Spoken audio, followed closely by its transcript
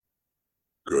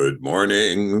Good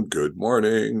morning, and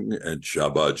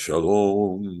Shabbat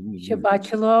Shalom. Shabbat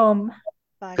Shalom.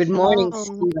 Good morning,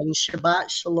 Stephen. Shabbat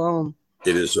Shalom.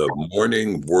 It is a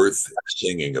morning worth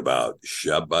singing about.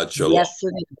 Shabbat Shalom. Yes,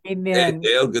 it is. Amen. Hey,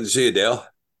 Dale, good to see you, Dale.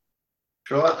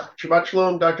 Shabbat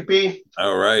Shalom, Dr. P.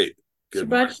 All right. Good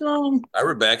morning. Shabbat Shalom. Hi,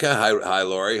 Rebecca. Hi,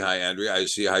 Lori. Hi, Andrea. I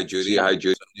see. Hi, Judy. Hi,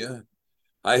 Judy.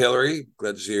 Hi, Hillary.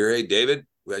 Glad to see you. Hey, David.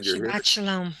 Glad you're here. Shabbat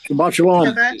Shalom. Shabbat Shalom.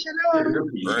 Shabbat Shalom.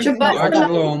 Murray. Shabbat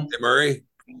Shalom. Hey, Murray.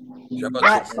 Shabbat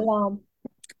Shabbat Shalom.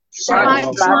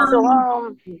 Shalom. Shabbat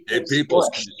Shalom. Hey, people.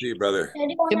 Good to see you, brother.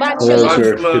 Shabbat Hello, Shalom.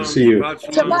 sir. Good to see you. Shabbat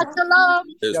Shalom.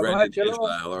 There's Shabbat Randy and Shalom.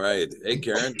 Ismail. All right. Hey,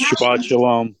 Karen. Shabbat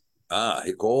Shalom.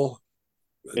 Hey, Cole.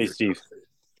 Hey, Steve.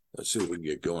 Let's see if we can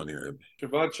get going here.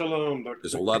 Shabbat Shalom, Dr.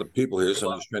 There's a lot of people here,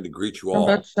 so I'm just trying to greet you all.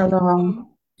 Shabbat Shalom.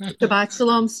 Shabbat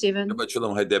Shalom, Stephen. Shabbat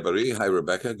Shalom. Hi, Debari. Hi,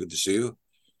 Rebecca. Good to see you.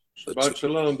 Shabbat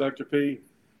Shalom, Dr. P.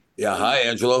 Yeah, hi,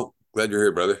 Angelo. Glad you're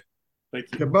here, brother. Thank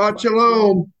you. Shabbat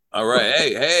Shalom. All right.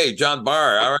 Hey, John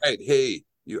Barr. All right. Hey,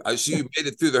 I see you made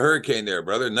it through the hurricane there,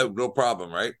 brother. No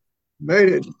problem, right? Made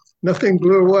it. Nothing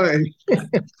blew away.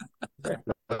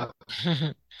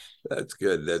 That's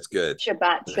good. That's good.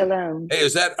 Shabbat Shalom. Hey,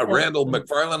 is that a Randall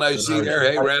McFarland I see there?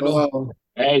 Hey, Randall.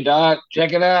 Hey, Doc,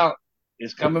 check it out.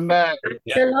 It's coming back.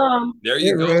 Shalom. There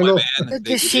you Hey, go, Randall. my man. Good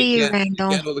to see you, You Randall.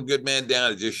 can't hold a good man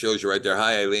down. It just shows you right there.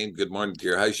 Hi, Eileen. Good morning to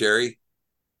you. Hi, Sherry.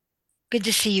 Good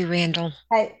to see you, Randall.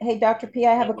 Hey, Dr. P,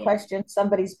 I have a question.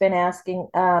 Somebody's been asking.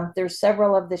 There's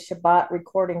several of the Shabbat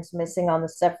recordings missing on the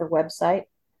Sefer website.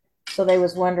 So they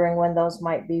was wondering when those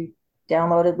might be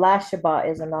downloaded. Last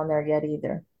Shabbat isn't on there yet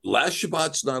either. Last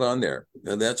Shabbat's not on there,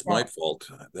 and that's my fault.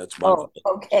 That's my Oh, fault.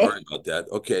 okay. Sorry about that.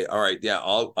 Okay, all right. Yeah,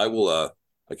 I will.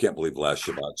 I can't believe last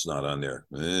Shabbat's not on there.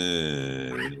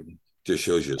 Just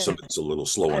shows you somebody's a little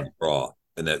slow on the draw,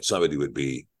 and that somebody would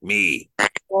be me.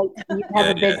 Well, you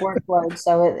have a big workload,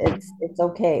 so it's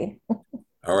okay.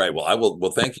 All right. Well, I will. Well,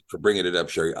 thank you for bringing it up,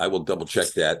 Sherry. I will double check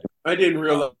that. I didn't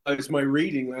realize my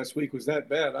reading last week was that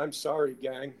bad. I'm sorry,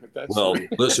 gang. If that's Well,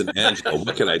 listen, Angela,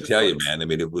 what can I tell you, man? I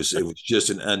mean, it was just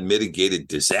an unmitigated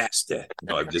disaster.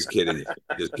 No, I'm just kidding.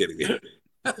 Just kidding.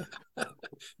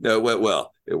 No, it went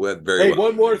well. It went very Hey,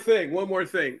 well. one more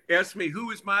thing. Ask me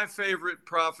who is my favorite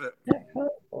prophet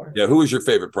Yeah, who is your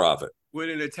favorite prophet? with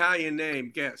an Italian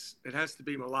name. Guess. It has to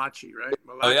be Malachi, right?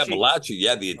 Oh yeah, Malachi.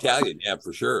 Yeah, the Italian. Yeah,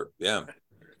 for sure. Yeah.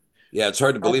 Yeah, it's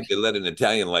hard to believe they let an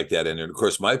Italian like that in. And of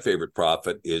course, my favorite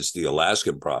prophet is the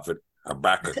Alaskan prophet,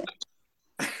 Habakkuk.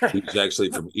 He's actually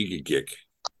from Igigik.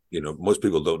 You know, most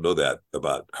people don't know that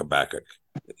about Habakkuk.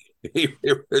 He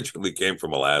originally came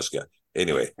from Alaska.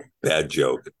 Anyway, bad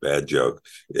joke.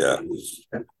 Yeah.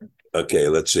 Okay,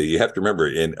 let's see. You have to remember,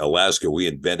 in Alaska, we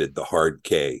invented the hard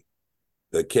K.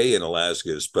 The K in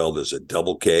Alaska is spelled as a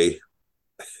double K.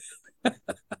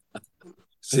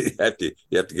 So you have to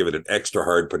give it an extra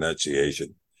hard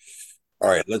pronunciation. All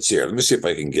right, let's see here. Let me see if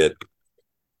I can get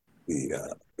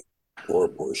the lower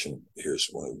portion. Here's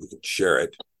one. We can share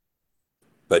it.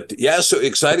 But yeah, so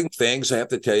exciting things. I have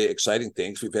to tell you, exciting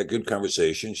things. We've had good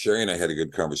conversation. Sherry and I had a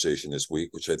good conversation this week,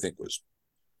 which I think was,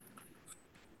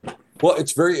 well,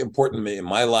 it's very important to me in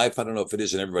my life. I don't know if it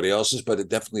is in everybody else's, but it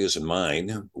definitely is in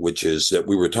mine, which is that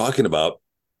we were talking about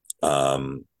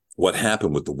what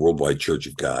happened with the Worldwide Church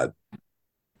of God.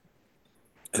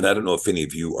 And I don't know if any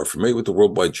of you are familiar with the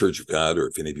Worldwide Church of God or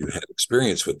if any of you had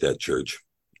experience with that church.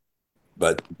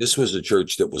 But this was a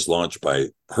church that was launched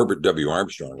by Herbert W.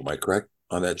 Armstrong. Am I correct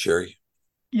on that, Sherry?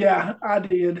 Yeah, I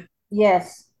did.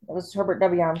 Yes, it was Herbert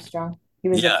W. Armstrong. He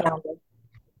was the founder.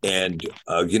 And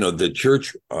the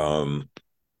church,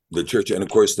 and of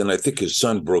course, then I think his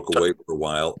son broke away for a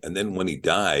while, and then when he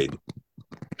died,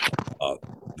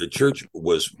 the church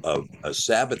was a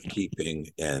Sabbath keeping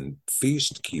and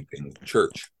feast keeping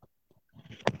church,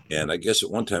 and I guess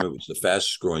at one time it was the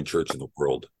fastest growing church in the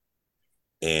world,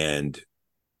 and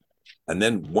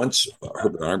then once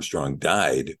Herbert Armstrong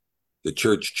died, the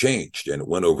church changed and it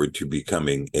went over to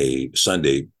becoming a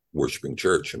Sunday worshiping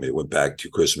church. I mean, it went back to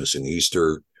Christmas and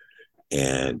Easter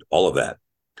and all of that.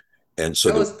 And so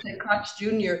that was Cox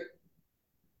Jr.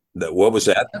 What was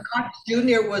that? Cox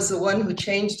Jr. was the one who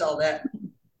changed all that.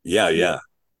 Yeah.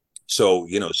 So,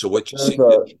 so what you see.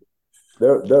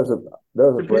 There's a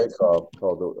break off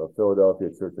called the Philadelphia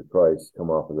Church of Christ come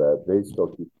off of that. They still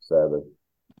keep the Sabbath.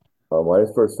 When I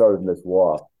first started in this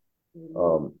walk,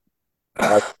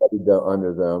 I studied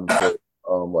under them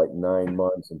for like 9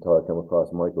 months until I come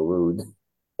across Michael Rood.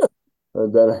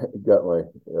 And then I got my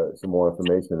some more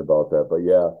information about that. But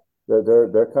yeah,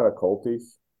 they're kind of cultish,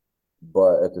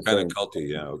 but at the kind same of culty,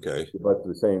 yeah, okay. But at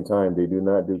the same time, they do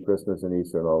not do Christmas and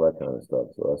Easter and all that kind of stuff.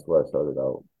 So that's where I started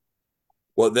out.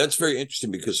 Well, that's very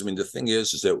interesting because I mean the thing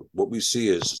is that what we see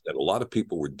is that a lot of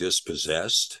people were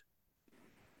dispossessed,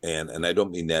 and I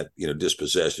don't mean that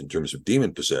dispossessed in terms of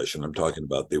demon possession. I'm talking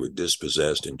about they were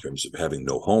dispossessed in terms of having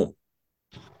no home.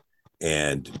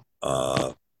 And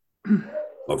for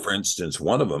instance,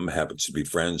 one of them happens to be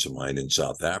friends of mine in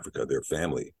South Africa, their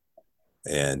family,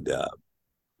 and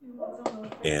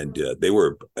they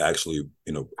were actually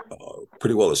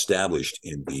pretty well established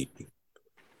in the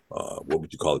what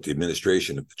would you call it, the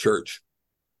administration of the church.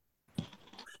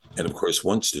 And of course,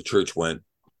 once the church went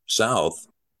south,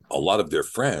 a lot of their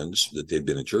friends that they'd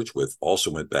been in church with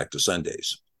also went back to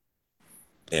Sundays.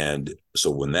 And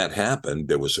so when that happened,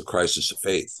 there was a crisis of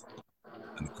faith.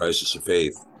 And the crisis of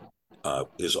faith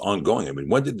is ongoing. I mean,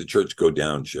 when did the church go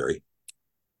down, Sherry?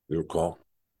 You recall?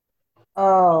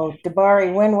 Oh,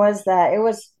 Dabari, when was that? It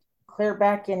was clear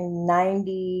back in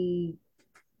 90,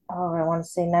 oh, I want to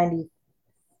say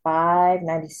 95,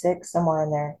 96, somewhere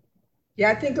in there. Yeah,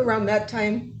 I think around that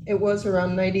time, it was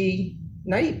around 90,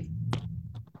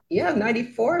 yeah,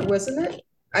 94, wasn't it?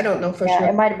 I don't know for Yeah, sure.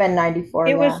 it might have been 94.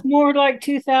 It yeah. was more like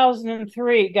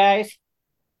 2003, guys.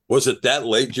 Was it that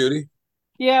late, Judy?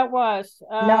 Yeah, it was.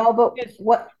 No, but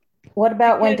what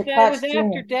about when that was Koch after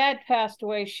Jr.? Dad passed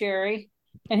away, Sherry,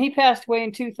 and he passed away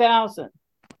in 2000. And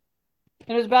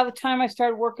it was about the time I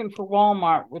started working for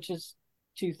Walmart, which is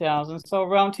 2000. So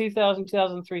around 2000,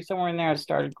 2003, somewhere in there, it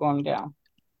started going down.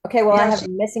 Okay, well, I Yeah, have a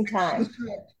missing time.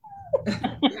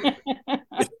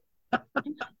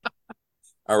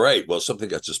 All right. Well, something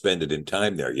got suspended in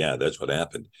time there. Yeah, that's what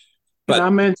happened. But Can I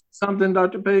mention something,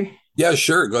 Dr. P? yeah,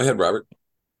 sure. Go ahead, Robert.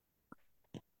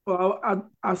 Well,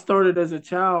 I started as a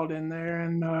child in there,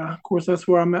 and of course, that's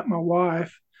where I met my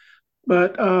wife.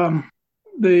 But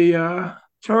the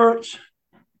church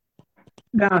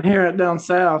down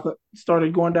south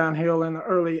started going downhill in the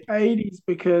early 80s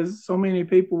because so many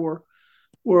people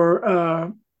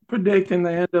were predicting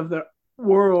the end of the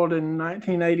world in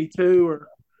 1982 or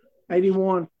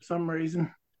 81 for some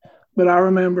reason. But I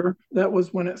remember that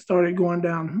was when it started going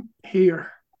down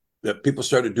here. That people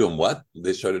started doing what?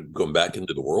 They started going back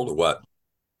into the world or what?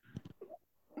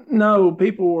 No,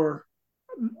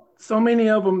 so many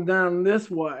of them down this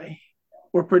way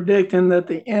were predicting that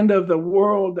the end of the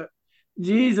world, that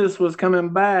Jesus was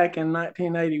coming back in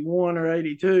 1981 or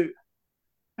 82.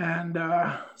 And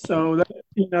so that,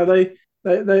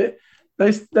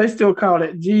 they still called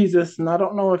it Jesus. And I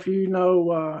don't know if you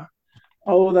know,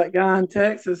 that guy in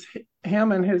Texas,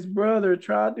 him and his brother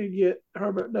tried to get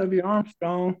Herbert W.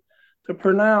 Armstrong to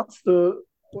pronounce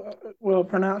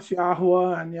pronounce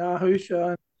Yahweh and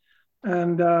Yahusha,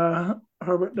 and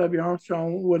Herbert W.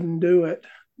 Armstrong wouldn't do it.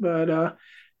 But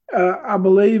I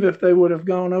believe if they would have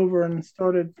gone over and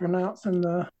started pronouncing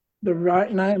the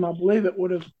right name, I believe it would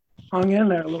have hung in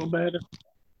there a little better.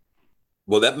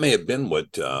 Well, that may have been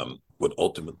what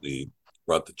ultimately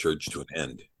brought the church to an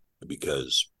end,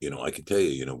 because I can tell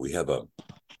you,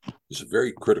 there's a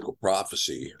very critical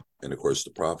prophecy, and of course,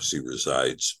 the prophecy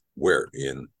resides where?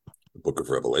 In the Book of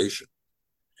Revelation.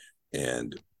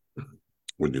 And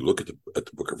when you look at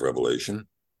the Book of Revelation,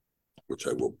 which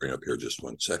I will bring up here just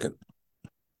one second,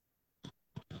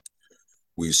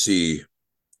 we see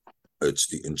it's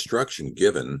the instruction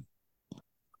given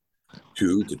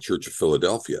to the Church of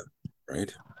Philadelphia,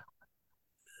 right?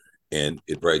 And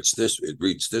it reads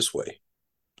this way: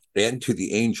 and to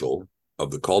the angel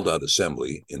of the called out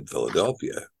assembly in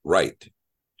Philadelphia, write,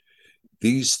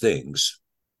 these things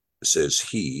says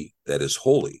he that is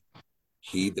holy,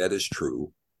 he that is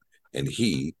true, and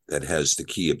he that has the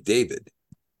key of David,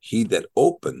 he that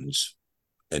opens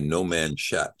and no man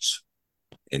shuts,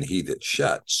 and he that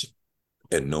shuts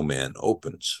and no man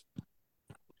opens.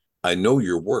 I know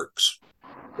your works.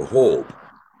 Behold,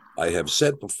 I have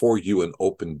set before you an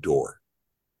open door,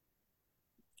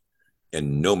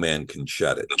 and no man can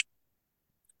shut it.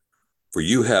 For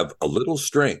you have a little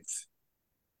strength,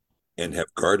 and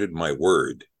have guarded my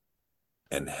word,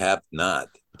 and have not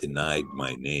denied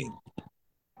my name.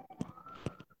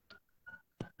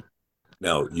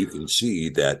 Now, you can see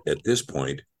that at this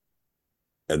point,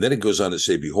 and then it goes on to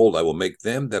say, behold, I will make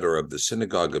them that are of the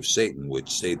synagogue of Satan, which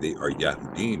say they are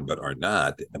Yahudim, but are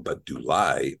not, but do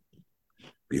lie.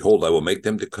 Behold, I will make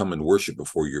them to come and worship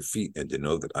before your feet, and to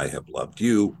know that I have loved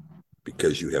you,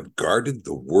 because you have guarded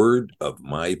the word of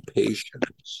my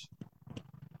patience.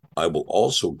 I will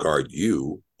also guard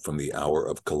you from the hour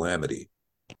of calamity,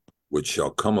 which shall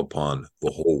come upon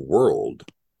the whole world,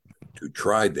 to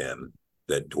try them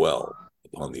that dwell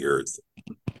upon the earth.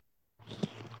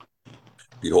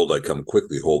 Behold, I come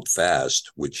quickly, hold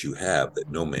fast which you have, that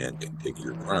no man can take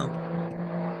your crown.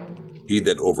 He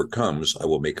that overcomes, I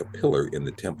will make a pillar in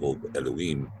the temple of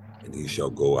Elohim, and he shall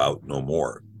go out no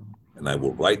more. And I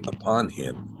will write upon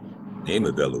him the name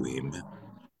of Elohim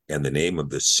and the name of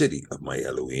the city of my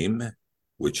Elohim,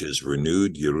 which is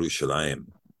renewed Yerushalayim,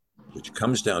 which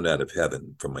comes down out of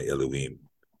heaven from my Elohim.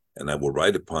 And I will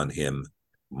write upon him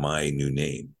my new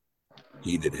name.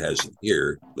 He that has an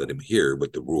ear, let him hear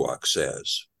what the Ruach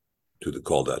says to the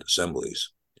called out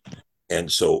assemblies.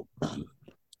 And so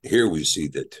here we see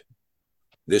that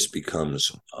this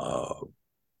becomes a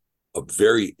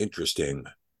very interesting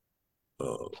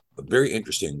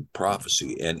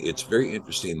prophecy. And it's very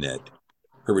interesting that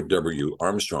Herbert W.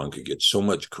 Armstrong could get so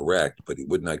much correct, but he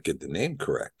would not get the name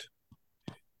correct.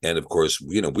 And of course,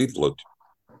 we've looked,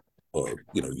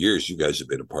 years. You guys have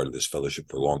been a part of this fellowship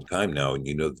for a long time now, and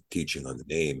you know the teaching on the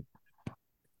name,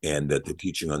 and that the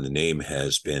teaching on the name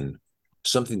has been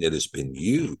something that has been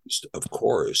used, of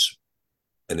course,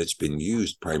 and it's been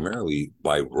used primarily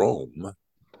by Rome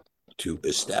to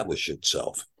establish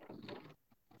itself.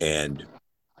 And,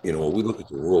 when we look at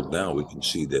the world now, we can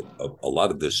see that a lot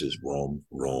of this is Rome,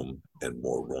 and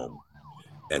more Rome.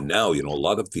 And now, a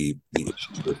lot of the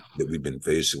issues that we've been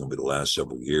facing over the last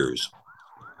several years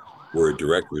were a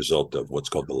direct result of what's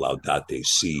called the Laudate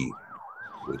Si,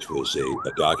 which was a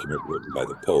document written by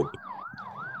the Pope.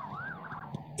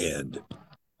 And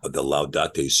the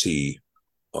Laudate Si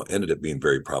ended up being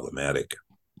very problematic.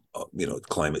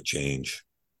 Climate change,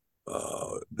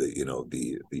 the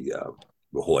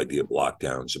whole idea of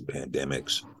lockdowns and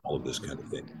pandemics, all of this kind of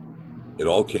thing. It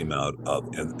all came out of,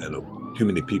 and too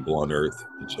many people on Earth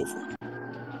and so forth.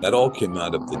 That all came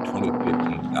out of the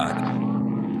 2015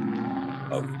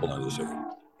 document of, hold on a second,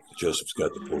 Joseph's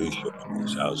got the police showing up at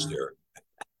his house there.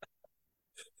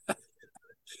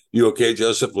 You okay,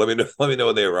 Joseph? Let me know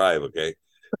when they arrive, okay?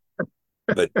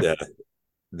 But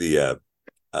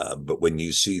but when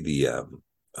you see the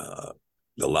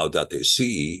Laudate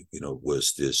Si,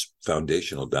 was this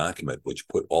foundational document which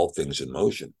put all things in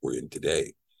motion we're in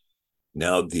today.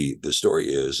 Now the story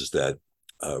is that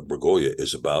Bergoglio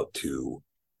is about to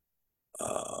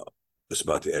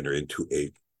enter into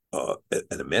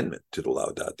an amendment to the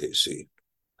Laudate Si.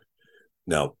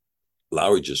 Now,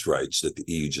 Lowry just writes that the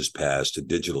EU just passed a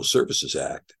Digital Services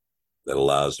Act that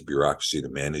allows the bureaucracy to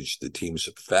manage the teams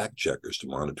of fact checkers to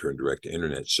monitor and direct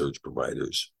internet search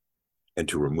providers and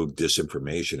to remove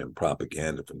disinformation and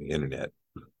propaganda from the internet.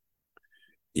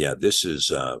 Yeah, this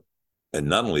is, and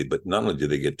not only do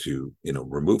they get to,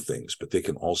 remove things, but they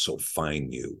can also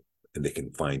fine you, and they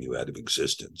can fine you out of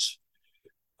existence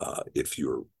if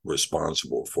you're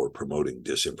responsible for promoting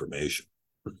disinformation.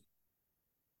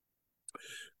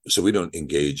 So we don't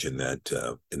engage in that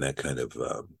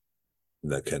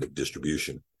kind of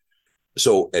distribution.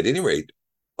 So at any rate,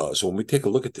 so when we take a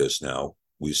look at this now,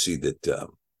 we see that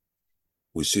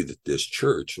this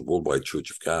church, the Worldwide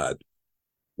Church of God,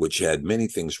 which had many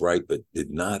things right but did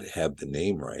not have the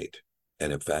name right,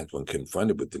 and in fact, when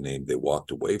confronted with the name, they walked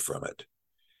away from it.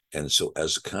 And so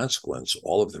as a consequence,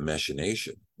 all of the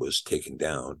machination was taken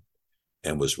down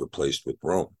and was replaced with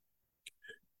Rome.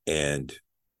 And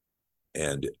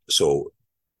so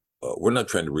we're not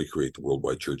trying to recreate the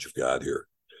Worldwide Church of God here,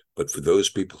 but for those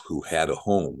people who had a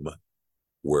home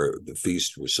where the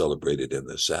feast was celebrated and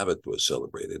the Sabbath was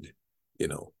celebrated,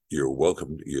 you're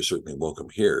welcome. You're certainly welcome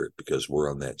here because we're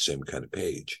on that same kind of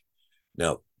page.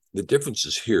 Now, the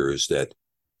differences here is that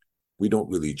we don't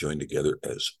really join together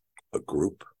as a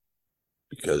group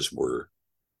because we're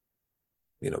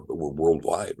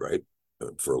worldwide, right?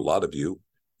 For a lot of you,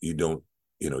 you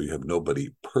have nobody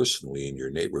personally in your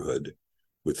neighborhood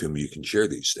with whom you can share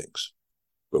these things.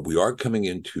 But we are coming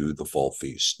into the fall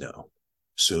feast now.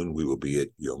 Soon we will be at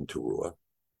Yom Teruah.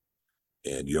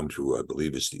 And Yom Teruah, I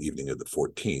believe, is the evening of the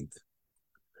 14th.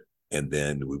 And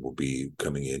then we will be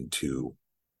coming into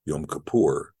Yom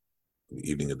Kippur, the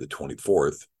evening of the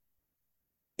 24th.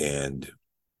 And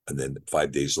then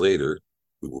 5 days later,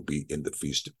 we will be in the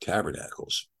Feast of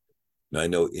Tabernacles. Now, I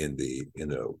know in the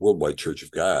Worldwide Church of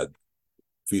God,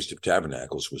 Feast of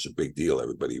Tabernacles was a big deal.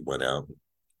 Everybody went out and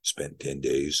spent 10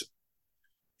 days.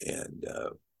 And,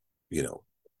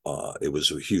 it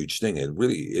was a huge thing. And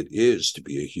really, it is to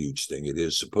be a huge thing. It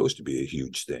is supposed to be a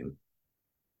huge thing.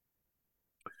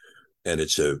 And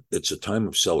it's a time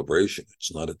of celebration.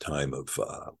 It's not a time of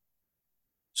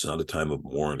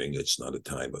mourning. It's not a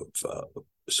time of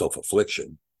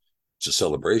self-affliction. It's a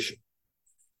celebration.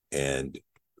 And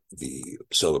the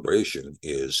celebration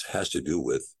has to do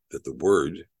with that the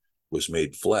Word was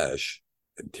made flesh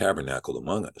and tabernacled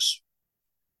among us.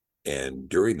 And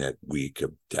during that week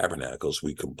of tabernacles,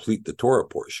 we complete the Torah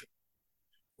portion.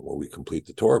 When we complete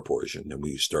the Torah portion, then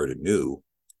we start anew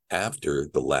after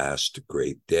the last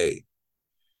great day.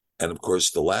 And of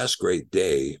course, the last great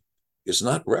day is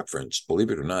not referenced, believe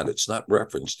it or not, it's not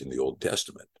referenced in the Old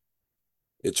Testament.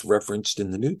 It's referenced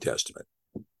in the New Testament.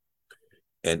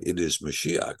 And it is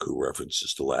Mashiach who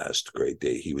references the last great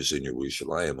day. He was in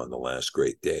Jerusalem on the last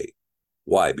great day.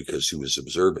 Why? Because he was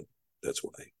observant. That's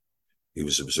why. He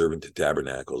was observant to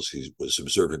tabernacles. He was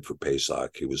observant for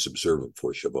Pesach. He was observant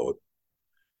for Shabbat.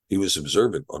 He was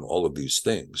observant on all of these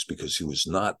things because he was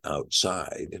not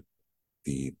outside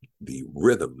the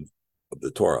rhythm of the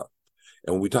Torah.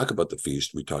 And when we talk about the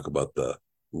feast, we talk about the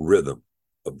rhythm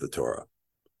of the Torah.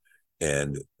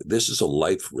 And this is a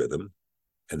life rhythm.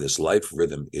 And this life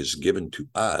rhythm is given to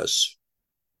us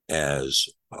as,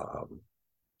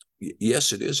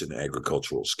 yes, it is an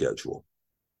agricultural schedule.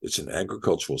 It's an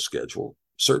agricultural schedule,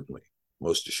 certainly,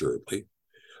 most assuredly.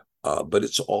 But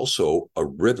it's also a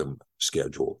rhythm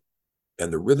schedule.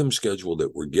 And the rhythm schedule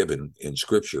that we're given in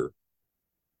Scripture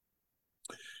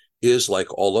is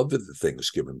like all other things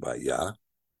given by Yah.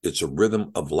 It's a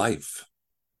rhythm of life.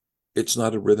 It's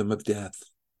not a rhythm of death.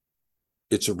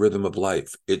 It's a rhythm of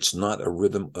life. It's not a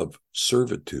rhythm of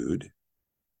servitude.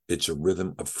 It's a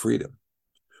rhythm of freedom.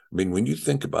 I mean, when you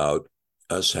think about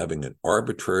us having an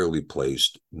arbitrarily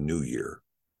placed New Year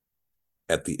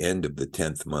at the end of the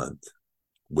 10th month,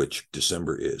 which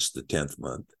December is the 10th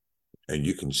month, and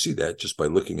you can see that just by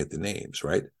looking at the names,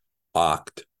 right?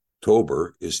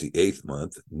 October is the 8th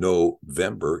month.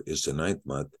 November is the 9th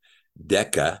month.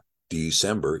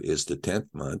 December is the 10th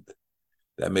month.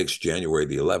 That makes January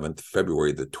the 11th,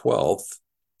 February the 12th.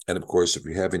 And of course, if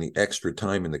you have any extra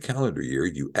time in the calendar year,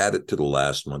 you add it to the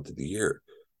last month of the year,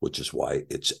 which is why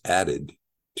it's added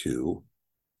to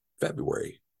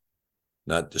February,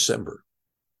 not December.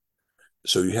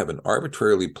 So you have an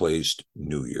arbitrarily placed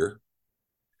New Year.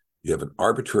 You have an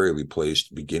arbitrarily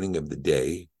placed beginning of the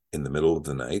day in the middle of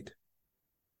the night.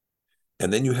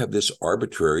 And then you have this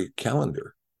arbitrary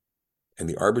calendar. And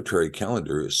the arbitrary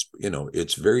calendar is,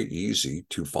 it's very easy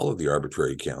to follow the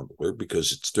arbitrary calendar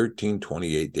because it's 13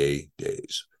 28-day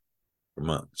days or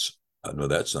months. No,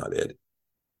 that's not it.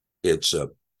 It's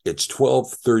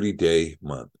 12 30-day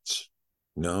months.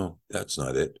 No, that's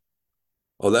not it.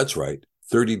 Oh, that's right.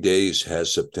 30 days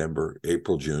has September,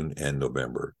 April, June, and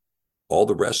November. All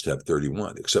the rest have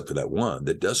 31, except for that one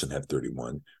that doesn't have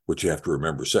 31, which you have to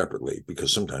remember separately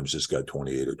because sometimes it's got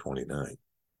 28 or 29,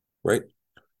 right?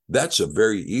 That's a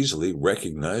very easily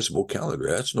recognizable calendar.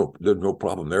 There's no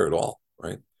problem there at all,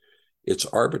 right? It's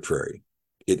arbitrary.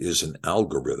 It is an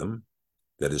algorithm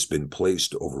that has been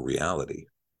placed over reality.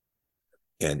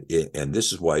 And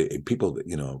this is why people,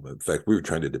 in fact, we were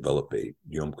trying to develop a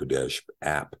Yom Kodesh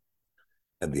app.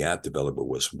 And the app developer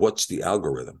was, what's the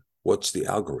algorithm? What's the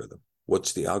algorithm?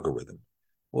 What's the algorithm?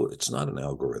 Well, it's not an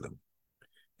algorithm.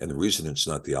 And the reason it's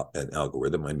not an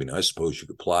algorithm, I mean, I suppose you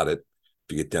could plot it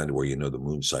to get down to where the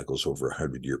moon cycles over a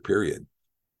 100-year period.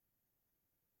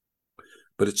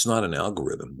 But it's not an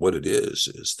algorithm. What it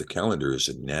is the calendar is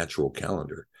a natural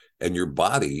calendar. And your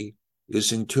body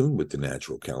is in tune with the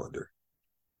natural calendar.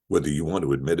 Whether you want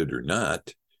to admit it or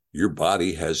not, your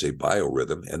body has a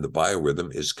biorhythm, and the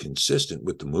biorhythm is consistent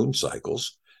with the moon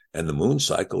cycles, and the moon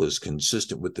cycle is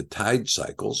consistent with the tide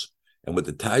cycles. And with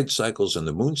the tide cycles and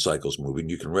the moon cycles moving,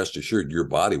 you can rest assured your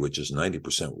body, which is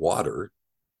 90% water,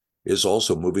 is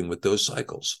also moving with those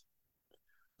cycles.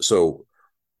 So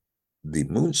the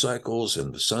moon cycles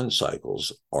and the sun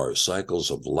cycles are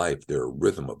cycles of life. They're a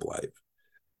rhythm of life.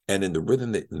 And in the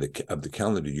rhythm of the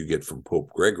calendar you get from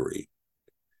Pope Gregory,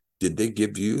 did they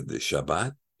give you the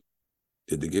Shabbat?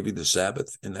 Did they give you the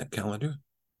Sabbath in that calendar?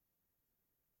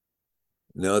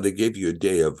 No, they gave you a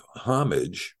day of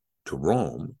homage to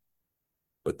Rome,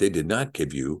 but they did not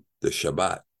give you the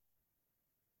Shabbat.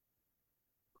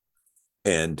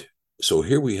 And so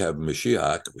here we have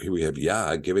Mashiach, here we have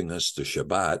Yah giving us the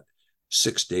Shabbat.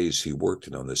 6 days he worked,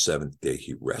 and on the seventh day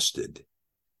he rested.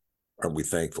 Aren't we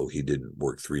thankful he didn't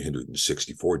work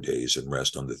 364 days and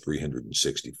rest on the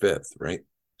 365th, right?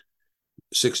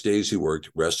 6 days he worked,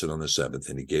 rested on the seventh,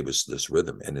 and he gave us this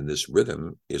rhythm. And in this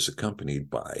rhythm is accompanied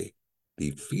by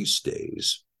the feast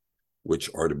days, which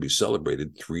are to be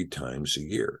celebrated 3 times a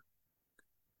year.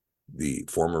 The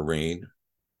former rain,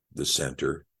 the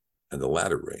center, and the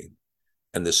latter rain.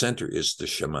 And the center is the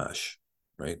Shamash,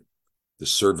 right? The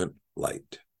servant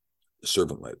light,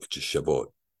 which is Shavuot.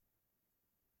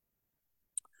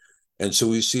 And so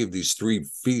we see of these 3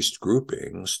 feast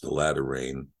groupings, the latter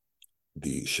rain,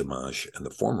 the Shamash, and the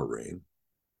former rain,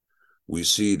 we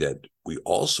see that we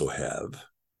also have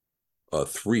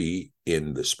 3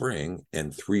 in the spring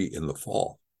and 3 in the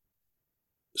fall.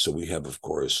 So we have, of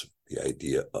course, the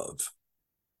idea of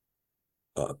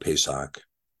Pesach,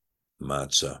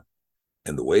 matzah,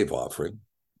 and the wave offering,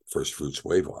 first fruits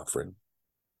wave offering,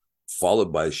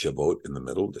 followed by Shavuot in the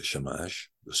middle, the Shamash,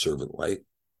 the servant light.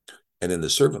 And in the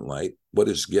servant light, what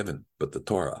is given but the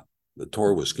Torah? The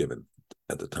Torah was given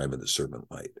at the time of the servant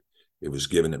light. It was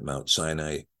given at Mount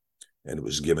Sinai, and it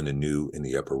was given anew in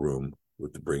the upper room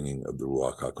with the bringing of the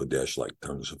Ruach HaKodesh like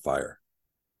tongues of fire.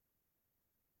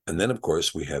 And then, of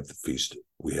course, we have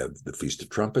the Feast of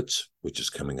Trumpets, which is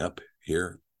coming up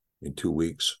here in 2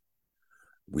 weeks.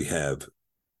 We have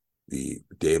the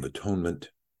Day of Atonement,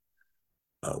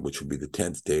 which will be the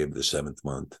 10th day of the 7th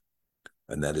month.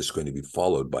 And that is going to be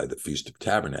followed by the Feast of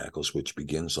Tabernacles, which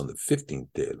begins on the 15th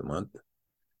day of the month,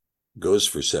 goes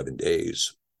for 7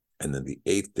 days, and then the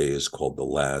 8th day is called the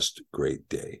Last Great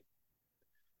Day.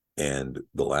 And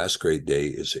the Last Great Day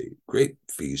is a great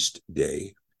feast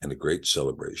day and a great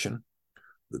celebration.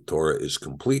 The Torah is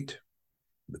complete,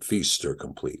 the feasts are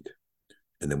complete,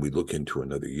 and then we look into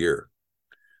another year.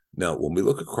 Now, when we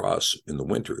look across in the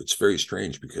winter, it's very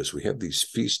strange because we have these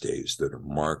feast days that are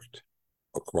marked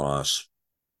across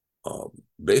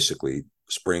basically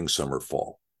spring, summer,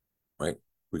 fall, right?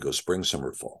 We go spring,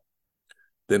 summer, fall.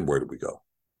 Then where do we go?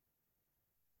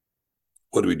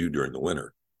 What do we do during the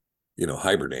winter?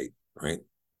 Hibernate, right?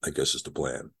 I guess is the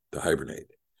plan, to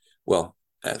hibernate. Well,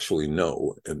 actually,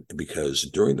 no, because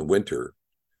during the winter,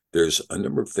 there's a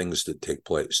number of things that take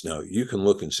place. Now, you can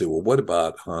look and say, well, what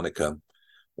about Hanukkah?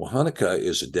 Well, Hanukkah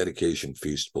is a dedication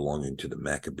feast belonging to the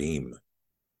Maccabean.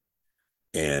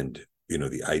 And,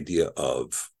 the idea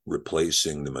of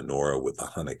replacing the menorah with the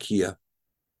Hanukkah,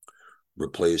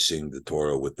 replacing the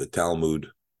Torah with the Talmud,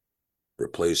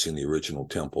 replacing the original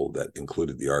temple that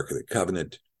included the Ark of the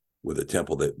Covenant with a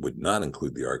temple that would not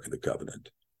include the Ark of the Covenant,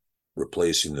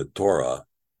 replacing the Torah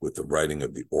with the writing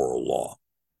of the oral law,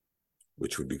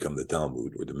 which would become the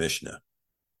Talmud or the Mishnah.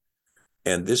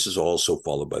 And this is also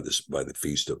followed by the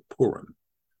Feast of Purim,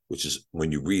 which is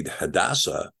when you read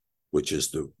Hadassah, which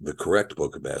is the correct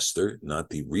book of Esther, not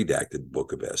the redacted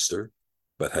book of Esther,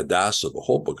 but Hadassah, the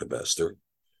whole book of Esther,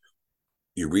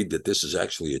 you read that this is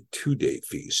actually a 2-day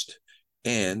feast.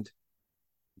 And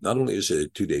not only is it a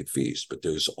 2-day feast, but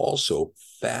there's also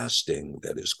fasting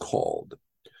that is called.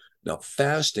 Now,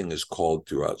 fasting is called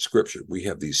throughout Scripture. We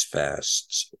have these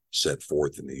fasts set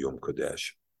forth in the Yom Kodesh.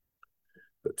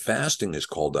 But fasting is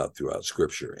called out throughout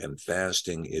Scripture, and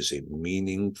fasting is a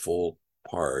meaningful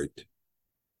part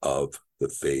of the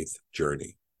faith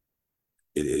journey.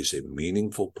 It is a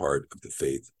meaningful part of the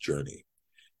faith journey.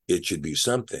 It should be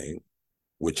something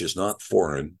which is not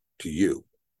foreign to you.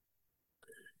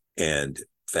 And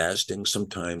fasting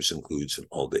sometimes includes an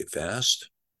all-day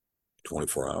fast,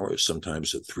 24 hours,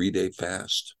 sometimes a 3-day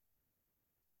fast.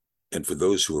 And for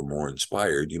those who are more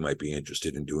inspired, you might be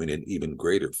interested in doing an even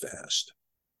greater fast.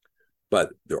 But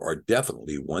there are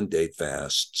definitely 1-day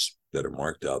fasts that are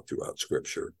marked out throughout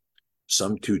Scripture,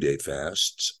 some 2-day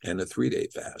fasts, and a 3-day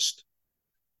fast.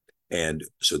 And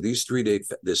so this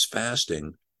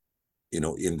fasting,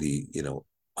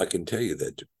 I can tell you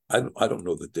that I don't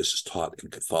know that this is taught in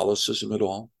Catholicism at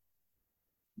all,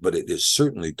 but it is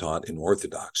certainly taught in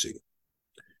Orthodoxy.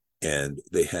 And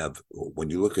they have, when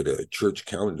you look at a church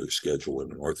calendar schedule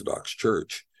in an Orthodox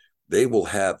church, they will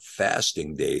have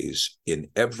fasting days in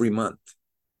every month.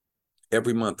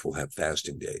 Every month will have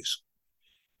fasting days.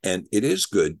 And it is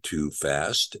good to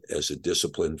fast as a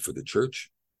discipline for the church,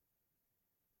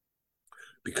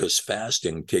 because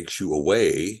fasting takes you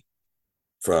away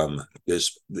from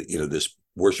this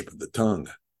worship of the tongue.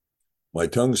 My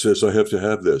tongue says, I have to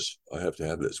have this. I have to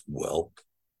have this. Well,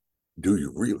 do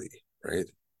you really, right?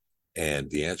 And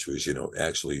the answer is,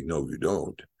 actually, no, you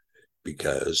don't,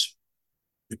 because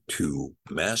to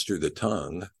master the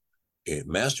tongue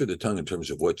in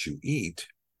terms of what you eat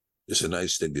is a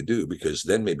nice thing to do, because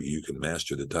then maybe you can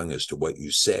master the tongue as to what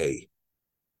you say.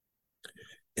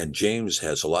 And James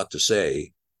has a lot to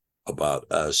say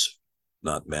about us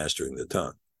not mastering the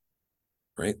tongue,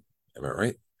 right? Am I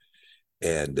right?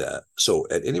 And so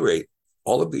at any rate,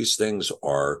 all of these things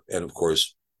are, and of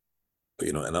course,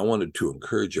 and I wanted to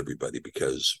encourage everybody,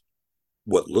 because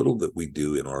what little that we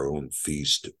do in our own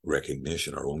feast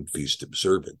recognition, our own feast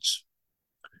observance,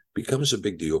 becomes a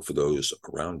big deal for those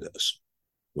around us.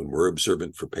 When we're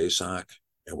observant for Pesach,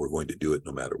 and we're going to do it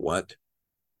no matter what,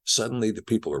 suddenly the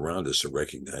people around us are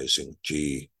recognizing,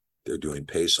 gee, they're doing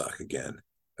Pesach again.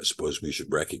 I suppose we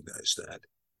should recognize that.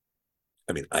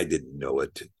 I mean, I didn't know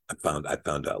it. I found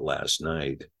out last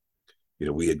night,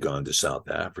 we had gone to South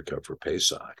Africa for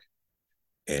Pesach,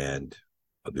 and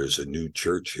there's a new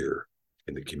church here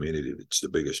in the community. It's the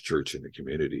biggest church in the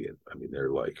community. And I mean,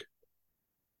 they're like,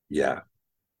 yeah,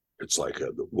 It's like a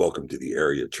welcome to the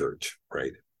area church,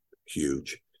 right?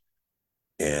 Huge.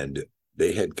 And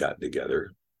they had gotten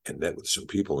together and met with some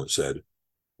people and said,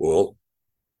 well,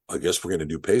 I guess we're going to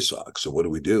do Pesach. So what do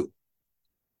we do?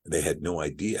 And they had no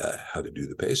idea how to do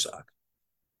the Pesach.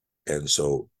 And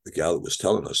so the gal that was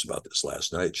telling us about this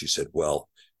last night, she said, well,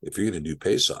 if you're going to do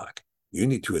Pesach, you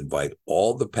need to invite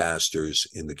all the pastors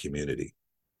in the community.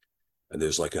 And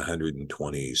there's like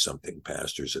 120 something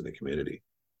pastors in the community.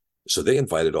 So they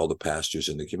invited all the pastors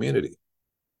in the community.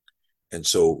 And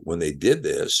so when they did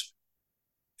this,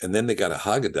 and then they got a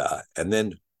Haggadah, and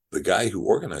then the guy who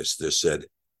organized this said,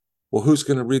 well, who's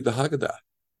going to read the Haggadah?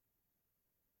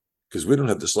 Because we don't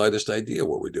have the slightest idea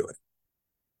what we're doing.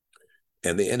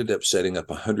 And they ended up setting up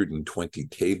 120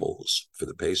 tables for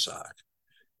the Pesach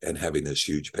and having this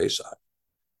huge Pesach.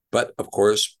 But of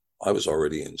course, I was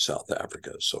already in South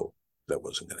Africa, so that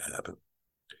wasn't going to happen.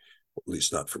 At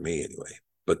least not for me anyway.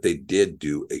 But they did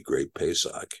do a great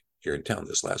Pesach here in town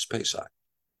this last Pesach.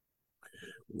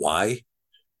 Why?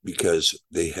 Because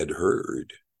they had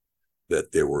heard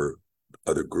that there were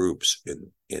other groups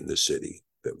in the city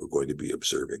that were going to be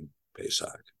observing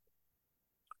Pesach.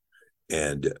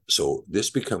 And so this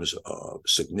becomes a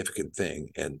significant thing.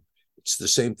 And it's the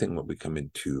same thing when we come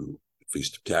into the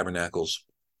Feast of Tabernacles,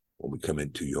 when we come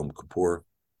into Yom Kippur.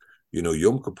 You know,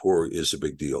 Yom Kippur is a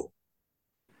big deal.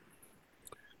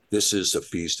 This is a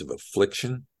feast of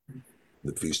affliction,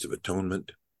 the Feast of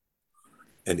Atonement.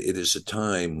 And it is a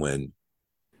time when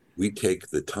we take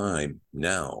the time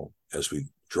now, as we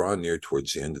draw near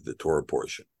towards the end of the Torah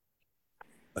portion,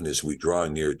 and as we draw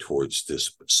near towards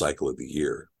this cycle of the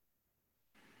year,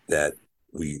 that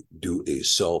we do a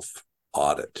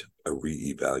self-audit, a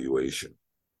reevaluation,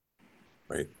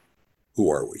 right? Who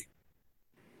are we?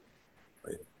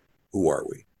 Right? Who are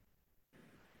we?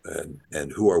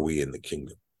 And who are we in the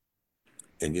kingdom?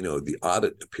 And, you know, the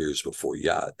audit appears before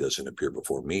Yah. It doesn't appear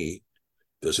before me.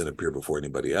 Doesn't appear before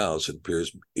anybody else. It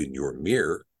appears in your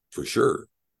mirror, for sure.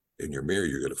 In your mirror,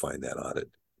 you're going to find that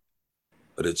audit.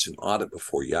 But it's an audit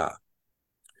before Yah.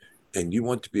 And you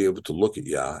want to be able to look at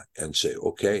Yah and say,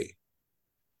 okay,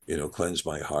 you know, cleanse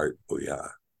my heart, oh Yah,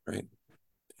 right?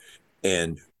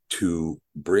 And to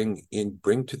bring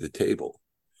to the table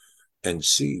and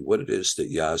see what it is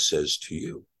that Yah says to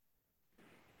you.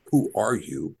 Who are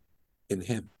you in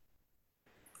him?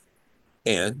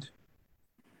 And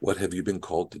what have you been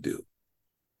called to do?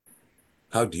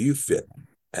 How do you fit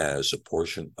as a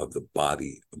portion of the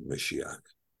body of Mashiach,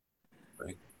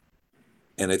 right?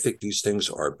 And I think these things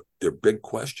they're big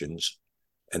questions,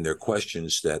 and they're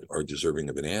questions that are deserving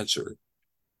of an answer.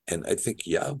 And I think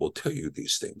Yah will tell you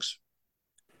these things.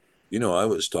 You know, I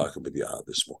was talking with Yah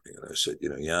this morning, and I said, you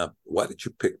know, Yah, why did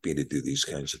you pick me to do these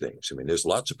kinds of things? I mean, there's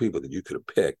lots of people that you could have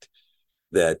picked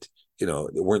that, you know,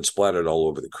 that weren't splattered all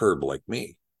over the curb like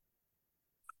me.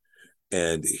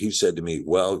 And he said to me,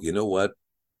 well, you know what?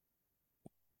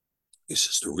 He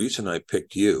says, the reason I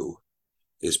picked you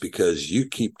is because you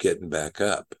keep getting back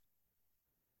up.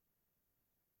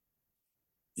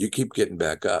 You keep getting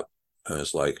back up. And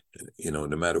it's like, you know,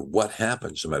 no matter what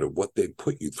happens, no matter what they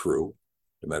put you through,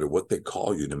 no matter what they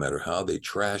call you, no matter how they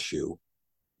trash you,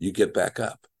 you get back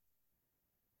up.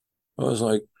 I was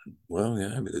like, well,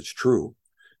 yeah, I mean, it's true.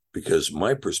 Because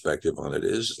my perspective on it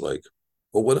is like,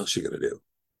 well, what else are you going to do,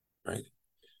 right?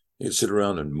 You can sit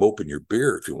around and mope in your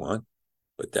beer if you want,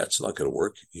 but that's not going to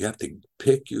work. You have to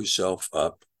pick yourself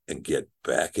up and get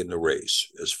back in the race,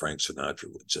 as Frank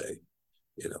Sinatra would say,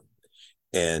 you know.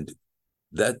 And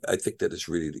that, I think that is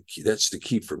really the key. That's the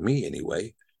key for me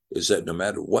anyway, is that no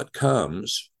matter what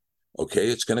comes, okay,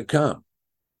 it's going to come.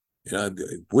 You know,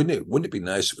 wouldn't it be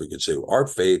nice if we could say, our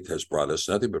faith has brought us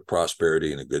nothing but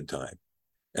prosperity and a good time.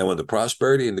 And when the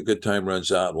prosperity and the good time runs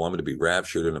out, well, I'm going to be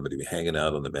raptured and I'm going to be hanging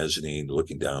out on the mezzanine,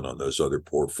 looking down on those other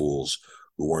poor fools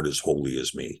who weren't as holy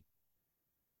as me.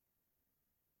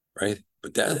 Right?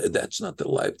 But that's not the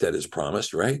life that is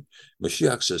promised, right?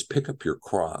 Mashiach says, pick up your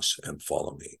cross and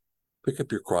follow me. Pick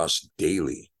up your cross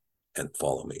daily and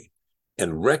follow me.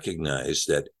 And recognize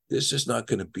that this is not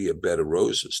going to be a bed of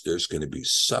roses. There's going to be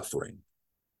suffering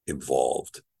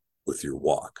involved with your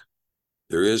walk.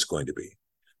 There is going to be.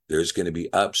 There's going to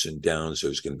be ups and downs.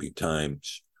 There's going to be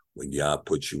times when Yah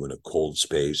puts you in a cold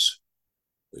space.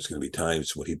 There's going to be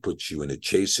times when he puts you in a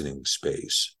chastening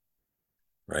space,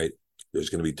 right? There's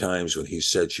going to be times when he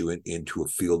sets you into a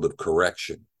field of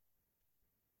correction.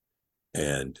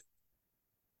 And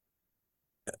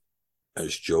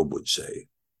as Job would say,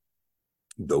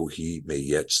 though he may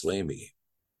yet slay me,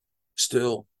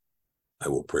 still I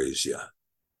will praise Yah.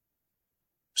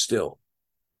 Still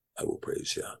I will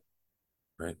praise Yah.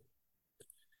 Right?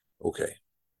 Okay.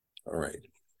 All right.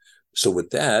 So with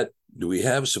that, do we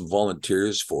have some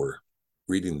volunteers for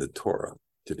reading the Torah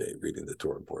today, reading the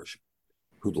Torah portion?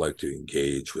 Who'd like to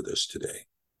engage with us today?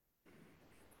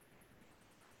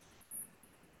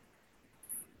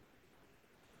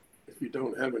 If you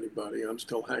don't have anybody, I'm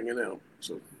still hanging out.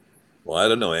 So, well, I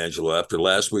don't know, Angelo. After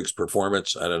last week's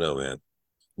performance, I don't know, man.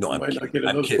 No, I'm might not get I'm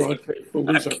another kidding. broadcast. We'll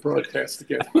lose our broadcast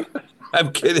again.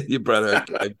 I'm kidding you, brother.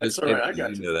 I'm That's just all right. I kidding. got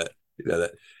You you. know that. You know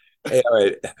that. Hey, all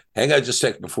right. Hang on just a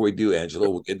second before we do, Angelo.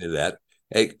 We'll get into that.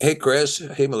 Hey, Chris.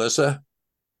 Hey, Melissa.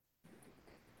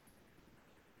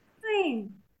 Hi.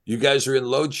 You guys are in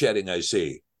load shedding, I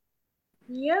see.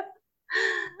 Yep.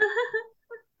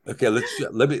 Okay,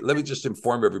 let me just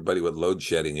inform everybody what load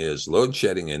shedding is. Load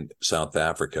shedding in South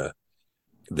Africa,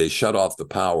 they shut off the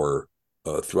power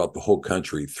throughout the whole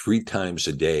country 3 times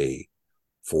a day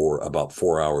for about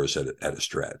 4 hours at a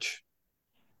stretch.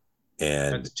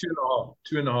 And that's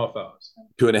 2.5 hours.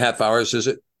 2.5 hours, is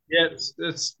it? Yeah,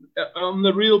 it's on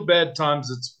the real bad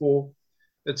times. It's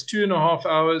 2.5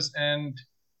 hours, and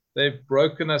they've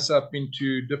broken us up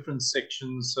into different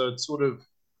sections, so it's sort of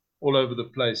all over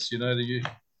the place. You know,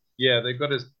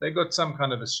 they got some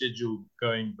kind of a schedule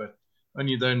going, but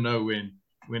only they know when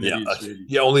Yeah, it is really.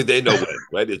 yeah, only they know when,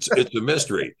 right? It's a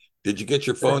mystery. Did you get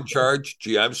your phone charged?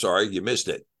 Gee, I'm sorry, you missed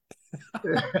it.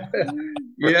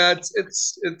 Yeah,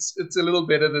 it's a little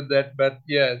better than that, but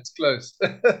yeah, it's close.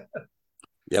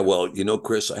 Yeah, well,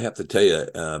 Chris, I have to tell you,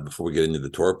 before we get into the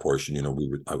Torah portion,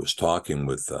 I was talking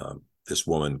with this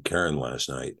woman, Karen, last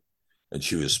night, and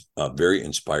she was a very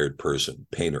inspired person,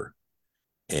 painter.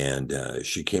 And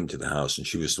she came to the house, and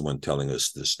she was the one telling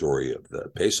us the story of the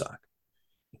Pesach.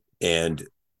 And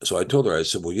so I told her, I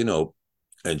said, well,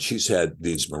 and she's had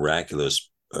these miraculous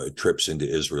trips into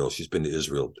Israel. She's been to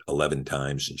Israel 11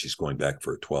 times, and she's going back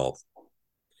for a 12th.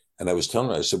 And I was telling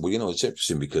her, I said, well, it's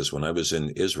interesting because when I was in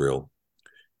Israel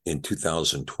in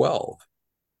 2012,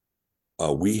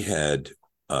 we had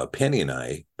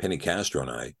Penny Castro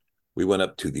and I, we went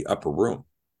up to the upper room.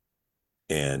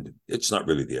 And it's not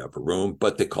really the upper room,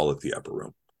 but they call it the upper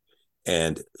room.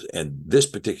 And this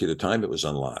particular time, it was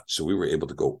unlocked. So we were able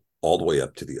to go all the way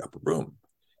up to the upper room.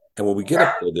 And when we get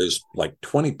up there, there's like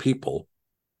 20 people,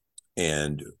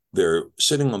 and they're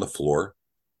sitting on the floor,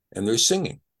 and they're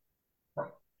singing.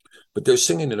 But they're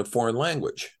singing in a foreign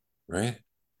language, right?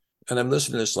 And I'm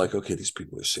listening to this like, okay, these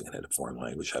people are singing in a foreign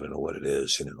language. I don't know what it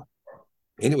is,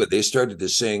 Anyway, they started to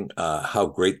sing How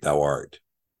Great Thou Art.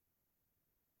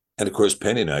 And of course,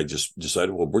 Penny and I just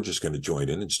decided, well, we're just going to join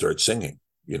in and start singing,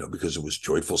 because it was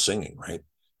joyful singing, right?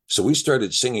 So we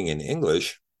started singing in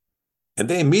English, and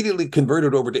they immediately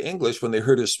converted over to English when they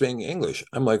heard us sing English.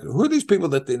 I'm like, who are these people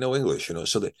that they know English?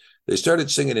 So they started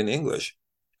singing in English.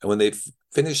 And when they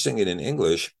finished singing in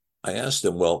English, I asked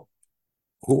them, well,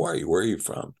 who are you? Where are you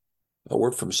from? Oh,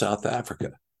 we're from South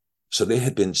Africa. So they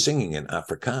had been singing in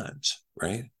Afrikaans,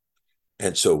 right?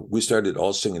 And so we started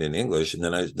all singing in English. And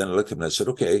then I looked at them and I said,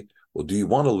 okay, well, do you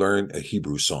want to learn a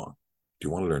Hebrew song? Do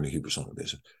you want to learn a Hebrew song? They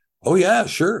said, oh, yeah,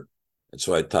 sure. And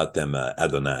so I taught them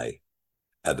Adonai,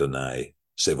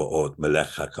 Sevaot, Melech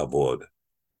HaKavod.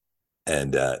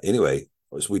 And anyway,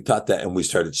 we taught that, and we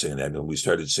started singing that. And we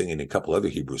started singing a couple other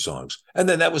Hebrew songs. And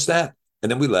then that was that.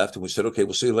 And then we left, and we said, okay,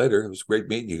 we'll see you later. It was great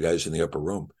meeting you guys in the upper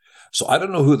room. So I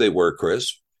don't know who they were,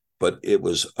 Chris, but it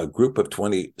was a group of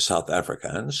 20 South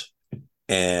Africans.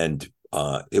 And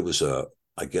it was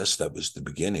I guess that was the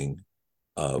beginning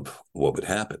of what would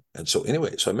happen. And so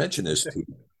anyway, so I mentioned this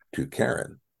to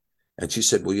Karen, and she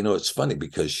said, well, it's funny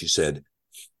because she said,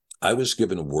 I was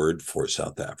given a word for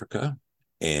South Africa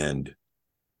and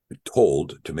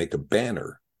told to make a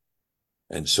banner.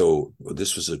 And so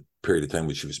this was a period of time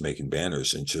when she was making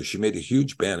banners. And so she made a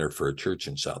huge banner for a church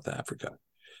in South Africa.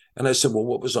 And I said, well,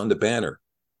 what was on the banner?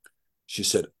 She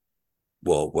said,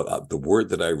 well, the word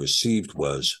that I received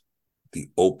was the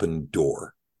open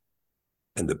door.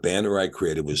 And the banner I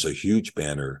created was a huge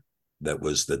banner that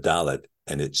was the Dalet,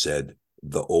 and it said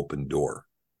the open door.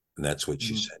 And that's what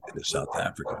she said in South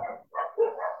Africa.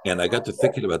 And I got to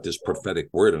thinking about this prophetic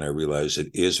word, and I realized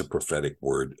it is a prophetic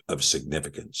word of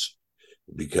significance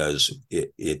because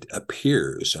it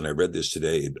appears, and I read this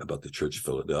today about the Church of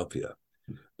Philadelphia,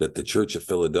 that the Church of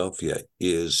Philadelphia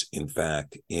is, in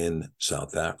fact, in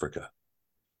South Africa.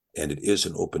 And it is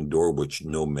an open door which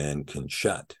no man can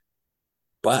shut.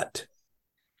 But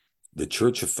the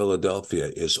Church of Philadelphia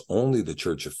is only the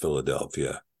Church of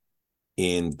Philadelphia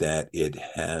in that it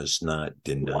has not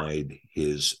denied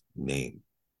his name.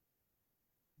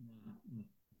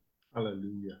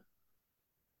 Hallelujah.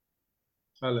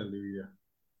 Hallelujah.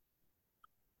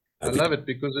 I love it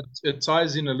because it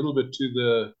ties in a little bit to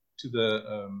the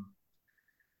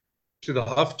to the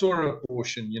Haftorah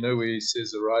portion, where he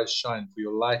says, "Arise, shine, for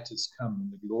your light has come,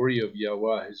 and the glory of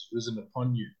Yahweh has risen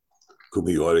upon you."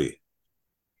 Kumiori.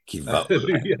 Kiva.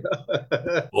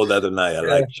 Hallelujah. Old Adonai, I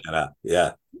like Shana.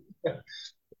 Yeah.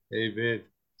 Amen.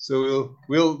 So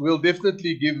we'll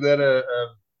definitely give that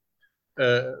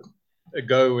a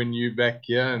go when you're back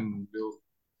here, and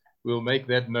we'll make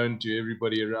that known to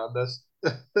everybody around us.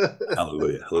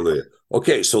 Hallelujah. Hallelujah.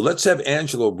 Okay, so let's have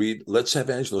Angelo read. Let's have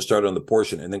Angelo start on the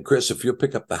portion. And then, Chris, if you'll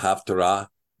pick up the Haftarah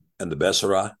and the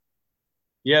Besserah.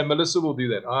 Yeah, Melissa will do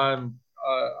that. I'm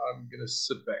going to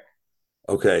sit back.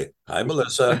 Okay. Hi,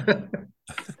 Melissa.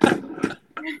 All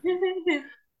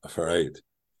right.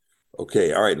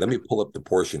 Okay. All right. Let me pull up the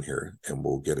portion here and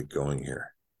we'll get it going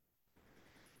here.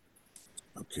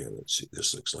 Okay. Let's see.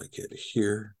 This looks like it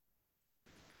here.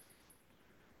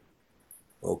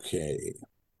 Okay.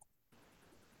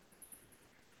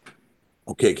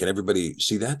 Okay. Can everybody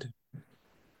see that?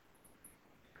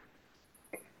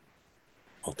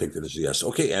 I'll take that as a yes.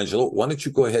 Okay, Angelo, why don't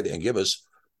you go ahead and give us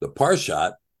the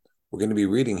parshat we're going to be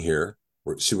reading here.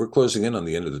 We're closing in on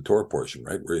the end of the Torah portion,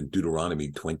 right? We're in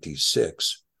Deuteronomy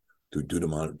 26 to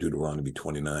Deuteronomy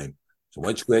 29. So why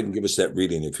don't you go ahead and give us that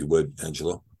reading, if you would,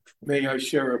 Angelo? May I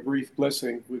share a brief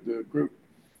blessing with the group?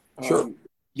 Sure.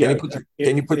 Can you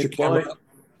put your camera up?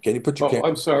 Can you put your camera?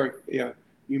 I'm sorry. Yeah,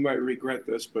 you might regret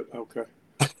this, but okay.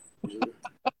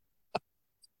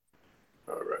 All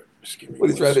right. Just give me What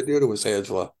are you trying to do to us,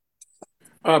 Angela?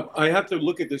 I have to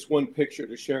look at this one picture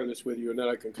to share this with you, and then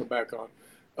I can come back on.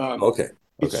 Okay.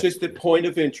 It's just a point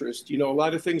of interest. A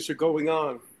lot of things are going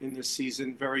on in this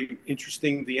season. Very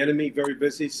interesting. The enemy, very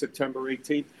busy, September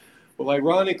 18th. Well,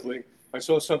 ironically, I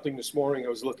saw something this morning I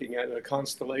was looking at, a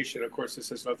constellation. Of course, this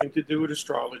has nothing to do with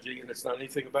astrology, and it's not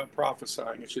anything about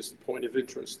prophesying. It's just a point of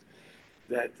interest.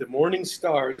 That the morning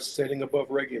star is setting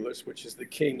above Regulus, which is the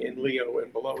king in Leo,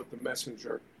 and below it the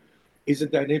messenger.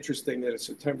 Isn't that interesting that it's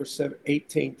September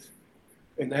 18th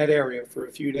in that area for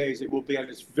a few days, it will be at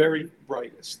its very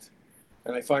brightest.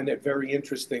 And I find that very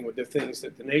interesting with the things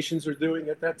that the nations are doing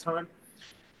at that time.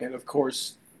 And of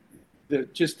course, the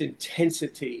just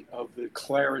intensity of the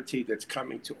clarity that's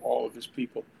coming to all of his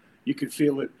people. You could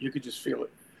feel it. You could just feel it.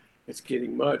 It's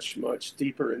getting much, much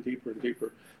deeper and deeper and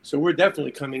deeper. So we're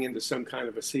definitely coming into some kind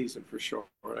of a season for sure.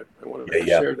 Right? I want to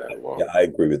share that along. Yeah, I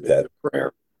agree with that. The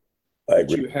prayer that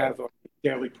you have on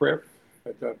daily prayer.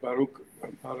 Baruch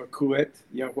et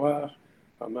Yahweh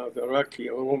Amaverak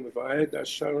Yom Vaed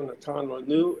Asher Natan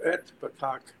Lanu et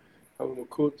Batak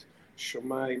Halmukut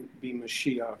Shomai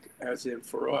B'Mashiach, as in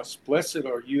for us, blessed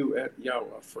are you at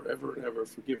Yahweh forever and ever,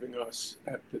 for giving us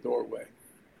at the doorway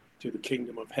to the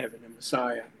kingdom of heaven and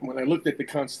Messiah. And when I looked at the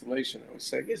constellation, I was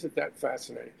saying, isn't that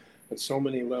fascinating? On so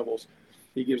many levels,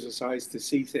 he gives us eyes to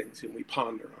see things, and we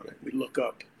ponder on it. We look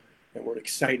up, and we're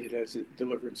excited as the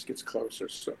deliverance gets closer.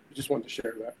 So I just wanted to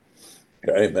share that.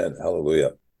 Amen.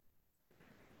 Hallelujah.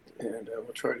 And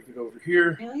we'll try to get over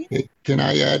here. Can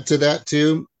I add to that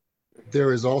too?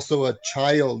 There is also a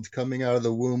child coming out of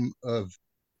the womb of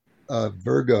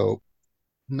Virgo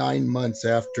 9 months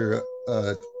after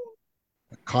a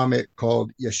comet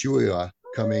called Yeshua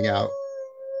coming out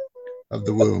of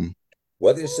the womb.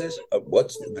 What is this?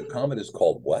 What's the comet is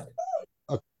called what?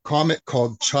 A comet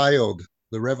called Child,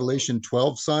 the Revelation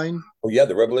 12 sign. Oh yeah,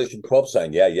 the Revelation 12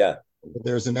 sign. Yeah.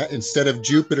 There's instead of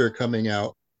Jupiter coming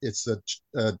out, it's a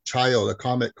child, a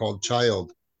comet called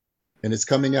Child. And it's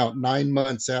coming out 9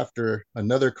 months after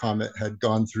another comet had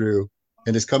gone through,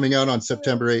 and it's coming out on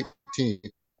September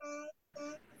 18th.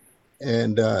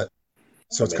 And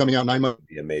so it's coming out 9 months.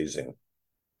 Amazing.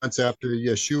 Months after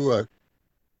Yeshua,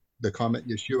 the comet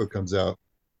Yeshua comes out.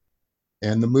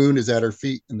 And the moon is at her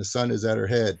feet and the sun is at her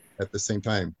head at the same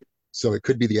time. So it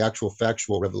could be the actual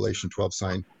factual Revelation 12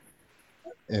 sign.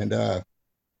 And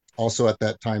also at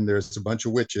that time, there's a bunch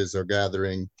of witches are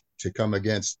gathering to come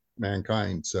against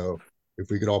mankind. So if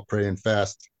we could all pray and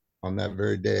fast on that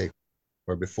very day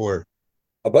or before.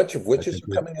 A bunch of witches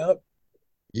are coming out?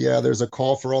 Yeah, there's a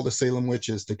call for all the Salem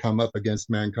witches to come up against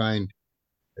mankind.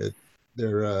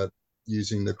 They're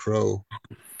using the crow.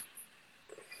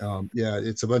 Yeah,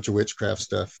 it's a bunch of witchcraft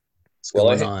stuff. Well,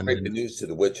 I hate to break the news to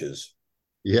the witches.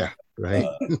 Yeah, right.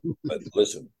 But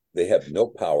listen, they have no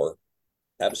power,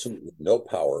 absolutely no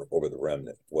power over the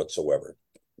remnant whatsoever.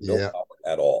 No power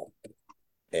at all.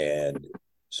 And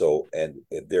so, and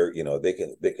they're, they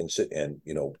can sit and,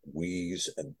 wheeze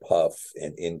and puff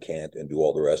and incant and do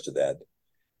all the rest of that.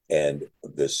 And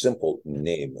the simple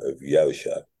name of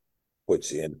Yahusha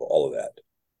puts in all of that.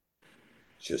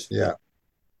 It's just,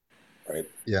 right.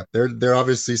 Yeah, they're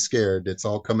obviously scared. It's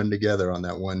all coming together on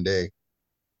that one day.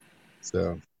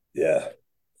 So yeah.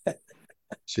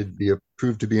 Should be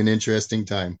proved to be an interesting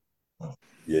time.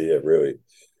 Yeah, really.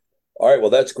 All right, well,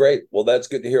 that's great. Well, that's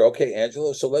good to hear. Okay,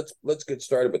 Angelo, so let's get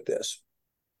started with this.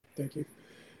 Thank you.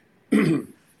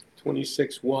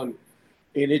 26:1.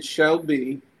 And it shall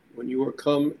be when you are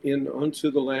come in unto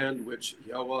the land which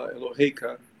Yahweh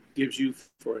Eloheka gives you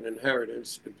for an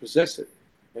inheritance, and possess it,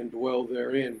 and dwell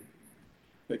therein,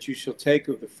 that you shall take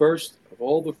of the first of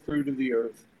all the fruit of the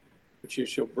earth, which you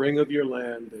shall bring of your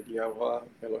land that Yahweh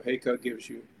Eloheka gives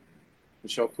you,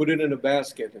 and shall put it in a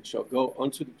basket, and shall go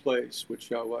unto the place which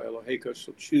Yahweh Eloheka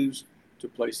shall choose to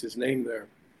place his name there.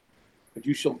 And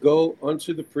you shall go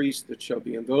unto the priest that shall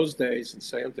be in those days, and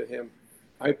say unto him,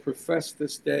 I profess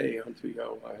this day unto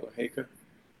Yahweh Eloheka,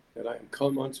 that I am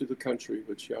come unto the country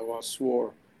which Yahweh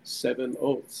swore 7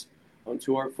 oaths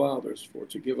unto our fathers for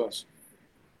to give us.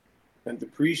 And the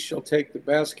priest shall take the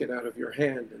basket out of your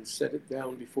hand, and set it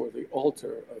down before the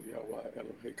altar of Yahweh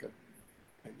Eloheka.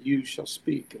 And you shall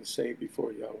speak and say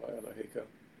before Yahweh Eloheka.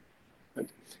 And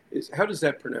how does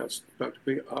that pronounce, Dr.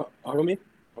 B? Arami?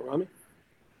 Arami?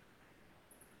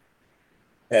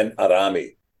 And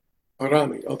Arami.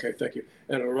 Arami, okay, thank you.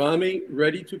 And Arami,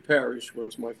 ready to perish,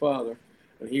 was my father,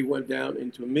 and he went down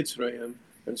into Mitzrayim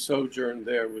and sojourned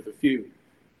there with a few.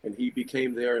 And he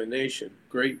became there a nation,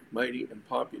 great, mighty, and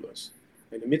populous.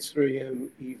 And the Mitzrayim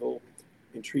evil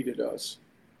entreated us,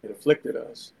 and afflicted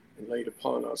us, and laid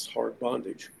upon us hard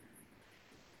bondage.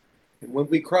 And when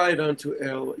we cried unto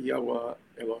Yahweh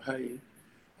Elohai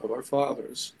of our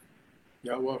fathers,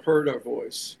 Yahweh heard our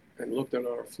voice, and looked on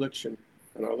our affliction,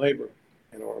 and our labor,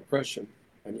 and our oppression.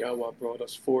 And Yahweh brought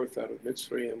us forth out of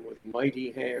Mitzrayim with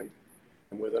mighty hand,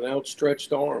 and with an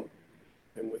outstretched arm,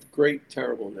 and with great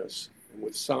terribleness, and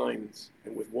with signs,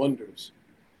 and with wonders.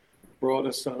 Brought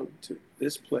us unto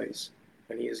this place,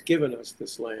 and he has given us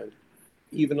this land,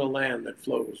 even a land that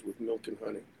flows with milk and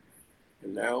honey.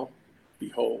 And now,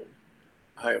 behold,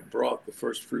 I have brought the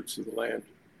first fruits of the land,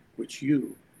 which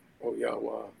you, O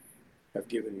Yahweh, have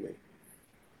given me.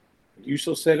 And you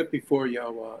shall set it before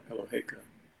Yahweh Eloheka,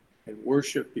 and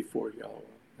worship before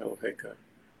Yahweh Eloheka.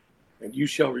 And you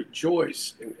shall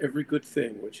rejoice in every good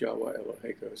thing which Yahweh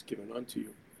Eloheka has given unto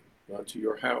you, and unto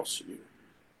your house, you,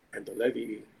 and the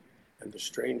Levi, and the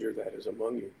stranger that is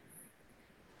among you.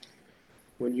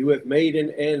 When you have made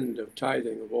an end of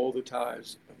tithing of all the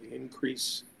tithes of the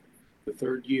increase the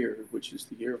 3rd year, which is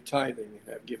the year of tithing,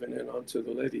 and have given it unto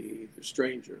the Levi, the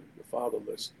stranger, the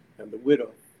fatherless, and the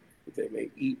widow, that they may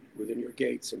eat within your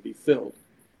gates and be filled,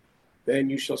 then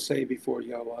you shall say before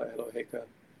Yahweh Eloheka,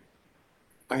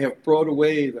 I have brought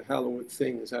away the hallowed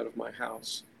things out of my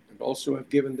house, and also have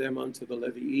given them unto the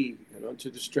Levi, and unto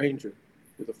the stranger,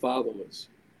 to the fatherless,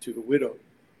 to the widow,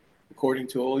 according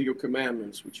to all your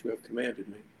commandments which you have commanded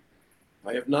me.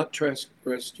 I have not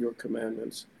transgressed your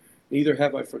commandments, neither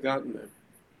have I forgotten them.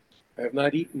 I have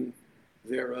not eaten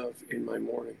thereof in my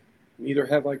mourning, neither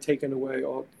have I taken away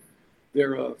aught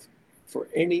thereof for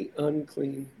any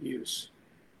unclean use,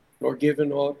 nor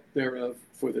given aught thereof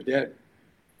for the dead,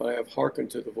 but I have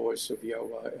hearkened to the voice of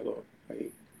Yahweh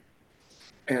Elohai,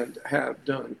 and have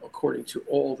done according to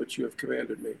all that you have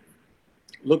commanded me.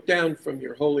 Look down from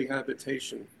your holy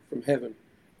habitation from heaven,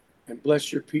 and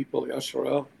bless your people,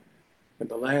 Yasharel, and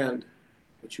the land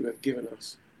which you have given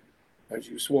us, as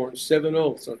you sworn 7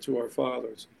 oaths unto our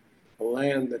fathers, a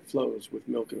land that flows with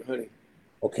milk and honey.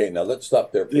 Okay, now let's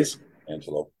stop there,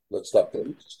 Angelo. Let's stop there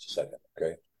for just a second,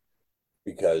 okay?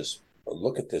 Because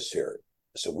look at this here.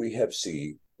 So we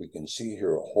can see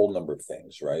here a whole number of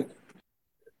things, right?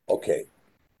 Okay,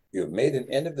 you have made an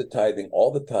end of the tithing,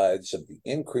 all the tithes of the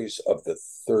increase of the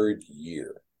 3rd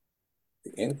year.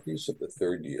 The increase of the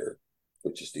 3rd year,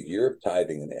 which is the year of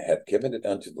tithing, and have given it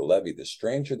unto the Levi, the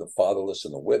stranger, the fatherless,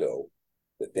 and the widow,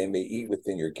 that they may eat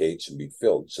within your gates and be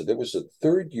filled. So there was a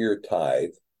 3rd year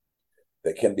tithe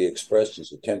that can be expressed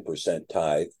as a 10%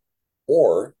 tithe,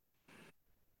 or,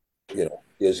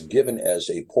 is given as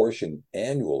a portion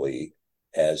annually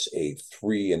as a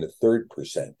 3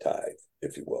 1/3% tithe,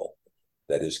 if you will,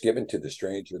 that is given to the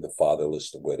stranger, the fatherless,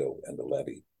 the widow, and the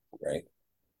Levi, right?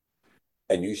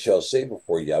 And you shall say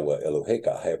before Yahweh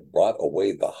Eloheka, I have brought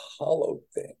away the hallowed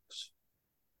things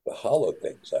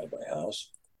out of my house,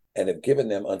 and have given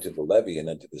them unto the Levi, and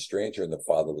unto the stranger, and the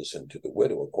fatherless, and to the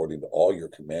widow, according to all your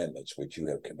commandments which you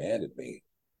have commanded me.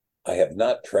 I have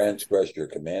not transgressed your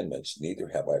commandments, neither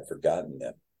have I forgotten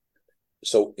them.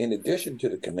 So in addition to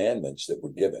the commandments that were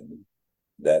given,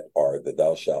 that are the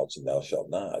thou shalt and thou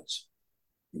shalt nots,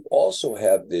 you also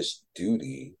have this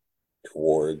duty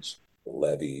towards the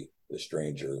Levi, the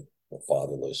stranger, the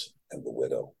fatherless, and the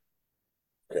widow.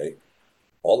 Okay?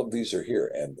 All of these are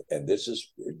here, and this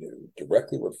is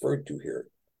directly referred to here.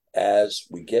 as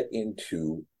we get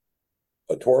into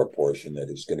a Torah portion that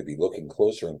is going to be looking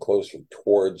closer and closer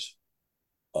towards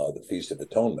the Feast of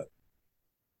Atonement,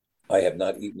 I have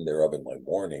not eaten thereof in my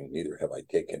mourning, neither have I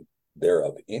taken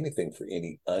thereof anything for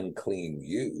any unclean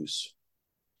use,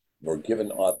 nor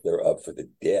given aught thereof for the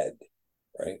dead,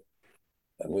 right?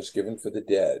 None was given for the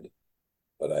dead,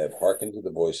 but I have hearkened to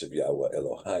the voice of Yahweh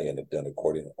Elohai and have done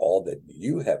according to all that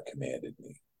you have commanded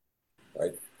me,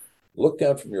 right? Look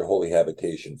down from your holy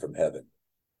habitation from heaven.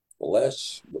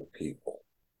 Bless your people.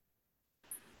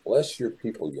 Bless your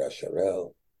people,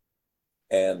 Yasharel,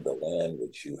 and the land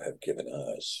which you have given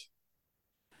us,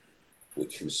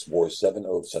 which you swore 7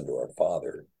 oaths unto our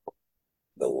father,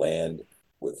 the land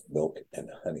with milk and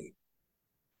honey.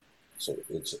 So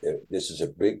this is a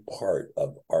big part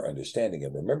of our understanding.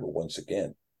 And remember, once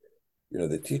again,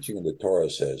 the teaching of the Torah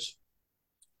says,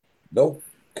 no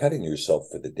cutting yourself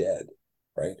for the dead,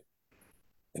 right?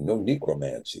 And no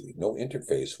necromancy, no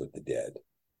interface with the dead,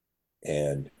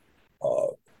 and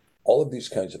all of these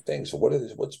kinds of things. So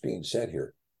what's being said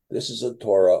here? This is a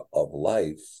Torah of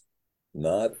life,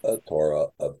 not a Torah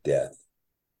of death.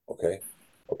 Okay,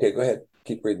 go ahead.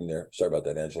 Keep reading there. Sorry about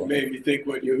that, Angela. It made me think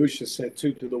what Yahusha said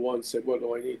too to the one said, "What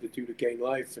do I need to do to gain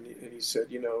life?" And he said,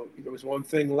 there was one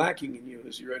thing lacking in you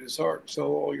as you read his heart: sell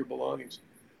all your belongings,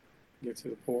 give to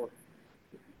the poor.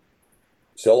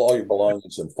 Sell all your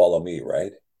belongings and follow me,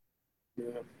 right?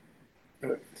 Yeah.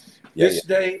 This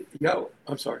day, Yahweh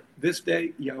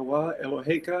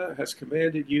Eloheka has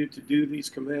commanded you to do these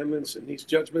commandments and these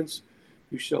judgments.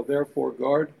 You shall therefore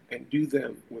guard and do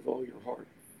them with all your heart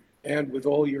and with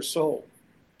all your soul.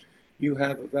 You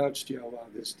have avouched Yahweh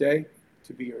this day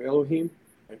to be your Elohim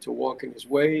and to walk in his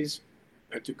ways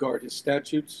and to guard his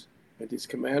statutes and his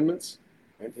commandments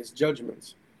and his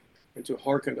judgments and to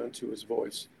hearken unto his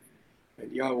voice.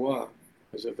 And Yahweh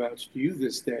has avouched you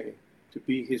this day to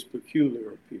be his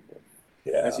peculiar people,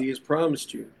 as he has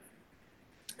promised you,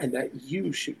 and that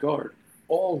you should guard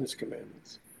all his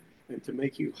commandments, and to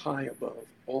make you high above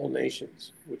all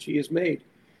nations, which he has made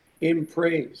in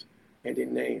praise and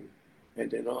in name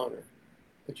and in honor,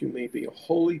 that you may be a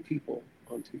holy people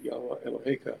unto Yahweh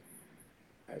Eloheka,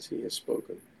 as he has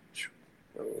spoken.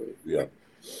 Yeah.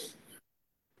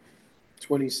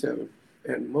 27.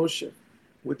 And Moshe,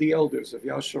 with the elders of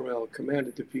Yasharel,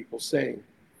 commanded the people, saying,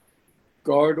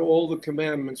 guard all the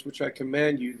commandments which I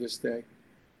command you this day,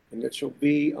 and it shall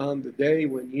be on the day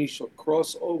when ye shall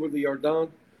cross over the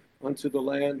Yarden unto the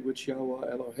land which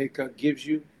Yahweh Eloheka gives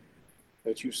you,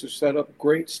 that you shall set up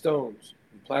great stones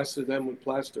and plaster them with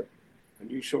plaster,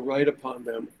 and you shall write upon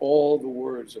them all the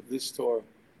words of this Torah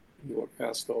you are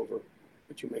passed over,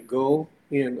 that you may go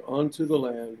in unto the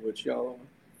land which Yahweh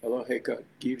Eloheka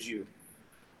gives you,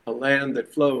 a land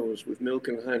that flows with milk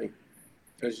and honey,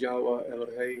 as Yahweh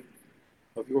Elohei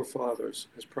of your fathers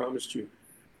has promised you.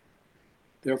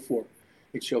 Therefore,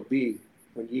 it shall be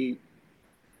when ye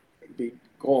be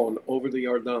gone over the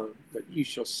Yarden, that ye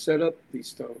shall set up these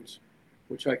stones,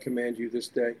 which I command you this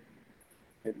day,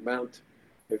 and Mount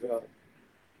Eval,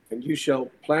 and you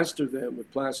shall plaster them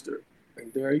with plaster,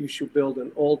 and there you shall build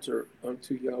an altar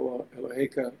unto Yahweh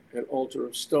Eloheka, an altar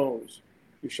of stones.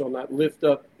 You shall not lift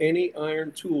up any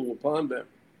iron tool upon them.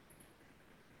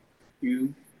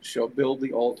 You shall build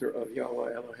the altar of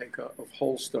Yahweh Eloheka of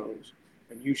whole stones,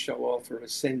 and you shall offer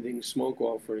ascending smoke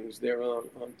offerings thereon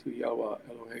unto Yahweh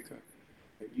Eloheka,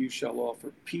 and you shall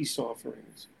offer peace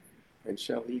offerings, and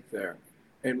shall eat there,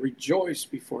 and rejoice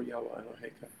before Yahweh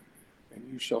Eloheka, and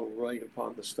you shall write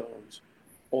upon the stones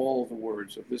all the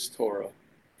words of this Torah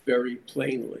very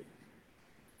plainly.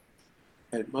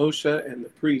 And Moshe and the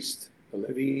priest, the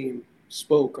Leviim,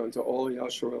 spoke unto all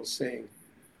Yasharel, saying,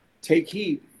 take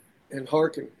heed and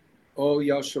hearken, O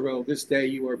Yasharel, this day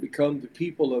you are become the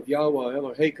people of Yahweh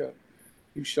Eloheka.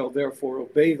 You shall therefore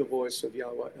obey the voice of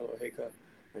Yahweh Eloheka,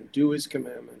 and do his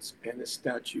commandments and his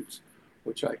statutes,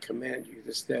 which I command you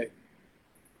this day.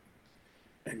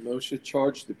 And Moshe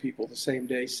charged the people the same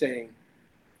day, saying,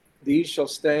 these shall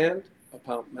stand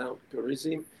upon Mount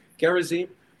Gerizim,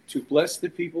 to bless the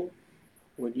people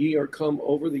when ye are come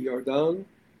over the Yarden,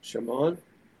 Shimon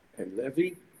and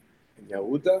Levi and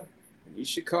Yehuda and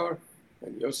Yishakar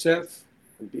and Yosef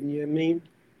and Binyamin,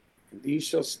 and these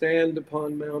shall stand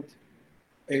upon Mount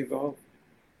Eval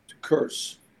to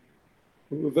curse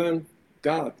Reuven,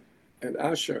 Gad, and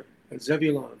Asher, and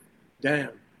Zebulun, Dan,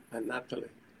 and Naphtali.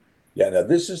 Yeah, now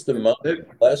this is the mount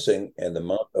of blessing and the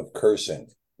mount of cursing,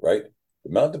 right?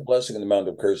 The mount of blessing and the mount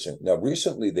of cursing. Now,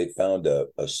 recently they found a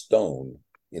stone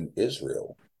in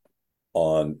Israel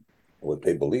on what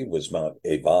they believe was Mount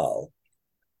Ebal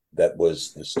that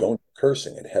was the stone of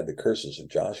cursing. It had the curses of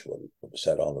Joshua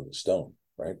set on the stone.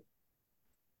 right?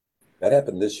 That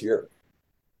happened this year.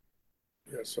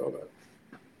 Yeah, I saw that.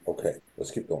 Okay,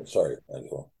 let's keep going. Sorry,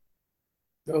 Angelo.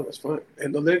 No, that's fine.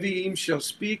 And the Leviim shall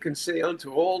speak and say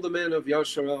unto all the men of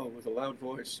Yasharel with a loud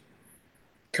voice,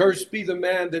 Cursed be the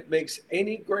man that makes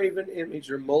any graven image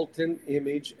or molten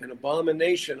image an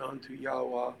abomination unto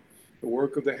Yahweh, the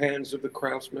work of the hands of the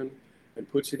craftsman,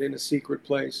 and puts it in a secret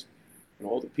place. And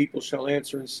all the people shall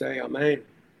answer and say, Amen.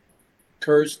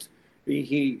 Cursed be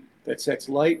he that sets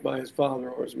light by his father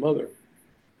or his mother.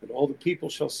 And all the people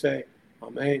shall say,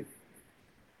 Amen.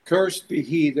 Cursed be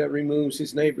he that removes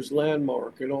his neighbor's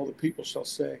landmark, and all the people shall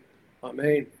say,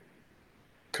 Amen.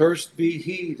 Cursed be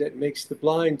he that makes the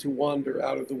blind to wander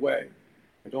out of the way,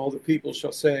 and all the people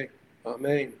shall say,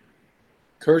 Amen.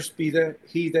 Cursed be that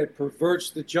he that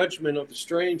perverts the judgment of the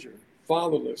stranger,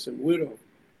 fatherless and widow,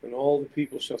 and all the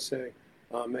people shall say,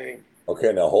 Amen.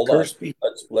 Okay, now hold Cursed on. be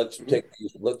Let's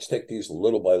take these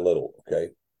little by little,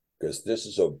 okay? Because this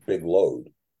is a big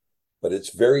load. But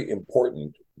it's very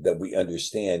important that we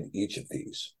understand each of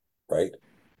these, right?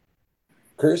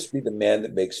 Cursed be the man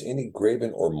that makes any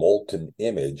graven or molten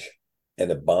image an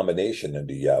abomination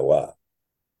unto Yahweh.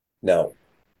 Now,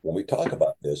 when we talk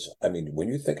about this, I mean, when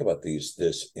you think about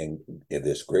this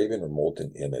graven or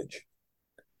molten image,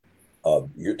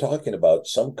 you're talking about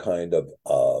some kind of,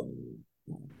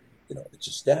 it's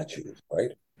a statue,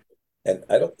 right? And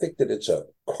I don't think that it's a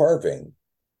carving,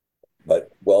 but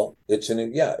well, it's an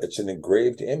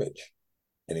engraved image,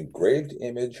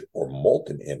 or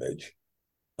molten image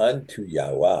unto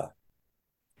Yahweh,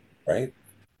 right?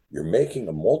 You're making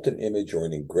a molten image or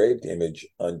an engraved image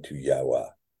unto Yahweh.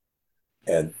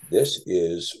 And this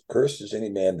is, cursed is any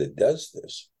man that does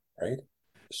this, right?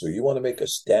 So you want to make a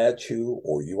statue,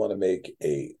 or you want to make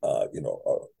a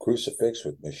crucifix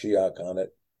with Mashiach on it,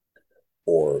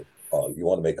 or you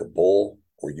want to make a bull,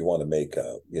 or you want to make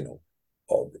you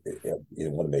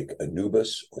want to make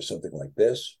Anubis or something like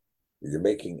this. You're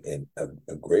making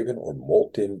a graven or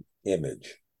molten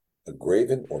image,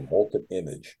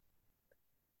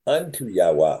 unto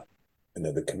Yahweh. And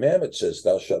then the commandment says,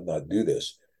 thou shalt not do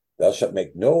this. Thou shalt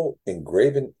make no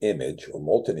engraven image or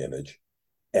molten image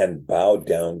and bow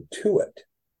down to it.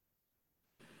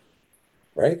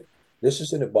 Right? This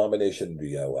is an abomination to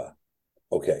Yahweh.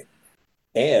 Okay.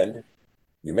 And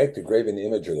you make the graven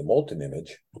image or the molten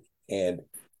image and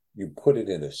you put it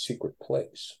in a secret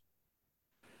place.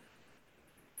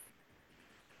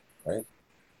 Right?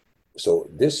 So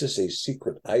this is a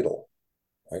secret idol,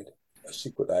 right? A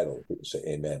secret idol. People say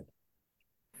amen.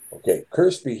 Okay,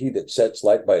 cursed be he that sets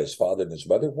light by his father and his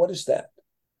mother. What is that?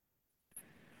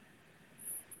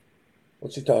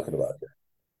 What's he talking about here?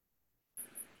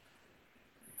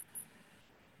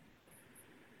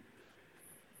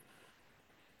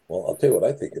 Well, I'll tell you what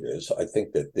I think it is. I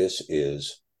think that this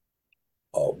is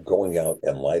going out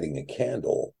and lighting a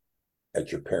candle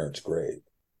at your parents' grave.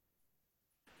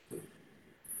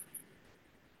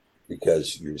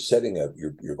 Because you're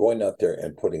going out there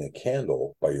and putting a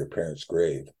candle by your parents'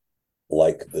 grave,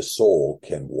 like the soul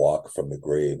can walk from the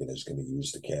grave and is going to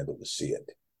use the candle to see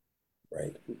it,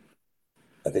 right?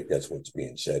 I think that's what's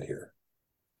being said here.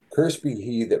 Cursed be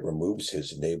he that removes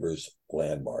his neighbor's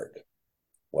landmark.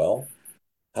 Well,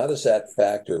 how does that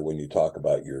factor when you talk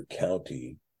about your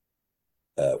county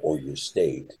or your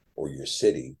state or your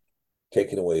city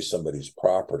taking away somebody's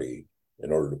property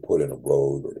in order to put in a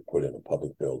road or to put in a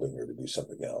public building or to do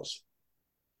something else?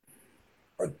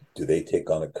 Or do they take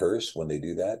on a curse when they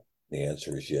do that? The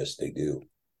answer is yes, they do.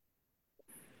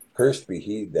 Cursed be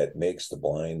he that makes the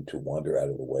blind to wander out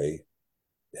of the way.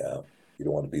 Yeah, you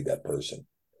don't want to be that person.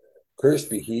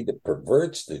 Cursed be he that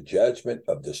perverts the judgment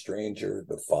of the stranger,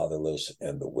 the fatherless,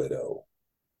 and the widow.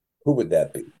 Who would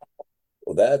that be?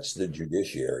 Well, that's the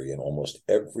judiciary in almost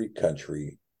every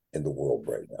country in the world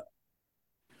right now.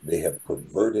 They have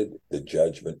perverted the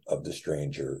judgment of the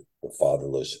stranger, the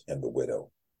fatherless, and the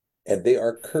widow. And they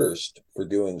are cursed for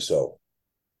doing so.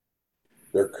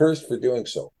 They're cursed for doing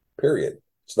so, period.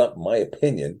 It's not my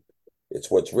opinion.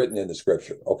 It's what's written in the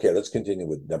scripture. Okay, let's continue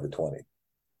with number 20.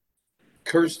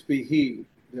 Cursed be he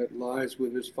that lies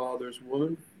with his father's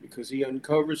woman, because he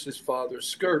uncovers his father's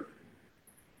skirt.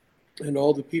 And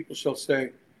all the people shall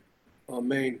say,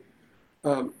 Amen.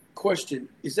 Question,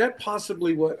 is that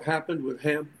possibly what happened with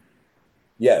Ham?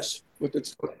 Yes.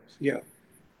 Yeah.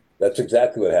 That's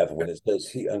exactly what happened when it says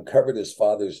he uncovered his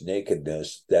father's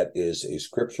nakedness. That is a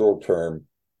scriptural term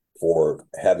for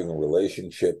having a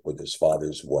relationship with his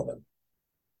father's woman.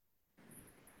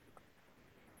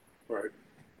 Right.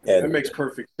 And that makes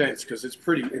perfect sense because it's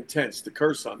pretty intense, the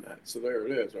curse on that. So there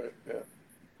it is, right? Yeah.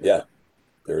 Yeah,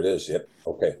 there it is. Yep.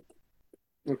 Okay.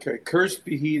 Okay, cursed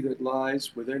be he that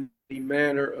lies with any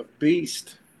manner of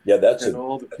beast. Yeah, that's and a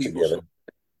all the that's a people shall.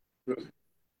 given.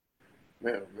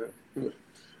 Man, man.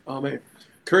 Amen.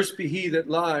 Cursed be he that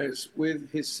lies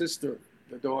with his sister,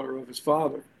 the daughter of his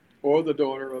father, or the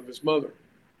daughter of his mother,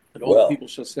 and all the Well, people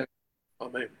shall say,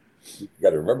 Amen. you got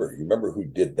to remember. You remember who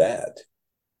did that?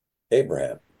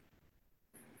 Abraham.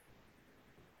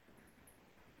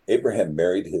 Abraham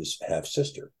married his half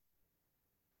sister.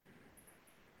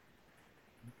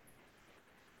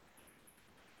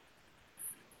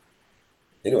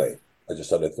 Anyway, I just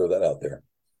thought I'd throw that out there.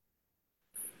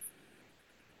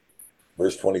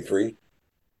 Verse 23.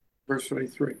 Verse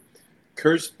 23.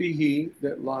 Cursed be he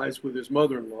that lies with his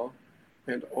mother-in-law,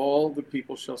 and all the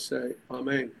people shall say,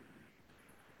 Amen.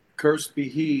 Cursed be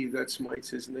he that smites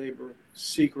his neighbor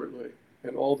secretly,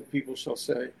 and all the people shall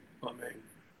say, Amen.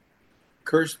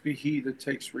 Cursed be he that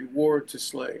takes reward to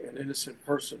slay an innocent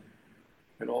person,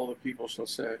 and all the people shall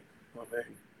say,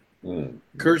 Amen.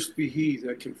 Cursed be he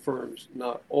that confirms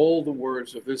not all the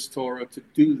words of this Torah to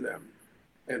do them,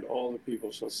 and all the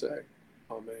people shall say,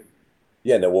 Amen.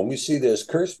 Yeah, now when we see this,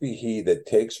 cursed be he that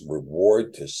takes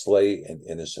reward to slay an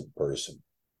innocent person.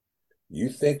 You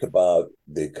think about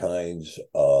the kinds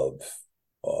of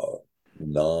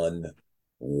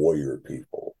non-warrior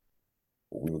people,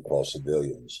 what we would call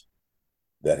civilians,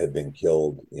 that have been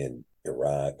killed in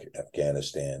Iraq,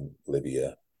 Afghanistan,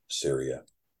 Libya, Syria,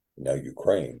 now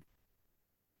Ukraine.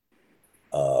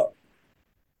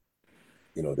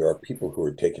 There are people who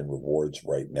are taking rewards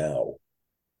right now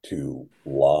to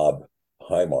lob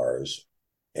HIMARS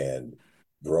and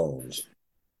drones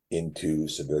into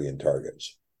civilian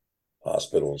targets,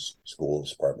 hospitals,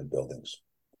 schools, apartment buildings.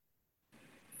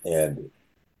 And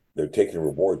they're taking a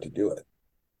reward to do it.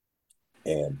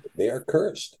 And they are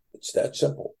cursed. It's that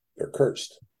simple. They're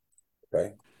cursed.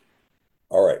 Okay.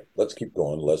 All right, let's keep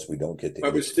going, lest we don't get to. I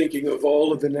was thinking of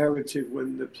all of the narrative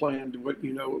when the plan, what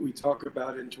we talk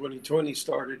about in 2020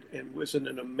 started, and wasn't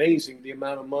it amazing the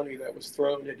amount of money that was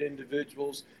thrown at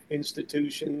individuals,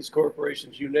 institutions,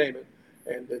 corporations, you name it,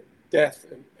 and the death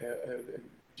and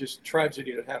just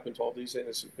tragedy that happened to all these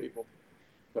innocent people.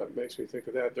 That makes me think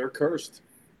of that. They're cursed.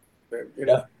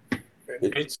 Yeah.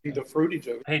 And you see the fruitage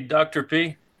of it. Hey, Dr.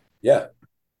 P. Yeah.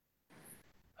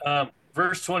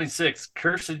 Verse 26,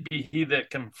 cursed be he that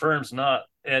confirms not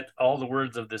at all the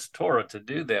words of this Torah to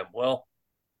do them. Well,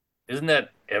 isn't that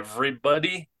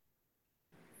everybody?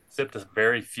 Except a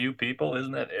very few people?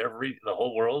 Isn't that the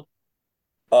whole world?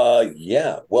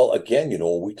 Yeah. Well, again,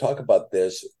 when we talk about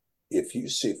this, if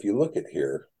you look at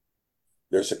here,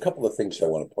 there's a couple of things I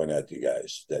want to point out to you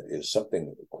guys that is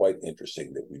something quite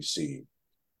interesting that we see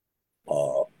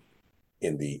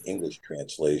in the English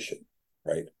translation,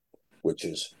 right? Which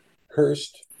is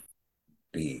cursed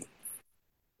be.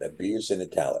 That be is in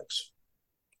italics.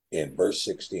 In verse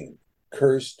 16,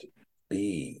 cursed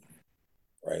be,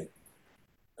 right?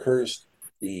 Cursed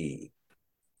be.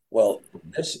 Well,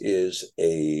 this is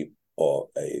a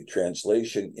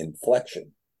translation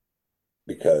inflection,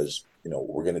 because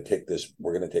we're going to take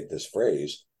this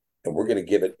phrase and we're going to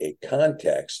give it a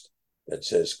context that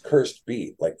says cursed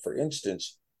be. Like, for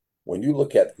instance, when you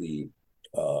look at the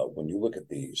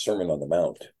Sermon on the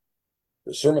Mount,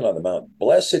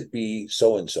 blessed be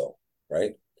so and so,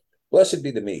 right? Blessed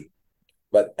be the meek.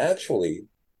 But actually,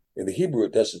 in the Hebrew,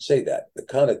 it doesn't say that. The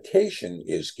connotation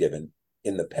is given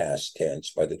in the past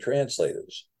tense by the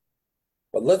translators.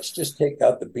 But let's just take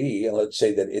out the be and let's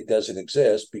say that it doesn't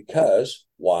exist, because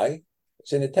why?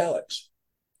 It's in italics.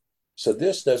 So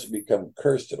this doesn't become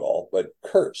cursed at all, but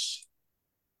curse.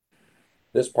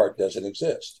 This part doesn't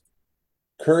exist.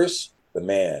 Curse the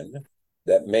man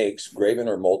that makes graven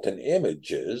or molten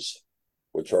images,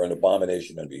 which are an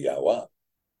abomination unto Yahweh,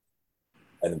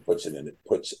 and then puts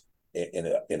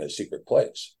in a secret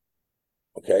place.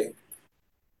 Okay.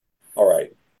 All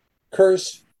right.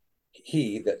 Curse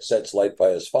he that sets light by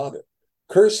his father.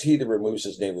 Curse he that removes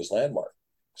his neighbor's landmark.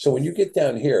 So when you get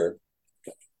down here,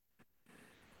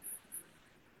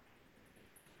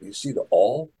 you see the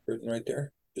all written right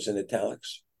there is in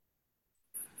italics.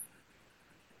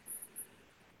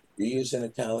 B is in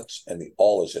italics and the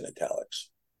all is in italics.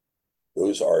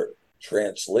 Those are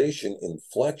translation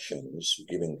inflections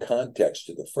giving context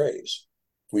to the phrase.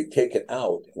 If we take it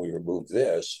out and we remove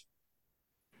this,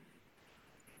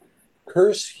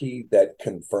 curse he that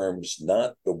confirms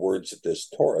not the words of this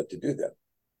Torah to do them.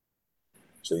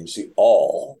 So you see,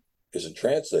 all is a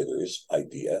translator's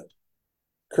idea.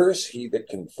 Curse he that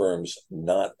confirms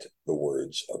not the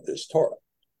words of this Torah,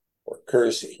 or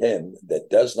curse him that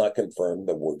does not confirm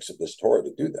the works of this Torah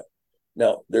to do them.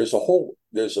 Now, there's a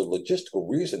logistical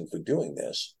reason for doing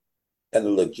this. And the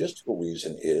logistical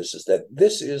reason is that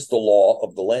this is the law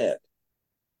of the land.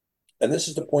 And this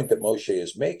is the point that Moshe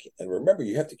is making. And remember,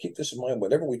 you have to keep this in mind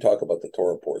whenever we talk about the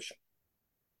Torah portion.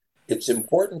 It's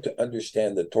important to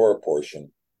understand the Torah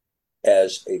portion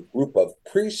as a group of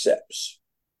precepts.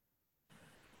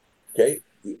 Okay?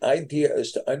 The idea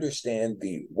is to understand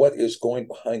what is going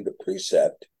behind the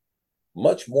precept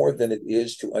much more than it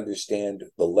is to understand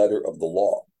the letter of the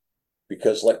law.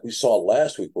 Because like we saw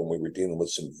last week when we were dealing with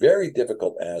some very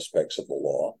difficult aspects of the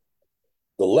law,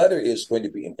 the letter is going to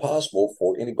be impossible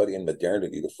for anybody in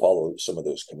modernity to follow some of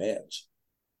those commands,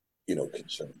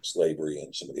 concerning slavery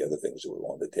and some of the other things that were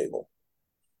on the table.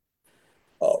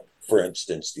 For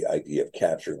instance, the idea of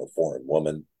capturing a foreign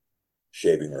woman,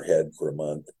 shaving her head for a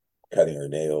month, cutting her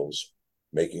nails,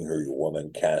 making her your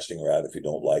woman, casting her out if you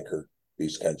don't like her,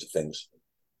 these kinds of things.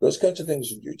 Those kinds of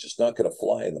things are just not going to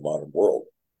fly in the modern world.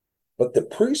 But the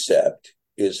precept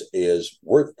is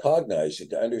worth cognizing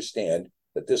to understand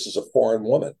that this is a foreign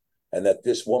woman and that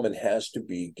this woman has to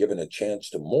be given a chance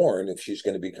to mourn if she's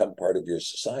going to become part of your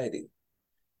society.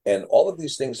 And all of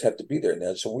these things have to be there.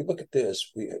 Now, so when we look at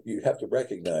this, you have to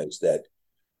recognize that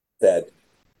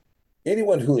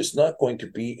anyone who is not going to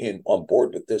be on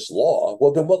board with this law,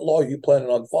 well, then what law are you planning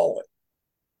on following?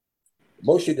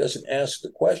 Moshe doesn't ask the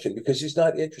question because he's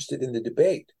not interested in the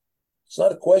debate. It's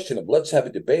not a question of let's have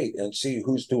a debate and see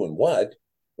who's doing what.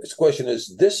 This question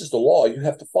is, this is the law, you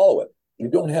have to follow it. You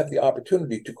don't have the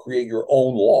opportunity to create your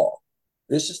own law.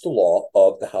 This is the law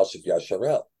of the house of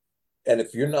Yasharel. And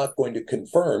if you're not going to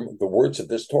confirm the words of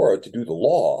this Torah to do the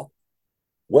law,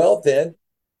 well, then,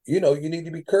 you need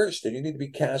to be cursed and you need to be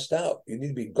cast out. You need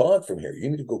to be gone from here. You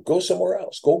need to go somewhere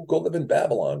else. Go live in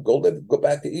Babylon. Go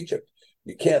back to Egypt.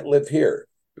 You can't live here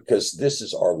because this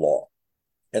is our law.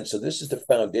 And so this is the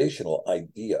foundational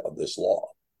idea of this law.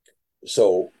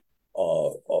 So,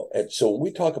 and so when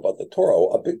we talk about the Torah,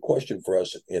 a big question for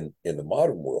us in the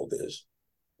modern world is,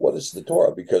 what is the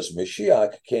Torah? Because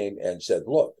Mashiach came and said,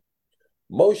 look,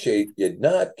 Moshe did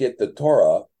not get the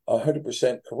Torah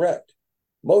 100% correct.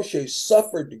 Moshe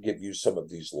suffered to give you some of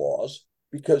these laws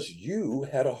because you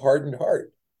had a hardened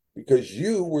heart, because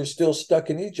you were still stuck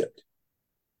in Egypt,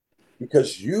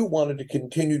 because you wanted to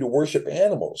continue to worship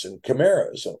animals and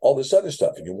chimeras and all this other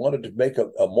stuff, and you wanted to make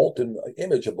a molten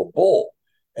image of a bull,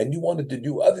 and you wanted to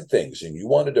do other things, and you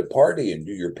wanted to party and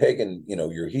do your pagan,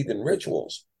 your heathen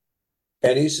rituals.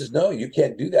 And he says, no, you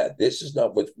can't do that. This is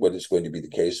not what is going to be the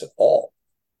case at all,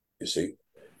 you see.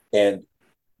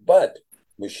 But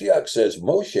Mashiach says,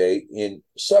 Moshe, in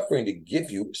suffering to give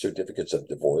you certificates of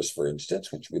divorce, for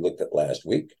instance, which we looked at last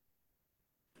week,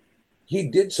 he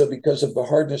did so because of the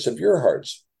hardness of your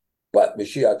hearts. But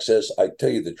Mashiach says, I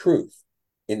tell you the truth.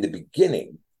 In the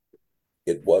beginning,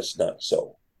 it was not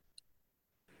so.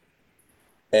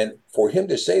 And for him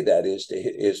to say that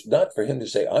is not for him to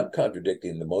say, I'm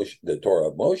contradicting the Torah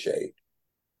of Moshe.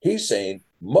 He's saying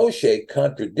Moshe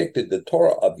contradicted the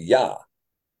Torah of Yah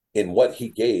in what he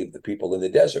gave the people in the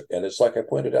desert. And it's like I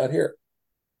pointed out here.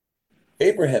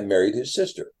 Abraham married his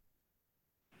sister.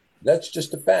 That's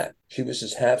just a fact. She was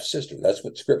his half-sister. That's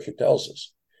what Scripture tells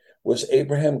us. Was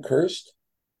Abraham cursed?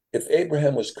 If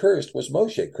Abraham was cursed, was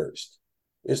Moshe cursed?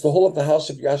 Is the whole of the house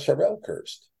of Yasharel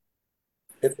cursed?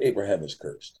 If Abraham is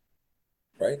cursed,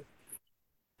 right?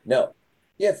 Now,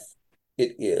 if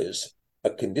it is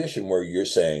a condition where you're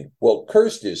saying, well,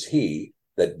 cursed is he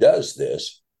that does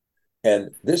this,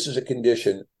 and this is a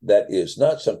condition that is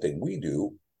not something we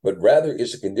do, but rather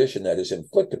is a condition that is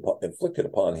inflicted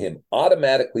upon him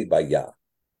automatically by Yah.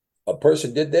 A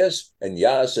person did this, and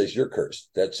Yah says, you're cursed.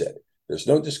 That's it. There's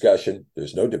no discussion.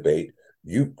 There's no debate.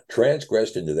 You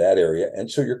transgressed into that area, and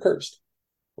so you're cursed,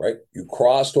 right? You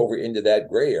crossed over into that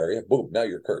gray area. Boom, now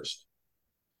you're cursed.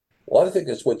 Well, I think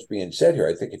that's what's being said here.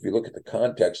 I think if you look at the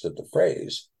context of the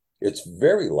phrase, it's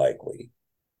very likely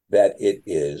that it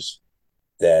is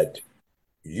that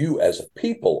you as a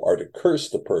people are to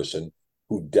curse the person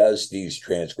who does these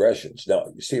transgressions. Now,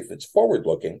 you see, if it's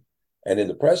forward-looking and in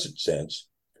the present sense,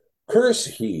 curse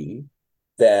he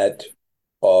that,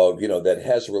 that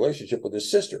has a relationship with his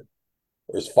sister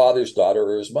or his father's daughter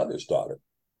or his mother's daughter,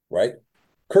 right?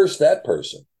 Curse that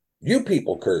person. You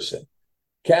people curse him.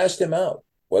 Cast him out,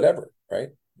 whatever, right?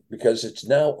 Because it's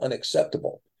now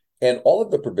unacceptable. And all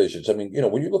of the provisions, when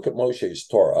you look at Moshe's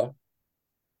Torah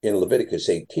in Leviticus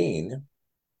 18,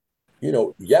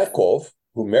 Yaakov,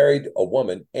 who married a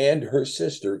woman and her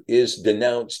sister, is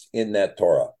denounced in that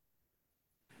Torah.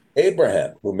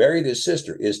 Abraham, who married his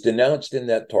sister, is denounced in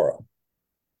that Torah.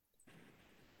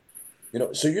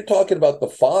 So you're talking about the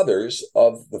fathers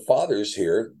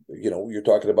here. You're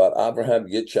talking about Abraham,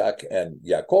 Yitzchak, and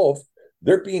Yaakov.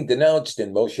 They're being denounced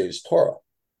in Moshe's Torah.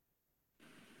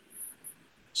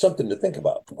 Something to think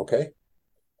about, okay?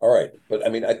 All right. But I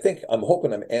mean, I'm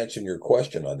hoping I'm answering your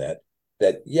question on that.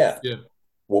 Yeah.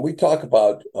 When we talk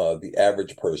about the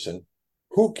average person,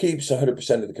 who keeps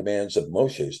 100% of the commands of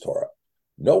Moshe's Torah?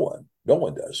 No one. No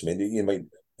one does. I mean,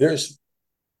 there's,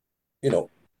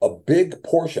 a big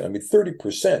portion. I mean,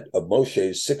 30% of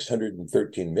Moshe's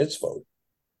 613 mitzvot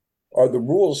are the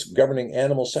rules governing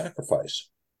animal sacrifice.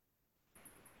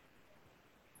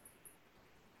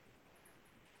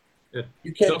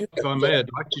 You can't do that. If I may, I'd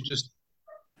like to just.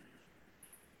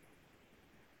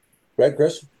 Right,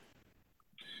 Chris?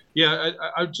 Yeah,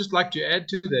 I'd just like to add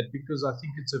to that because I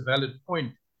think it's a valid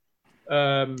point.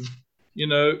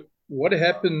 What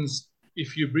happens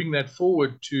if you bring that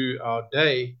forward to our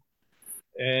day?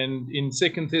 And in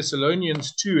 2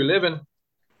 Thessalonians 2:11,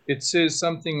 it says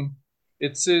something.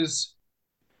 It says,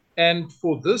 "And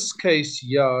for this case,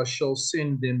 Yah shall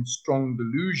send them strong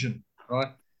delusion."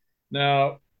 Right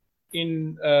now,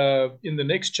 in the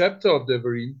next chapter of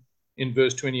Devarim, in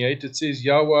verse 28, it says,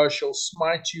 "Yahweh shall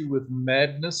smite you with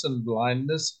madness and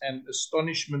blindness and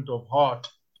astonishment of heart."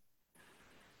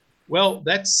 Well,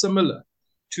 that's similar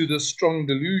to the strong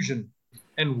delusion.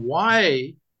 And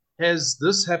why has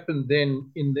this happened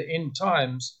then in the end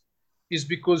times is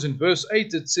because in verse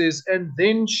 8 it says, "And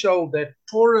then shall that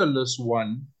Torahless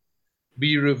one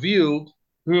be revealed,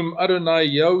 whom Adonai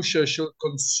Yahusha shall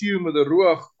consume with the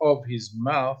ruach of his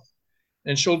mouth,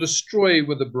 and shall destroy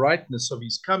with the brightness of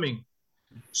his coming."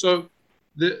 So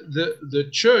the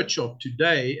church of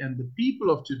today and the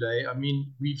people of today, I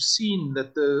mean, we've seen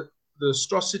that the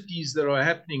atrocities that are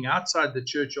happening outside the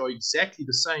church are exactly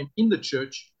the same in the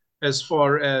church as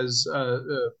far as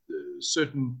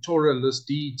certain Torahless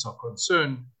deeds are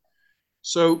concerned.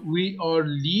 So we are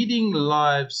leading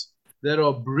lives that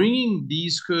are bringing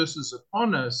these curses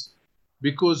upon us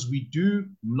because we do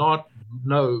not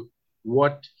know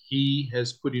what he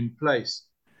has put in place.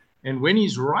 And when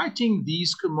he's writing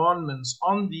these commandments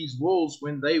on these walls,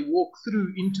 when they walk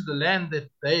through into the land that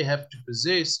they have to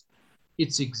possess,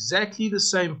 it's exactly the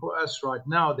same for us right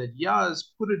now, that Yah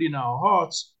has put it in our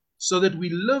hearts so that we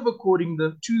live according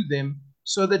to them,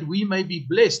 so that we may be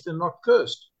blessed and not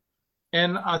cursed.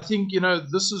 And I think,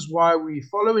 this is why we're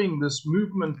following this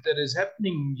movement that is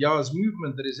happening, Yah's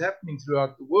movement that is happening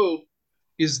throughout the world,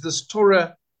 is this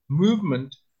Torah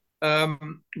movement,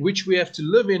 which we have to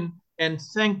live in, and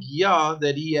thank Yah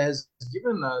that he has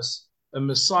given us a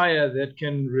Messiah that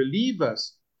can relieve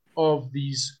us of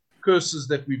these curses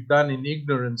that we've done in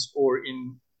ignorance or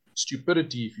in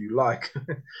stupidity, if you like,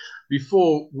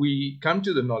 before we come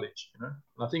to the knowledge.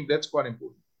 I think that's quite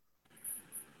important.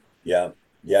 Yeah.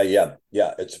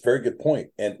 It's a very good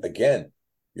point. And again,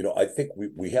 I think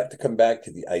we have to come back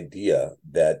to the idea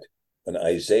that when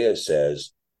Isaiah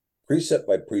says precept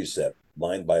by precept,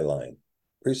 line by line,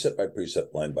 precept by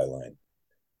precept, line by line.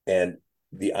 And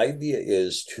the idea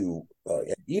is to,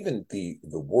 even the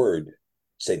word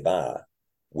sebah,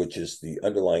 which is the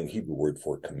underlying Hebrew word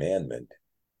for commandment,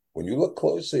 when you look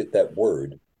closely at that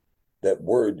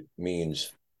word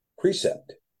means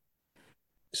precept.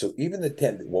 So even the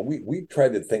 10, when we try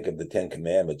to think of the 10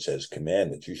 commandments as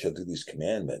commandments, you shall do these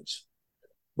commandments.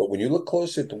 But when you look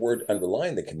closely at the word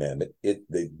underlying the commandment,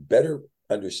 the better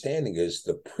understanding is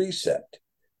the precept.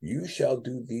 You shall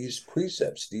do these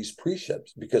precepts,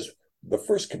 because the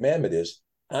first commandment is,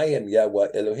 I am Yahweh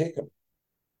Elohim.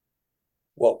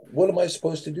 Well, what am I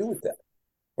supposed to do with that?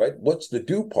 Right? What's the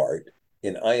do part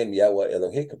in I am Yahweh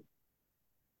Elohim?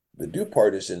 The do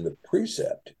part is in the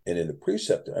precept, and in the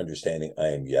precept, understanding I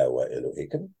am Yahweh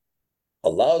Elohim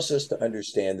allows us to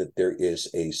understand that there is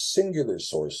a singular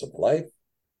source of life,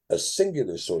 a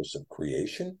singular source of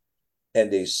creation,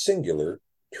 and a singular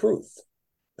truth.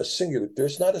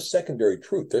 There's not a secondary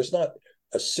truth. There's not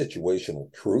a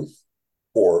situational truth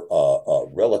or a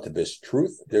relativist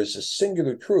truth. There's a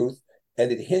singular truth,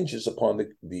 and it hinges upon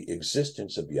the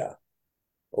existence of Yah.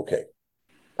 Okay.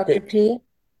 Dr. P?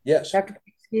 Yes. Dr.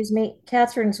 P, excuse me.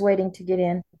 Catherine's waiting to get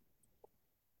in.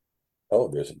 Oh,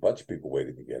 there's a bunch of people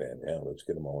waiting to get in. Yeah, let's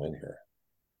get them all in here.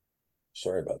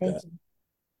 Sorry about that.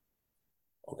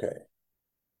 Okay.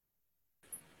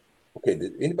 Okay,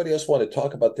 did anybody else want to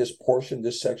talk about this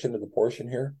section of the portion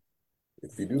here?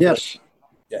 If you do, yes.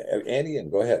 Yeah, Andy,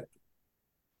 and go ahead.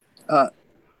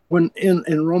 When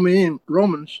in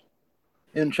Romans,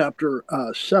 in chapter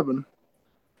 7,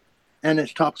 and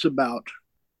it talks about,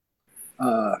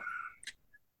 I'm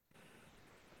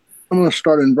going to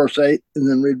start in verse 8 and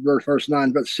then read verse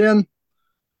 9. But sin,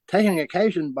 taking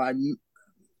occasion by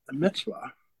a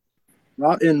mitzvah,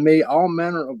 wrought in me all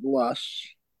manner of lusts,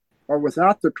 for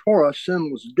without the Torah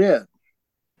sin was dead.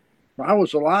 For I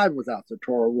was alive without the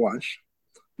Torah once,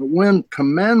 but when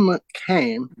commandment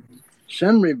came,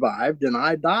 sin revived and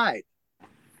I died.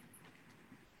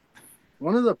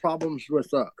 One of the problems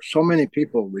with so many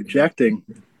people rejecting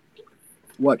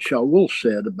what Shaul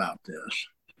said about this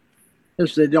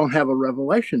is they don't have a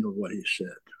revelation of what he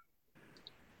said.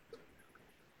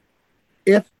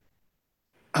 If,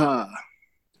 oh,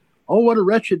 what a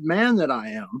wretched man that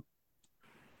I am.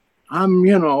 I'm,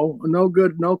 no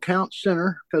good, no count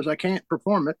sinner because I can't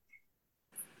perform it.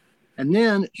 And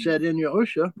then it said in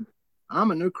Yahusha,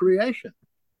 I'm a new creation.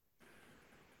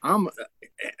 I'm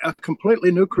a completely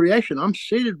new creation. I'm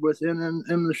seated within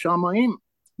in the Shamaim.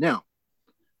 Now,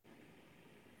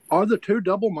 are the two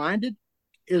double-minded?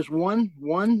 Is one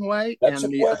way That's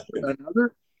and a the other question.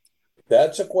 another?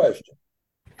 That's a question.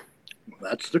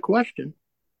 That's the question.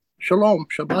 Shalom,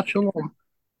 Shabbat Shalom.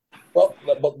 Well,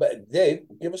 but Dave,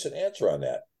 give us an answer on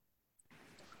that.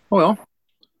 Well,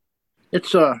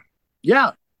 it's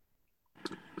yeah,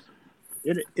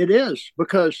 it is,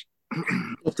 because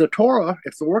if the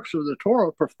works of the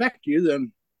Torah perfect you,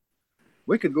 then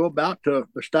we could go about to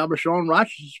establish our own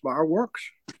righteousness by our works.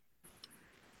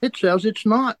 It says it's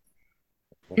not.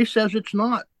 He says it's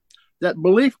not. That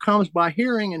belief comes by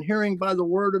hearing, and hearing by the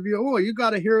word of Yahuwah. You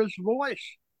got to hear his voice.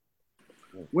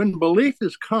 When belief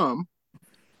has come,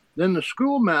 then the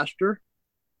schoolmaster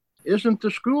isn't the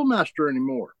schoolmaster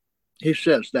anymore. He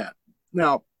says that.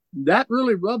 Now, that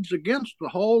really rubs against a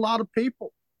whole lot of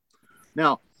people.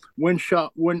 Now, when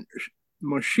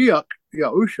Mashiach,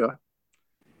 Yahusha,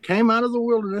 came out of the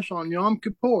wilderness on Yom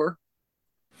Kippur,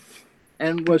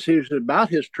 and he was about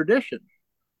his tradition,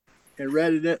 and he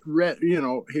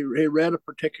read a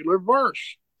particular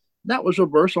verse. That was a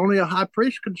verse only a high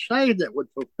priest could say that would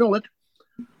fulfill it.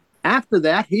 After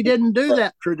that, he didn't do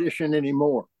that tradition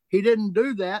anymore. He didn't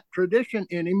do that tradition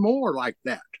anymore like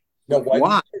that. No,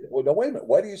 why? No, wait a minute.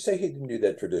 Why do you say he didn't do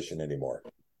that tradition anymore?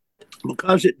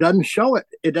 Because it doesn't show it.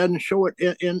 It doesn't show it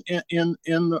in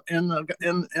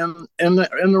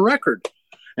the record.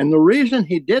 And the reason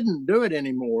he didn't do it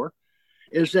anymore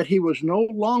is that he was no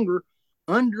longer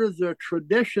under the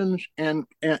traditions and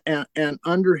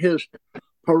under his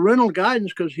parental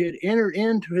guidance, because he had entered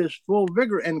into his full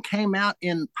vigor and came out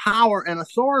in power and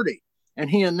authority.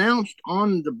 And he announced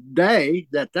on the day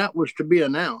that was to be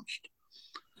announced,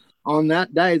 on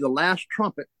that day, the last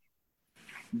trumpet,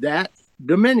 that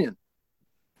dominion.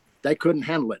 They couldn't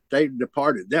handle it. They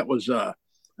departed. That was a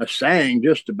saying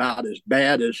just about as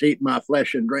bad as eat my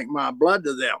flesh and drink my blood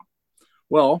to them.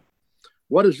 Well,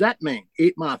 what does that mean?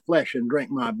 Eat my flesh and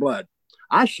drink my blood.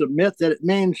 I submit that it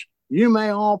means you may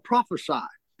all prophesy,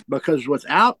 because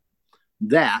without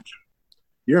that,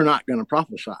 you're not going to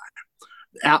prophesy.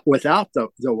 Without the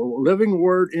living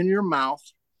word in your mouth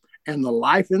and the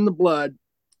life in the blood,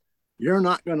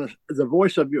 the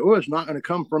voice of Yahuwah is not going to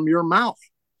come from your mouth.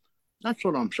 That's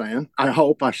what I'm saying. I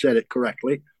hope I said it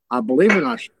correctly. I believe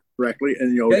I said it correctly.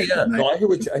 And Yeah. No, I hear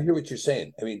what you're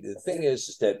saying. I mean, the thing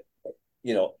is that,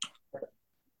 you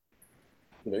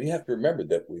have to remember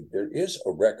that there is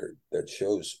a record that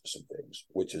shows some things,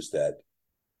 which is that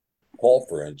Paul,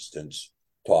 for instance,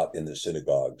 taught in the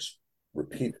synagogues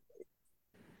repeatedly.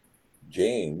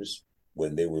 James,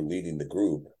 when they were leading the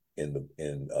group in the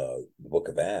book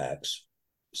of Acts,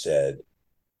 said,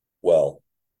 well,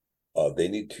 they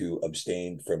need to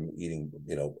abstain from eating,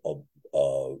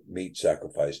 meat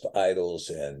sacrificed to idols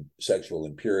and sexual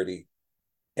impurity,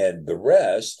 and the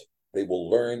rest they will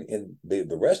learn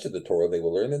the rest of the Torah. They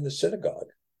will learn in the synagogue.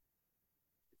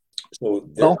 So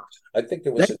I think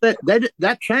there was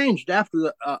that changed after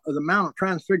the Mount of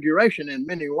Transfiguration in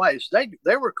many ways.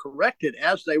 They were corrected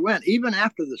as they went, even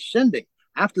after the sending,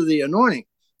 after the anointing.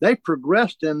 They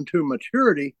progressed into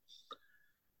maturity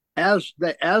as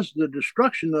the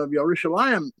destruction of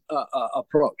Jerusalem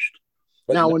approached.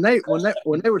 Now, when they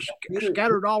were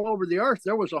scattered all over the earth,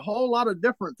 there was a whole lot of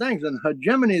different things, and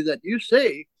hegemony that you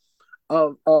see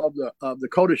of the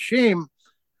Kodashim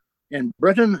in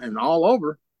Britain and all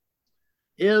over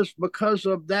is because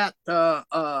of that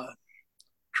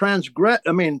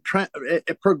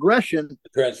progression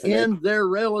in their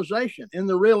realization, in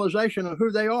the realization of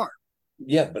who they are.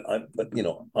 Yeah, but I'm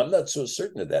not so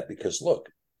certain of that, because look,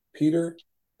 Peter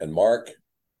and Mark,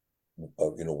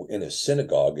 in a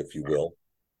synagogue, if you will,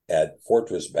 at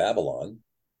Fortress Babylon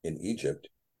in Egypt,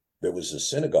 there was a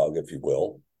synagogue, if you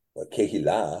will, a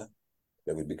kehilah,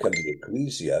 that would become the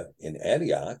ecclesia in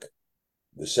Antioch.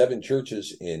 The 7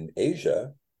 churches in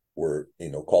Asia were,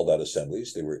 called out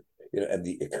assemblies. They were, and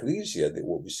the ecclesia,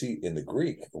 what we see in the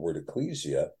Greek, the word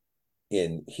ecclesia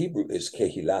in Hebrew is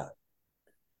kehilah.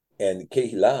 And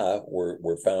kehilah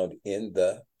were found in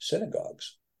the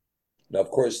synagogues. Now, of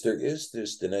course, there is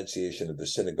this denunciation of the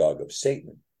synagogue of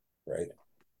Satan, right?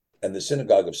 And the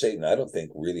synagogue of Satan, I don't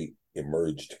think really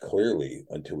emerged clearly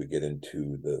until we get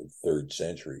into the 3rd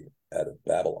century out of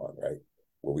Babylon, right?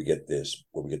 Where we get this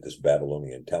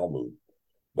Babylonian Talmud.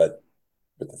 But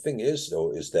the thing is,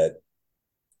 though, is that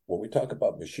when we talk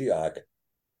about Mashiach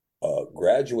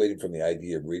graduating from the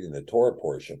idea of reading the Torah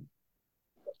portion,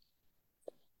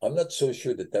 I'm not so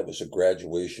sure that was a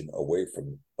graduation away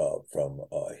from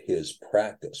his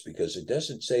practice, because it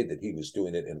doesn't say that he was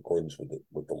doing it in accordance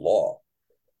with the law,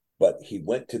 but he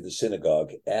went to the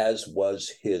synagogue as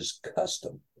was his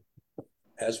custom.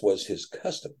 As was his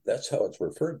custom. That's how it's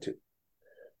referred to.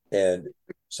 And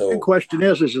so, the question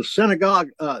is the synagogue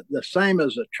the same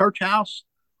as a church house,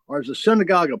 or is the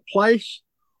synagogue a place,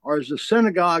 or is the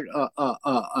synagogue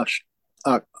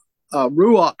a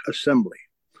Ruach assembly?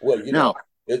 Well, know,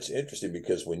 it's interesting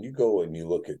because when you go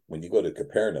to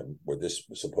Capernaum, where this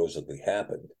supposedly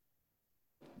happened,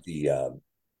 they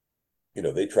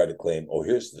try to claim, oh,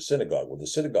 here's the synagogue. Well, the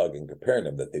synagogue in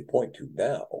Capernaum that they point to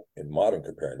now in modern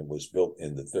Capernaum was built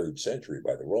in the 3rd century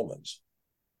by the Romans.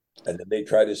 And then they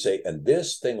try to say, and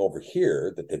this thing over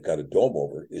here that they've got a dome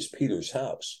over is Peter's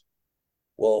house.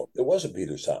 Well, it wasn't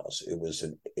Peter's house. It was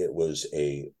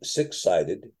a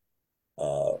 6-sided, it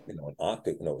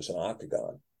was an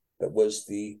octagon that was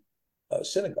the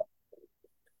synagogue.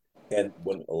 And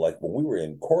when we were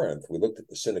in Corinth, we looked at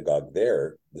the synagogue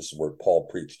there. This is where Paul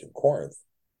preached in Corinth,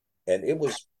 and it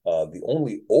was the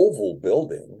only oval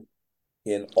building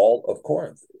in all of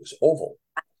Corinth. It was oval.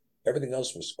 Everything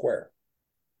else was square.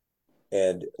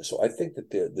 And so I think that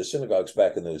the synagogues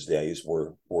back in those days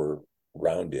were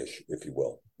roundish, if you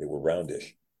will. They were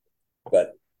roundish.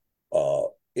 But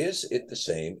is it the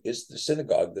same? Is the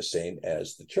synagogue the same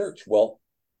as the church? Well,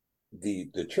 the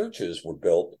churches were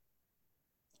built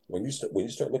when you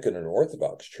start looking at an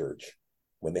Orthodox church,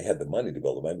 when they had the money to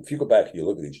build them. I mean, if you go back and you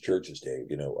look at these churches, Dave,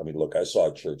 look, I saw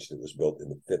a church that was built in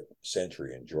the 5th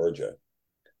century in Georgia,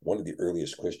 one of the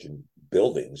earliest Christian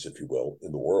buildings, if you will,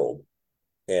 in the world.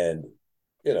 And,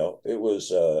 it was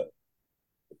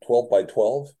 12 by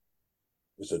 12. It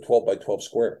was a 12 by 12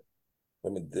 square. I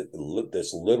mean,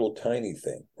 this little tiny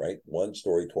thing, right? 1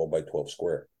 story, 12 by 12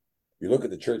 square. You look at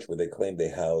the church where they claim they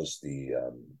house the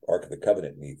Ark of the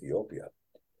Covenant in Ethiopia.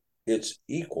 It's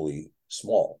equally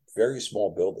small, very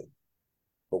small building.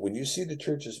 But when you see the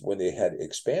churches, when they had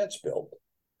expanse built,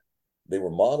 they were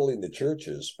modeling the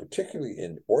churches, particularly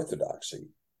in Orthodoxy,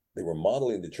 they were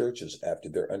modeling the churches after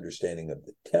their understanding of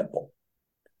the temple.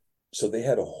 So they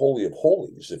had a Holy of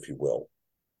Holies, if you will,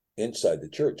 inside the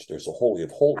church. There's a Holy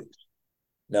of Holies.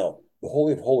 Now, the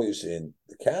Holy of Holies in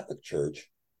the Catholic Church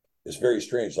is very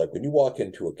strange. Like when you walk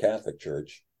into a Catholic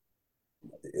church,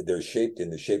 they're shaped in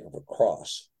the shape of a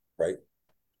cross, right?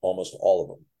 Almost all of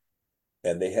them.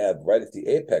 And they have, right at the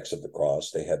apex of the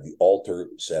cross, they have the altar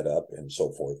set up and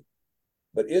so forth.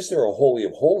 But is there a Holy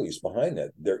of Holies behind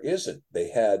that? There isn't.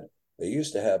 They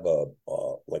used to have a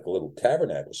little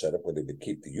tabernacle set up where they would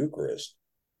keep the Eucharist,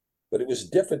 but it was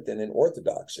different than in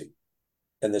Orthodoxy.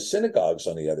 And the synagogues,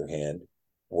 on the other hand,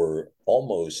 were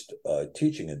almost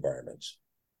teaching environments.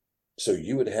 So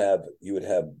you would have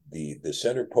the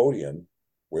center podium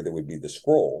where there would be the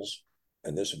scrolls,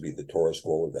 and this would be the Torah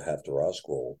scroll or the Haftarah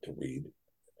scroll to read,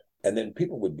 and then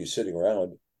people would be sitting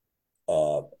around.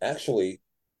 No,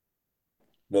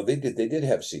 they did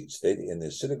have seats. In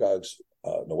the synagogues.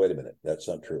 No, wait a minute, that's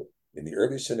not true. In the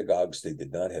early synagogues, they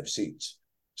did not have seats,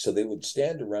 so they would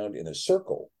stand around in a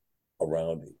circle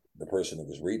around the person that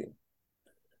was reading,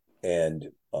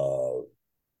 and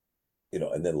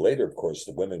and then later, of course,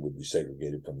 the women would be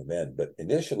segregated from the men. But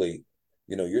initially,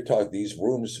 you're talking these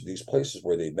rooms, these places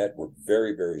where they met were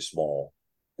very, very small.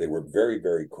 They were very,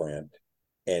 very cramped,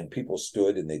 and people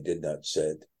stood and they did not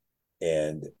sit.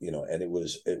 And and it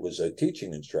was a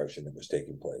teaching instruction that was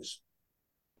taking place.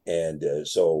 And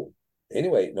so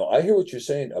anyway, no, I hear what you're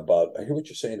saying about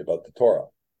the Torah,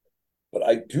 but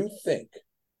I do think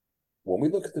when we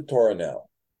look at the Torah now,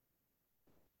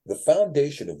 the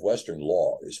foundation of Western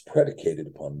law is predicated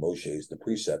upon the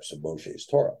precepts of Moshe's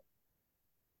Torah.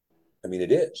 I mean,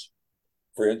 it is.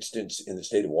 For instance, in the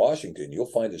state of Washington, you'll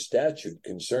find a statute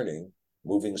concerning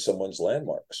moving someone's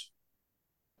landmarks.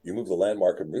 You move the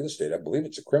landmark in real estate, I believe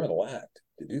it's a criminal act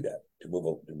to do that, to move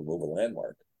a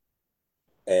landmark.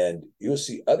 And you'll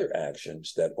see other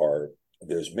actions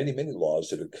there's many, many laws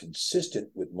that are consistent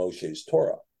with Moshe's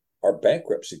Torah. Our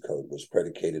bankruptcy code was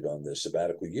predicated on the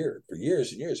sabbatical year. For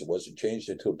years and years, it wasn't changed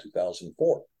until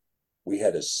 2004. We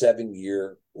had a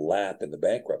 7-year lap in the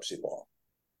bankruptcy law.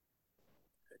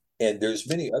 And there's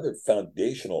many other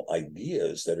foundational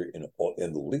ideas that are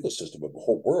in the legal system of the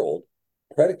whole world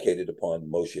predicated upon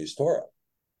Moshe's Torah.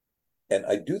 And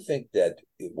I do think that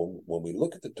when we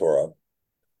look at the Torah,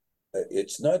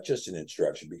 it's not just an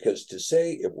instruction, because to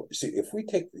say, if we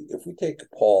take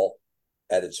Paul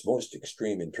at its most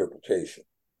extreme interpretation,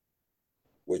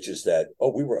 which is that,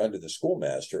 oh, we were under the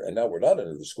schoolmaster and now we're not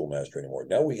under the schoolmaster anymore.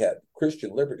 Now we have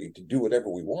Christian liberty to do whatever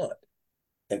we want.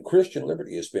 And Christian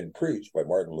liberty has been preached by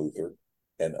Martin Luther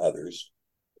and others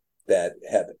that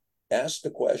have asked the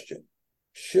question,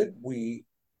 should we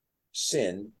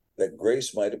sin that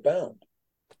grace might abound?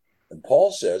 And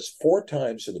Paul says 4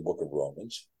 times in the book of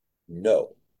Romans, no.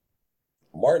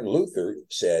 Martin Luther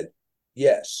said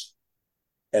yes.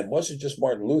 And wasn't just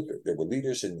Martin Luther. There were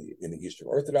leaders in the Eastern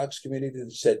Orthodox community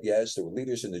that said yes. There were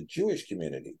leaders in the Jewish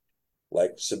community,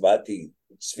 like Shabbat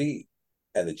Tzvi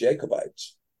and the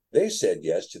Jacobites. They said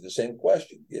yes to the same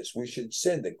question. Yes, we should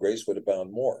sin that grace would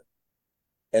abound more.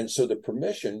 And so the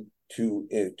permission to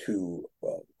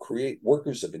create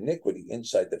workers of iniquity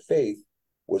inside the faith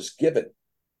was given.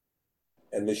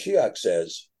 And Mashiach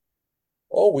says,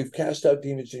 oh, we've cast out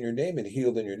demons in your name and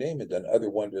healed in your name and done other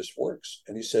wondrous works.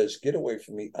 And he says, get away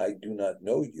from me. I do not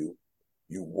know you,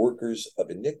 you workers of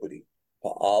iniquity.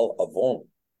 Pa'al avon,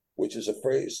 which is a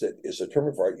phrase that is a term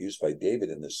of art used by David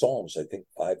in the Psalms, I think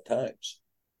 5 times.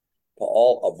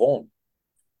 Pa'al avon.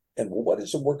 And what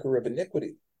is a worker of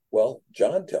iniquity? Well,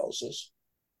 John tells us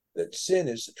that sin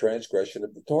is the transgression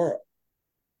of the Torah.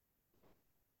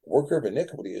 Worker of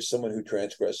iniquity is someone who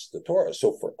transgresses the Torah.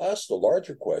 So for us, the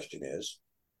larger question is,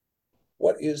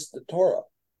 what is the Torah?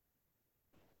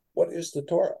 What is the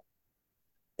Torah?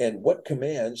 And what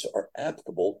commands are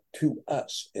applicable to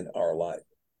us in our life?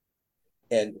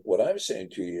 And what I'm saying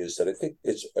to you is that I think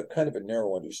it's a kind of a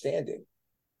narrow understanding,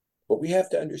 but we have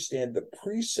to understand the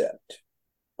precept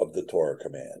of the Torah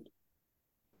command,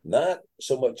 not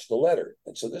so much the letter.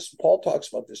 And so Paul talks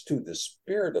about this too, the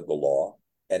spirit of the law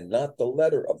and not the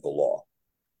letter of the law.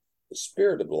 The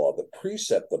spirit of the law, the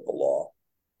precept of the law,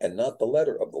 and not the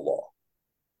letter of the law.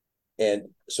 And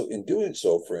so in doing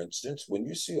so, for instance, when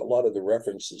you see a lot of the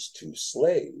references to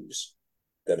slaves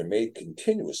that are made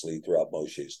continuously throughout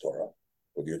Moshe's Torah,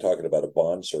 whether you're talking about a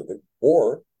bondservant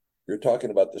or you're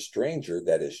talking about the stranger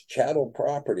that is chattel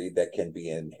property that can be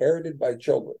inherited by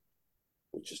children,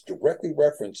 which is directly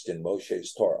referenced in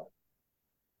Moshe's Torah.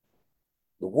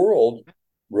 The world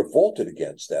revolted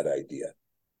against that idea.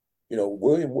 You know,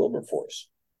 William Wilberforce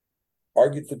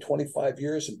argued for 25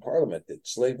 years in Parliament that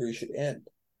slavery should end.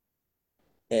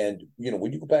 And, you know,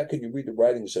 when you go back and you read the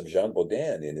writings of Jean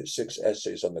Baudin in his 6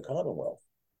 essays on the Commonwealth,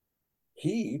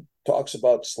 he talks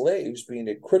about slaves being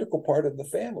a critical part of the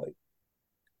family.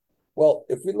 Well,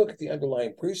 if we look at the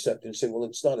underlying precept and say, well,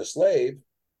 it's not a slave,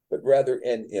 but rather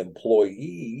an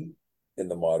employee in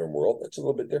the modern world, that's a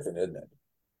little bit different, isn't it?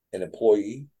 An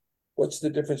employee. What's the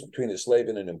difference between a slave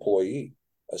and an employee?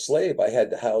 A slave, I had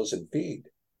to house and feed.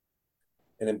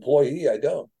 An employee, I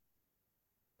don't.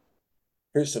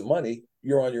 Here's some money.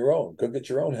 You're on your own. Go get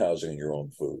your own housing and your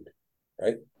own food,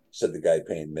 right? Said the guy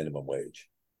paying minimum wage,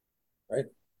 right?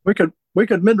 We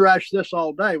could midrash this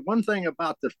all day. One thing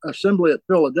about the assembly at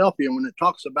Philadelphia, when it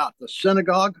talks about the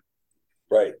synagogue,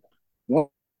 right?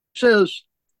 Well, it says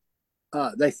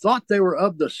they thought they were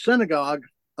of the synagogue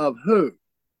of who?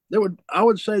 I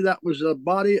would say that was the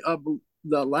body of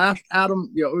the last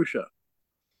Adam, Yahusha,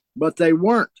 but they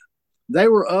weren't. They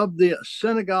were of the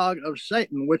synagogue of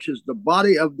Satan, which is the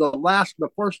body of the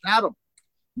first Adam.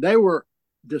 They were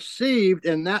deceived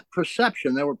in that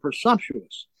perception. They were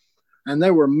presumptuous. And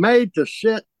they were made to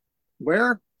sit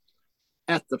where?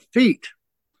 At the feet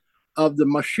of the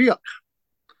Mashiach.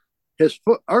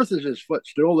 Earth is his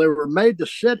footstool. They were made to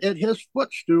sit at his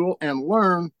footstool and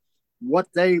learn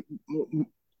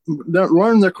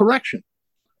learn the correction.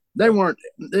 They weren't.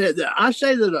 I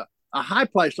say that a high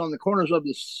place on the corners of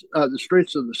the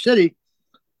streets of the city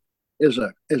is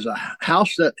a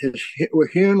house that is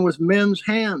hewn with men's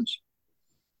hands.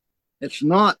 It's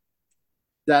not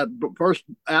that first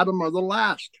Adam or the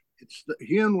last. It's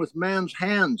hewn with man's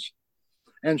hands.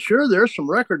 And sure, there's some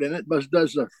record in it, but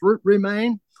does the fruit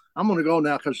remain? I'm going to go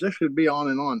now because this could be on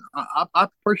and on. I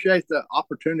appreciate the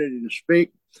opportunity to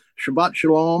speak. Shabbat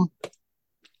Shalom.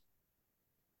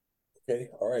 Okay.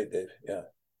 All right, Dave. Yeah.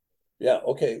 Yeah.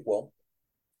 Okay. Well,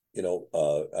 you know,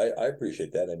 I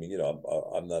appreciate that. I mean, you know,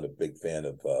 I'm not a big fan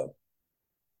of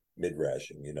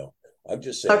midrashing, you know. I'm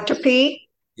just saying. Dr. P,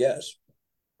 Yes.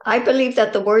 I believe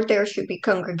that the word there should be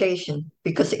congregation,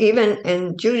 because even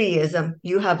in Judaism,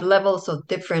 you have levels of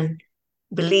different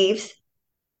beliefs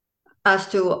as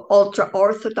to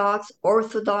ultra-Orthodox,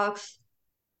 Orthodox,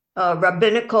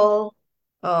 rabbinical,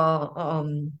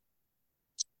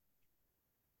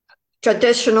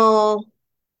 traditional,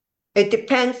 It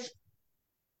depends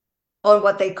on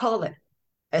what they call it.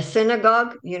 A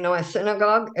synagogue, a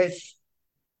synagogue is,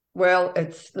 well,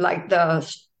 it's like the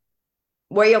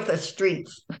way of the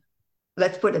streets.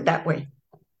 Let's put it that way.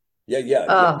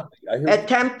 Yeah. I hear A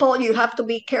temple, you have to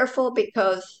be careful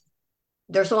because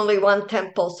there's only one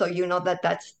temple, so you know that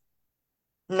that's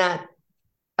not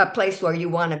a place where you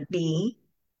want to be.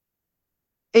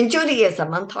 In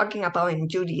Judaism, I'm talking about in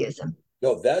Judaism.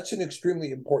 No, that's an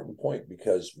extremely important point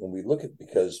because when we look at,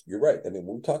 because you're right. I mean,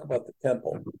 when we talk about the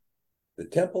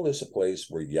temple is a place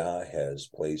where Yah has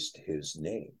placed his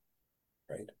name,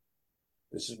 right?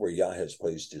 This is where Yah has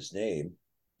placed his name.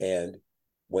 And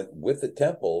with the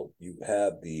temple, you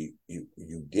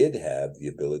did have the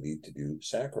ability to do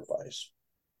sacrifice.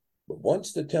 But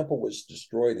once the temple was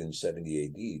destroyed in 70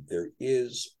 AD, there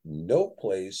is no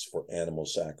place for animal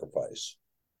sacrifice.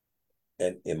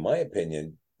 And in my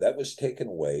opinion, that was taken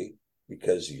away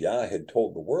because Yah had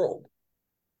told the world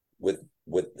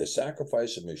with the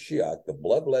sacrifice of Mashiach, the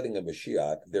bloodletting of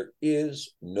Mashiach, there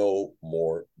is no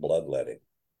more bloodletting.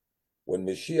 When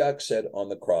Mashiach said on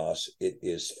the cross, "It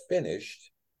is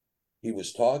finished," he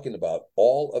was talking about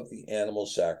all of the animal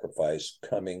sacrifice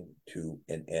coming to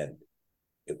an end.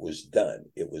 It was done.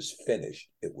 It was finished.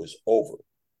 It was over.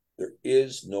 There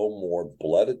is no more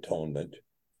blood atonement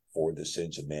for the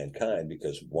sins of mankind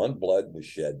because one blood was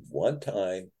shed one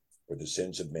time for the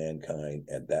sins of mankind,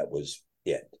 and that was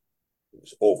it. It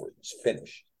was over. It was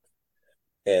finished.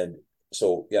 And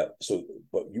so,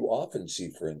 but you often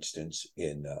see, for instance,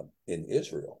 in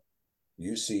Israel,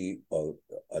 you see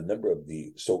a number of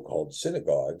the so-called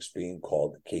synagogues being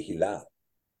called kehilah,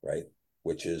 right?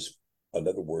 Which is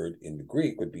another word in the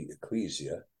Greek would be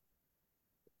ecclesia,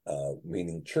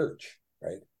 meaning church,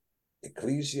 right?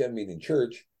 Ecclesia meaning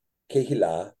church,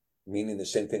 kehilah meaning the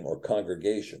same thing, or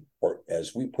congregation, or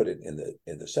as we put it in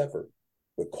the Sefer,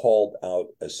 the called out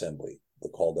assembly, the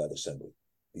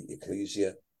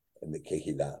ecclesia and the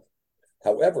kehilah.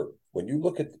 However, when you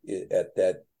look at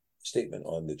that statement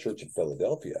on the Church of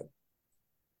Philadelphia,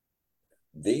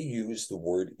 they use the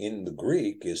word in the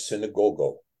Greek is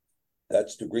synagogo.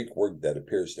 That's the Greek word that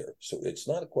appears there. So it's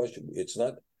not a question. It's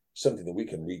not something that we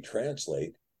can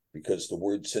retranslate because the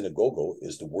word synagogo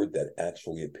is the word that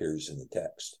actually appears in the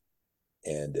text.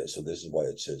 And so this is why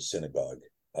it says synagogue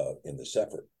in the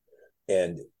Sefer.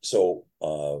 And so,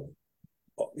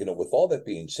 with all that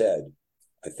being said,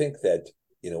 I think that,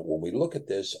 when we look at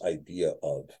this idea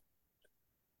of,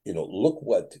 look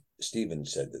what Stephen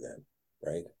said to them,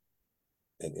 right?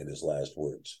 In his last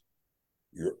words,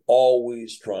 you're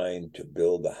always trying to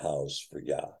build a house for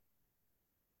Yah.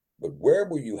 But where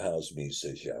will you house me,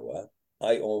 says Yahweh?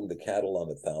 I own the cattle on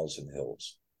 1,000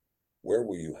 hills. Where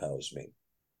will you house me?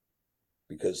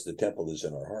 Because the temple is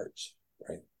in our hearts,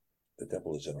 right? The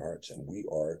temple is in our hearts, and we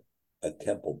are a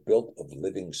temple built of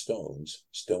living stones,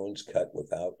 stones cut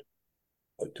without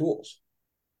tools,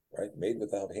 right? Made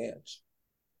without hands.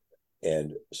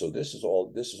 And so this is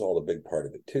all a big part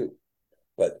of it too.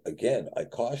 But again, I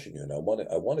caution you, and I want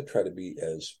to try to be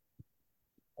as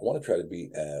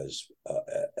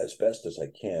best as I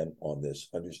can on this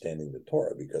understanding the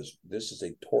Torah, because this is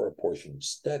a Torah portion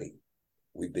study.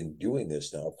 We've been doing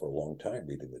this now for a long time,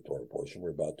 reading the Torah portion.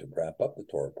 We're about to wrap up the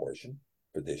Torah portion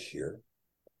for this year.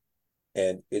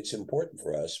 And it's important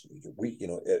for us.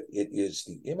 It is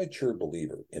the immature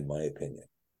believer, in my opinion,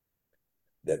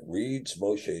 that reads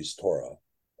Moshe's Torah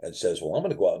and says, well, I'm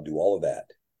going to go out and do all of that.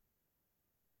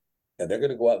 And they're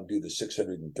going to go out and do the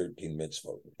 613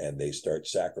 mitzvot. And they start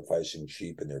sacrificing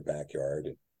sheep in their backyard.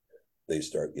 And they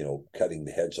start, cutting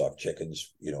the heads off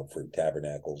chickens, for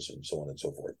tabernacles and so on and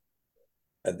so forth.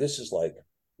 And this is like,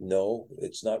 no,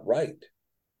 it's not right.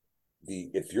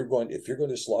 If you're going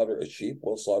to slaughter a sheep,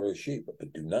 well, slaughter a sheep,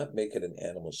 but do not make it an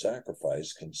animal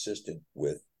sacrifice consistent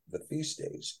with the feast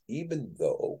days. Even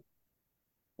though,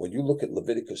 when you look at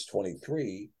Leviticus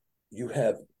 23, you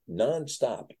have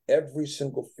nonstop, every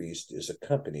single feast is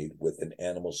accompanied with an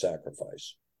animal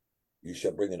sacrifice. You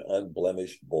shall bring an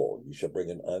unblemished bull. You shall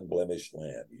bring an unblemished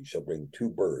lamb. You shall bring 2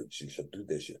 birds. You shall do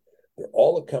this. They're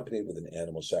all accompanied with an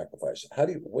animal sacrifice.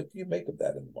 What do you make of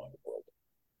that in the modern world?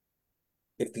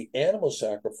 If the animal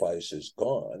sacrifice is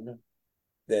gone,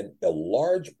 then a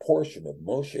large portion of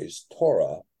Moshe's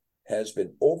Torah has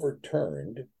been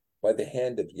overturned by the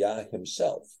hand of Yah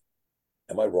himself.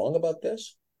 Am I wrong about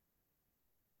this?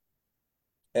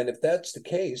 And if that's the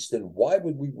case, then why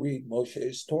would we read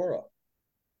Moshe's Torah?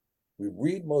 We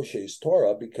read Moshe's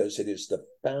Torah because it is the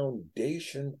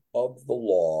foundation of the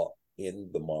law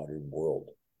in the modern world.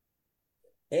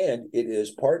 And it is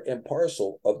part and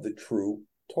parcel of the true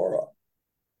Torah.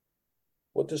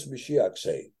 What does Mashiach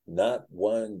say? Not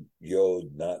one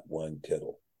yod, not one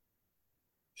tittle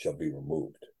shall be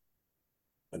removed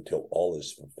until all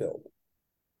is fulfilled.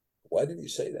 Why did he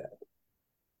say that?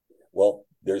 Well,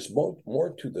 there's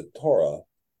more to the Torah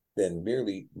than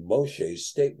merely Moshe's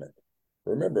statement.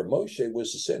 Remember, Moshe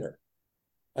was a sinner.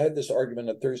 I had this argument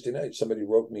on Thursday night. Somebody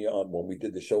wrote me on when we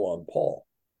did the show on Paul.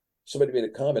 Somebody made a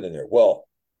comment in there. Well,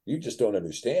 you just don't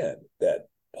understand that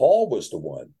Paul was the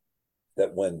one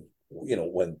that when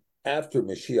after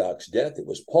Mashiach's death, it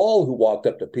was Paul who walked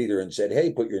up to Peter and said,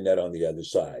 hey, put your net on the other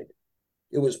side.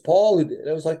 It was Paul who did it.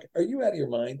 I was like, are you out of your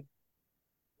mind?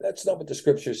 That's not what the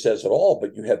scripture says at all,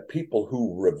 but you have people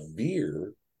who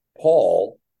revere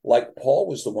Paul like Paul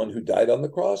was the one who died on the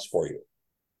cross for you.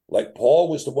 Like Paul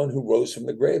was the one who rose from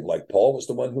the grave, like Paul was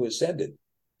the one who ascended.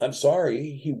 I'm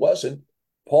sorry, he wasn't.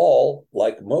 Paul,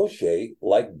 like Moshe,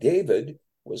 like David,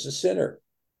 was a sinner.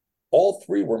 All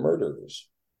three were murderers.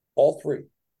 All three.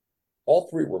 All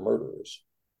three were murderers.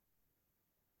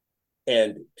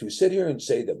 And to sit here and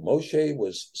say that Moshe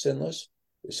was sinless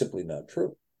is simply not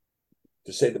true.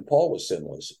 To say that Paul was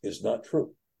sinless is not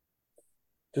true.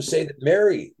 To say that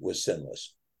Mary was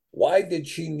sinless, why did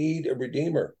she need a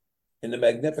redeemer in the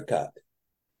Magnificat?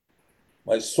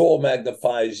 My soul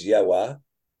magnifies Yahweh,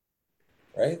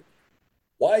 right?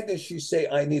 Why does she say,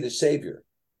 I need a savior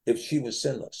if she was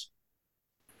sinless?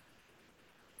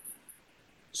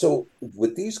 So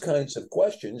with these kinds of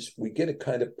questions, we get a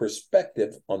kind of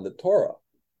perspective on the Torah.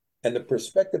 And the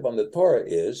perspective on the Torah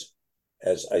is,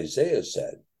 as Isaiah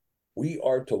said, we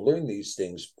are to learn these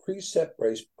things precept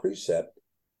by precept,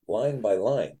 line by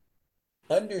line.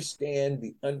 Understand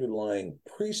the underlying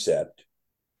precept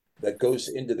that goes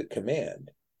into the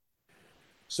command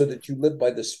so that you live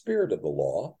by the spirit of the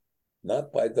law,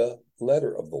 not by the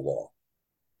letter of the law.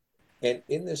 And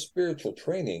in this spiritual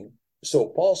training, so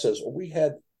Paul says, well, we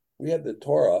had the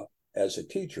Torah as a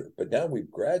teacher, but now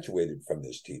we've graduated from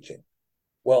this teaching.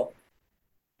 Well,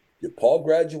 did Paul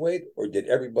graduate or did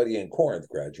everybody in Corinth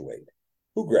graduate?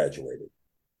 Who graduated,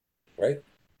 right?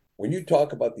 When you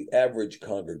talk about the average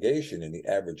congregation in the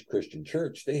average Christian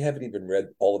church, they haven't even read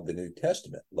all of the New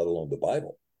Testament, let alone the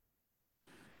Bible.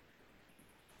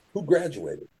 Who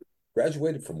graduated?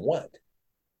 Graduated from what,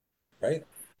 right?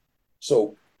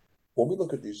 So when we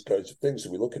look at these kinds of things,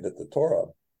 we look at the Torah,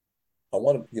 I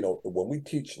want to, when we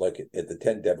teach like at the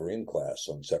 10 Devarim class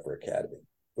on Sefer Academy,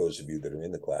 those of you that are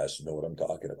in the class know what I'm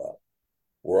talking about.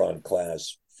 We're on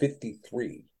class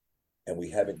 53, and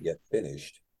we haven't yet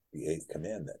finished the 8th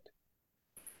commandment.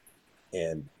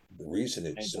 And the reason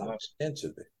it's so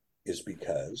extensive is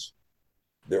because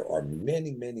there are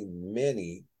many, many,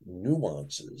 many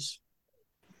nuances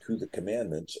to the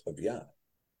commandments of Yah.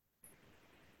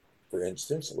 For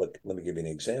instance, let me give you an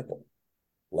example.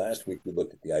 Last week, we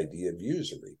looked at the idea of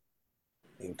usury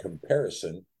in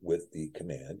comparison with the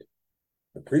command,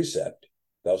 the precept,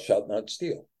 thou shalt not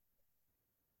steal.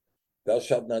 Thou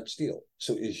shalt not steal.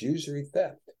 So is usury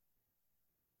theft?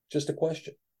 Just a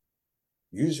question.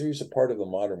 Usury is a part of the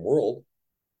modern world.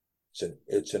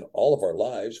 It's in all of our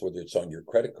lives, whether it's on your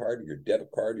credit card, or your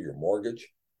debit card, or your mortgage,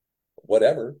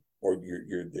 whatever, or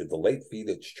the late fee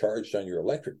that's charged on your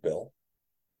electric bill,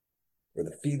 or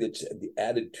the fee that's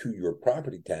added to your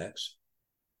property tax.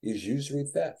 Is usury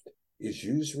theft? Is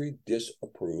usury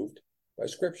disapproved by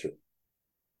Scripture?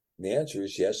 And the answer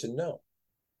is yes and no.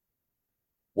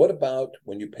 What about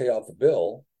when you pay off a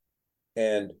bill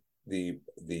and the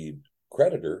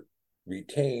creditor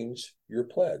retains your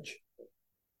pledge?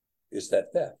 Is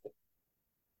that theft?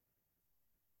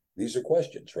 These are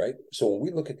questions, right? So when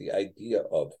we look at the idea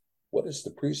of what is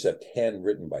the precept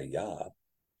handwritten by Yah,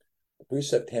 the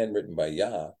precept handwritten by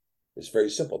Yah is very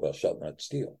simple. Thou shalt not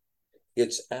steal.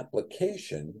 Its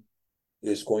application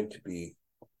is going to be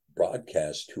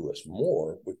broadcast to us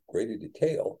more with greater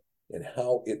detail in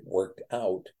how it worked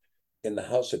out in the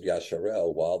house of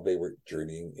Yasharel while they were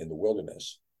journeying in the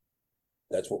wilderness.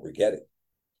 That's what we're getting.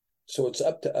 So it's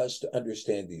up to us to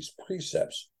understand these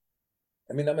precepts.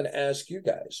 I mean, I'm going to ask you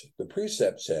guys. The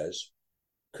precept says,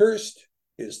 cursed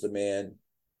is the man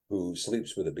who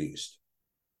sleeps with a beast.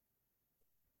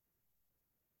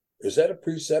 Is that a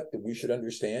precept that we should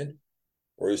understand?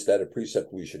 Or is that a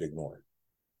precept we should ignore?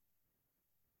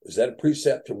 Is that a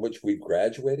precept from which we've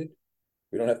graduated?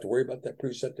 We don't have to worry about that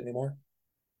precept anymore?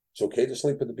 It's okay to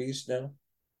sleep with the beast now?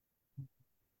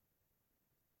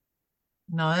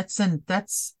 No,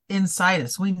 that's inside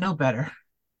us. We know better.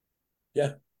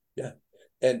 Yeah.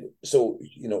 And so,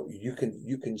 you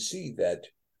can see that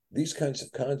these kinds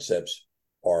of concepts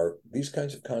are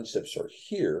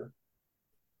here.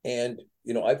 And,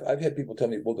 I've had people tell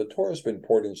me, well, the Torah's been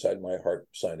poured inside my heart,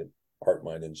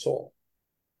 mind, and soul.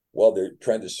 Well, they're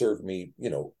trying to serve me,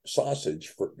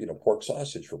 sausage for, pork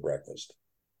sausage for breakfast.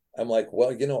 I'm like,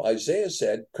 well, Isaiah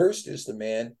said, cursed is the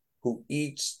man who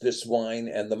eats the swine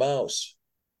and the mouse,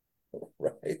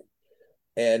 right?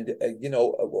 And,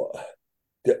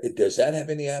 does that have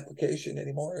any application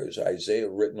anymore? Or is Isaiah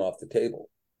written off the table,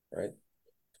 right?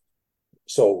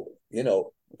 So,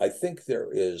 I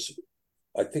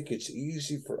think it's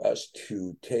easy for us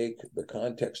to take the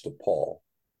context of Paul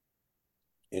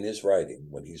in his writing,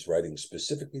 when he's writing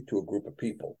specifically to a group of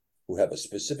people who have a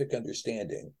specific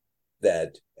understanding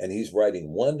and he's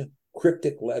writing one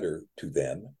cryptic letter to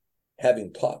them,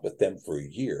 having taught with them for a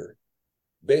year,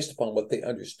 based upon what they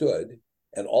understood,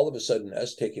 and all of a sudden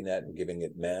us taking that and giving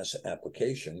it mass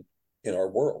application in our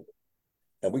world.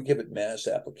 And we give it mass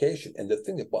application. And the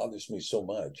thing that bothers me so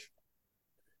much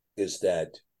is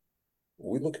that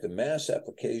we look at the mass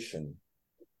application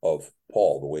of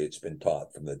Paul, the way it's been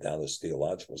taught from the Dallas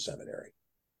Theological Seminary,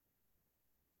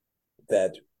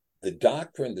 that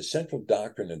the central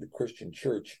doctrine of the Christian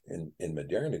church in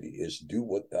modernity is do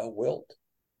what thou wilt.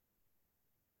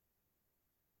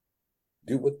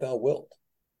 Do what thou wilt.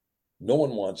 No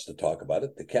one wants to talk about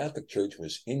it. The Catholic Church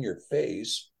was in your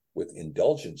face with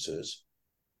indulgences.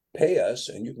 Pay us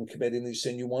and you can commit any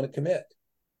sin you want to commit.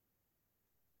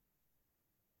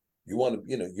 You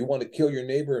want to kill your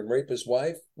neighbor and rape his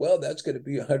wife? Well, that's going to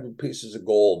be 100 pieces of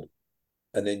gold,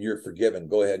 and then you're forgiven.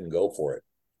 Go ahead and go for it,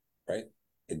 right?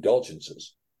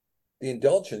 Indulgences. The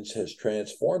indulgence has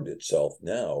transformed itself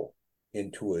now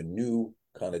into a new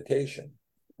connotation.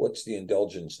 What's the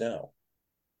indulgence now?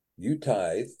 You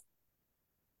tithe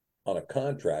on a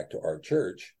contract to our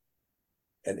church,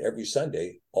 and every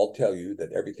Sunday, I'll tell you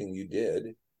that everything you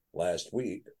did last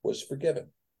week was forgiven.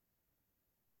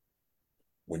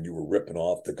 When you were ripping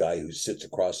off the guy who sits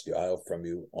across the aisle from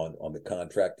you on the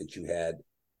contract that you had,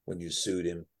 when you sued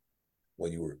him,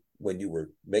 when you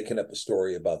were making up a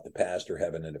story about the pastor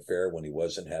having an affair when he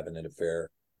wasn't having an affair,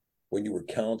 when you were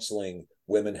counseling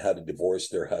women how to divorce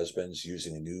their husbands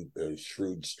using a new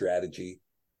shrewd strategy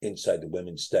inside the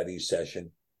women's study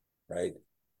session, right?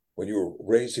 When you were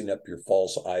raising up your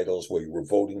false idols, where you were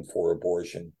voting for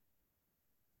abortion,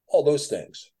 all those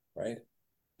things, right?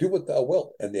 Do what thou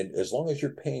wilt. And then as long as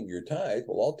you're paying your tithe,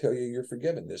 well, I'll tell you you're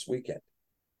forgiven this weekend.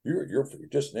 You're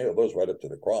just nail those right up to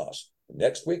the cross.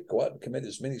 Next week, go out and commit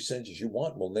as many sins as you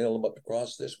want. We'll nail them up the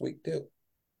cross this week too,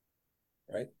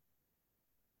 right?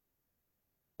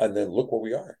 And then look where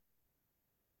we are.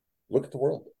 Look at the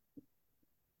world.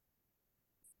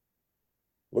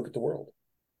 Look at the world.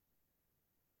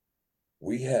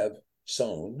 We have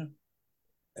sown,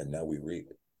 and now we reap.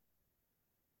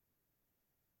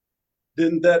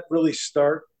 Didn't that really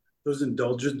start, those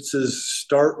indulgences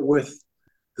start with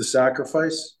the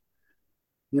sacrifice?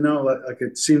 Like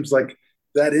it seems like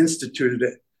that instituted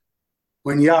it.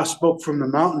 When Yah spoke from the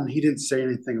mountain, he didn't say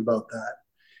anything about that.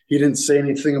 He didn't say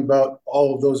anything about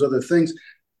all of those other things.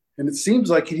 And it seems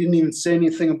like he didn't even say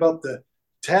anything about the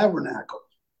tabernacle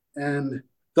and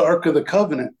the Ark of the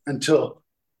Covenant until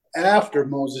after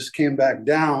Moses came back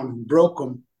down and broke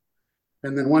them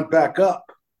and then went back up,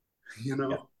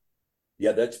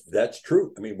 Yeah, that's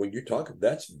true. I mean, when you talk,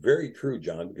 that's very true,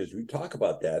 John, because we talk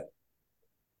about that.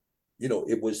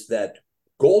 It was that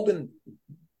golden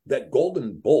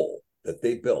bull that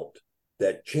they built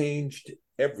that changed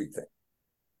everything.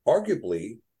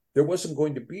 Arguably, there wasn't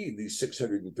going to be these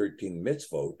 613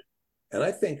 mitzvot. And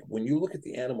I think when you look at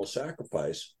the animal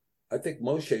sacrifice, I think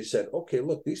Moshe said, okay,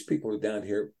 look, these people are down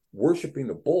here worshiping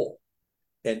the bull.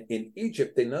 And in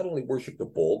Egypt, they not only worship the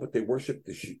bull, but they worship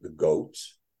the sheep, the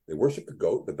goats. They worship the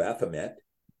goat, the Baphomet.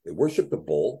 They worship the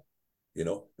bull.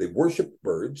 They worship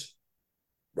birds,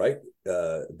 right?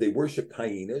 They worship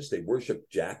hyenas. They worship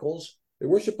jackals. They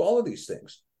worship all of these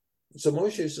things. So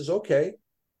Moshe says, okay,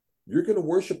 you're going to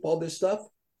worship all this stuff?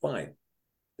 Fine.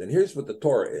 Then here's what the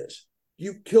Torah is.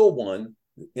 You kill one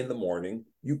in the morning,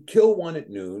 you kill one at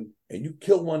noon, and you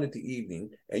kill one at the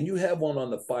evening, and you have one on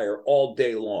the fire all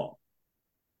day long.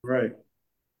 Right.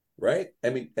 Right? I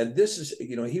mean, and this is,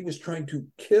 he was trying to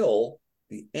kill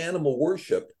the animal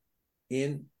worship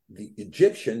in the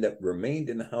Egyptian that remained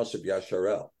in the house of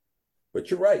Yasharel.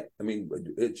 But you're right. I mean,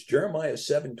 it's Jeremiah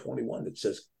 7:21 that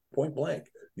says point blank,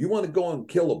 you want to go and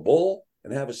kill a bull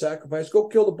and have a sacrifice? Go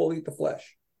kill the bull, eat the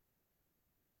flesh.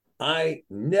 I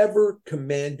never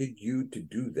commanded you to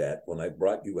do that when I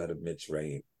brought you out of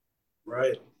Mitzrayim.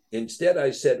 Right. Instead,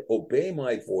 I said, obey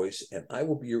my voice, and I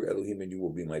will be your Elohim, and you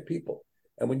will be my people.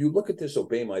 And when you look at this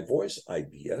obey my voice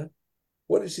idea,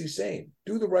 what is he saying?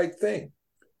 Do the right thing.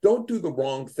 Don't do the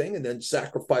wrong thing and then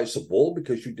sacrifice a bull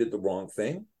because you did the wrong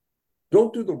thing.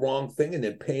 Don't do the wrong thing and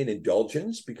then pay an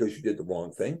indulgence because you did the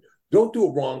wrong thing. Don't do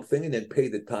a wrong thing and then pay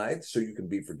the tithe so you can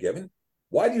be forgiven.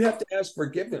 Why do you have to ask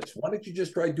forgiveness? Why don't you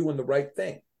just try doing the right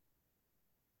thing?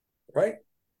 Right?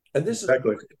 And this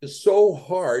is so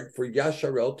hard for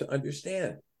Yasharel to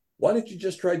understand. Why don't you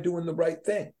just try doing the right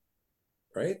thing?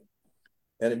 Right?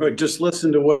 And just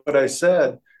listen to what I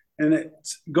said. And it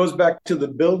goes back to the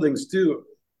buildings too.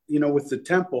 You know, with the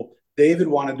temple, David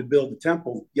wanted to build the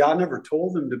temple. Yah never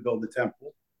told him to build the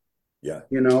temple. Yeah.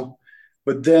 You know,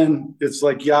 but then it's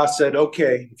like Yah said,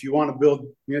 okay, if you want to build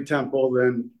me a temple,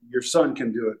 then your son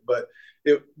can do it. But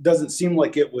it doesn't seem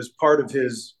like it was part of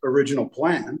his original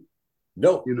plan.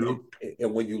 No. You know,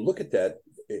 and when you look at that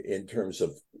in terms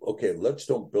of, okay, let's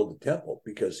don't build a temple,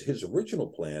 because his original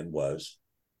plan was,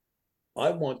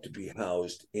 I want to be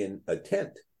housed in a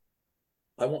tent.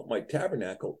 I want my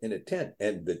tabernacle in a tent.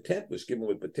 And the tent was given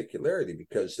with particularity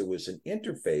because there was an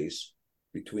interface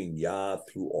between Yah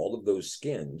through all of those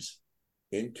skins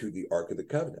into the Ark of the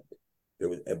Covenant. There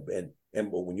was,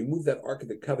 and when you move that Ark of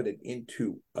the Covenant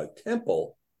into a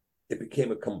temple, it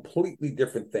became a completely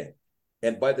different thing.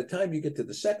 And by the time you get to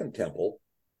the second temple,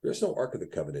 there's no Ark of the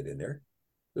Covenant in there.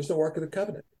 There's no Ark of the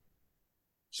Covenant.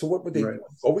 So what would they do?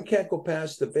 Oh, we can't go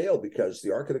past the veil because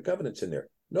the Ark of the Covenant's in there.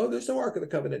 No, there's no Ark of the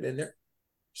Covenant in there.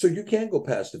 So you can't go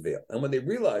past the veil. And when they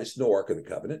realized no Ark of the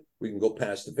Covenant, we can go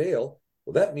past the veil.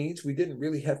 Well, that means we didn't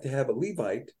really have to have a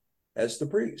Levite as the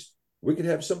priest. We could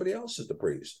have somebody else as the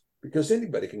priest, because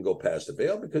anybody can go past the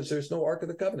veil because there's no Ark of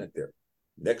the Covenant there.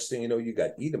 Next thing you know, you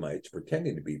got Edomites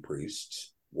pretending to be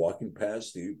priests walking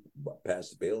past the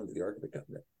veil into the Ark of the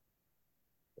Covenant.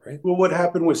 Right? Well, what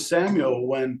happened with Samuel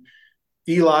when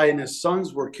Eli and his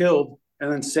sons were killed, and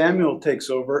then Samuel takes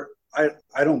over?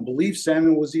 I don't believe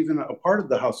Samuel was even a part of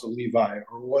the house of Levi,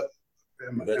 or what?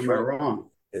 Am I wrong?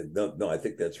 No, I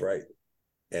think that's right.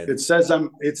 And it says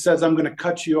I'm going to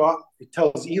cut you off. It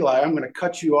tells Eli, I'm going to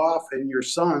cut you off and your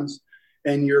sons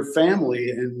and your family,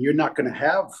 and you're not going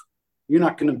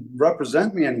to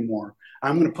represent me anymore.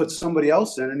 I'm going to put somebody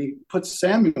else in. And he puts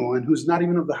Samuel in, who's not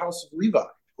even of the house of Levi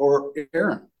or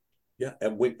Aaron. Yeah,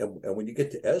 and when you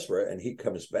get to Ezra and he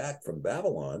comes back from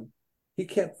Babylon, he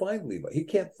can't find Levi. He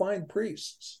can't find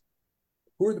priests.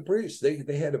 Who are the priests?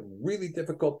 They had a really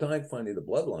difficult time finding the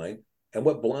bloodline. And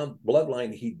what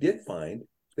bloodline he did find,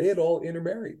 they had all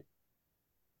intermarried.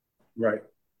 Right.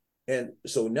 And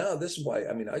so now this is why,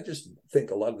 I mean, I just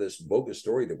think a lot of this bogus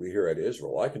story that we hear out of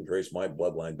Israel, I can trace my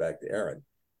bloodline back to Aaron.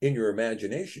 In your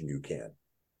imagination, you can.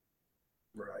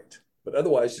 Right. But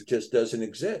otherwise, it just doesn't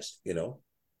exist, you know?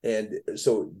 And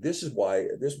so this is why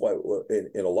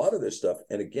in a lot of this stuff,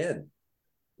 and again,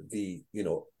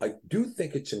 I do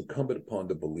think it's incumbent upon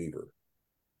the believer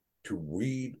to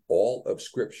read all of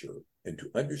Scripture and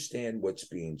to understand what's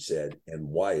being said and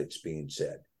why it's being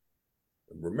said.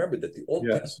 Remember that the Old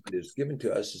Testament is given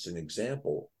to us as an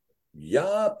example.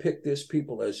 Yah picked this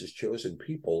people as his chosen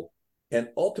people and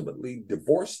ultimately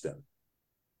divorced them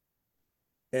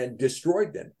and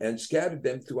destroyed them and scattered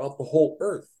them throughout the whole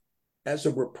earth as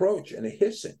a reproach and a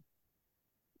hissing.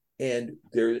 And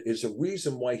there is a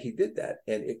reason why he did that.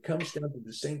 And it comes down to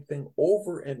the same thing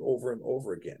over and over and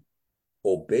over again.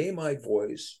 Obey my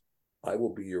voice, I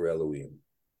will be your Elohim.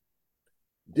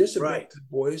 Disobey my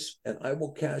voice, and I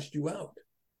will cast you out.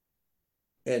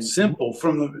 And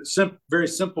very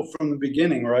simple from the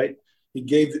beginning, right?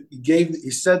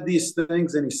 He said these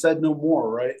things and he said no more,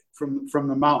 right? From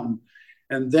the mountain.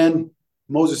 And then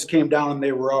Moses came down and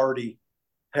they were already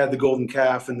had the golden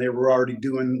calf and they were already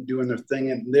doing their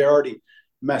thing, and they already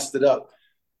messed it up.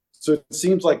 So it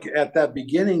seems like at that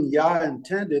beginning, Yah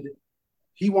intended,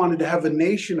 he wanted to have a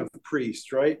nation of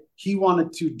priests, right? He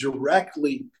wanted to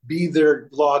directly be their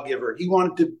lawgiver. He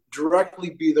wanted to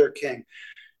directly be their king.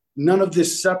 None of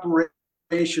this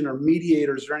separation or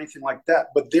mediators or anything like that.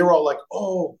 But they were all like,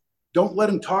 oh, don't let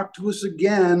him talk to us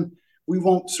again. We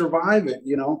won't survive it,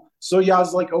 you know? So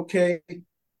Yah's like, okay, if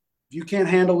you can't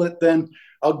handle it, then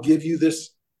I'll give you this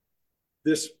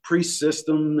priest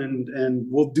system and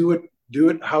we'll do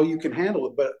it how you can handle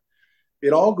it. But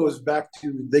it all goes back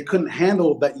to they couldn't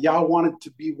handle that Yah wanted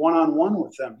to be one-on-one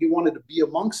with them. He wanted to be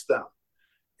amongst them.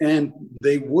 And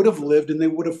they would have lived and they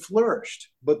would have flourished,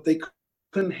 but they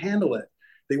couldn't handle it.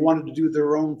 They wanted to do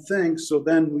their own thing. So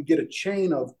then we get a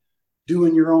chain of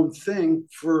doing your own thing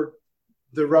for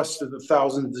the rest of the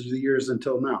thousands of years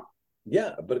until now.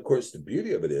 Yeah, but of course, the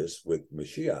beauty of it is with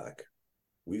Mashiach,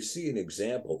 we see an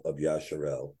example of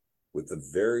Yasharel with the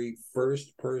very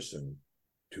first person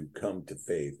to come to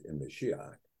faith in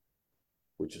Mashiach,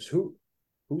 which is who?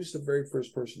 Who's the very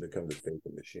first person to come to faith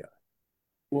in Mashiach?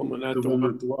 The woman at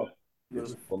the well.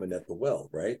 It's the woman at the well,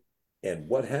 right? And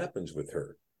what happens with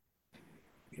her?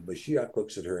 Mashiach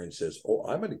looks at her and says, "Oh,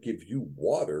 I'm going to give you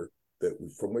water that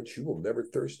from which you will never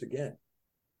thirst again."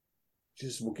 She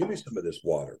says, "Well, give me some of this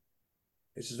water."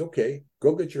 He says, "Okay,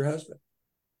 go get your husband."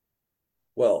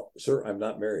 "Well, sir, I'm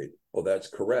not married." "Oh, that's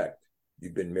correct.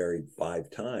 You've been married 5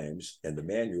 times, and the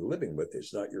man you're living with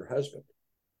is not your husband."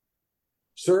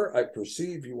 "Sir, I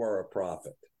perceive you are a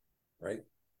prophet," right?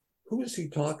 Who is he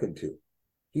talking to?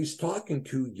 He's talking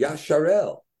to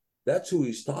Yasharel. That's who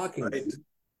he's talking to.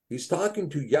 He's talking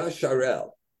to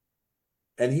Yasharel.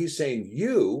 And he's saying,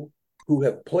 you who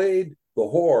have played the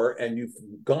whore and you've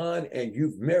gone and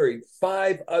you've married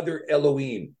 5 other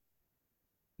Elohim.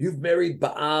 You've married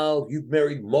Baal, you've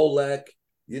married Molech,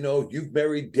 you've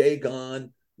married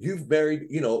Dagon, you've married,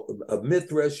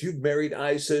 Mithras, you've married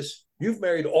Isis, you've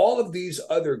married all of these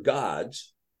other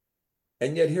gods.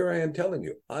 And yet here I am telling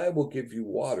you, I will give you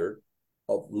water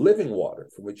of living water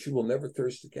from which you will never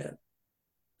thirst again.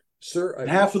 Sir, and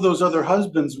half of those other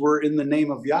husbands were in the name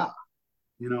of Yah,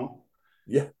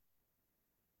 Yeah.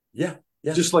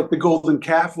 Just like the golden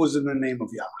calf was in the name of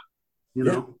Yah,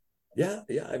 know. Yeah.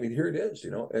 I mean, here it is,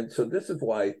 and so this is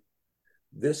why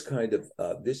this kind of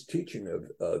this teaching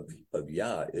of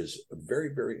Yah is a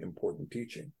very, very important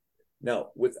teaching.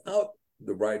 Now, without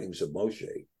the writings of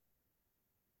Moshe,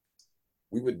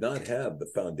 we would not have the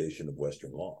foundation of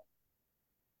Western law.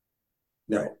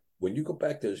 Now, when you go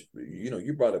back to,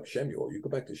 you brought up Shemuel. You go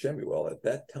back to Shemuel. At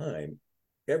that time,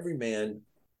 every man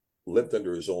lived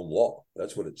under his own law.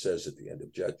 That's what it says at the end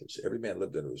of Judges. Every man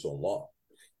lived under his own law.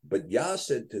 But Yah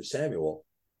said to Samuel,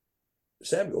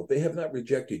 they have not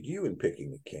rejected you in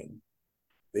picking a king.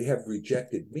 They have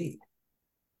rejected me.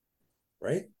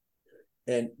 Right?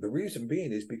 And the reason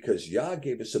being is because Yah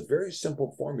gave us a very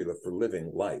simple formula for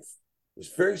living life.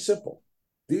 It's very simple.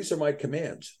 These are my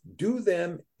commands. Do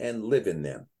them and live in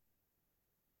them.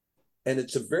 And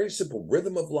it's a very simple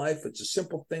rhythm of life. It's a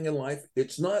simple thing in life.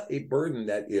 It's not a burden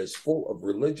that is full of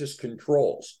religious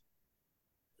controls.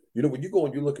 When you go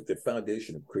and you look at the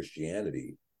foundation of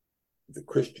Christianity, the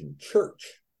Christian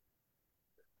church,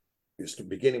 it's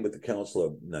beginning with the Council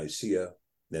of Nicaea,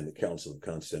 then the Council of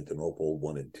Constantinople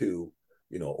 1 and 2,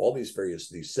 all these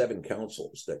 7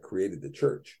 councils that created the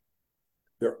church.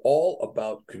 They're all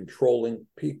about controlling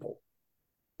people.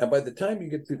 And by the time you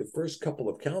get through the first couple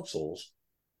of councils,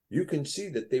 you can see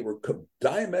that they were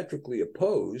diametrically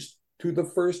opposed to the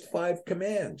first 5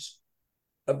 commands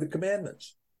of the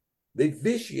commandments. They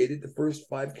vitiated the first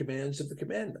 5 commands of the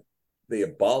commandment. They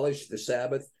abolished the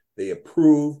Sabbath. They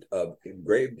approved of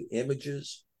engraved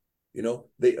images.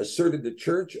 They asserted the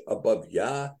church above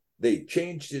Yah. They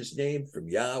changed his name from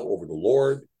Yah over to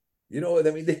Lord.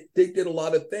 They did a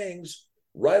lot of things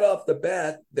right off the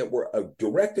bat that were a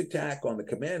direct attack on the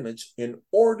commandments in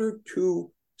order to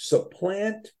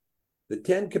supplant the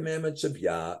 10 commandments of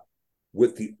Yah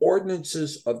with the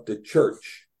ordinances of the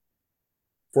church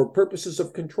for purposes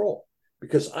of control.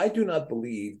 Because I do not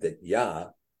believe that Yah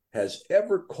has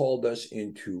ever called us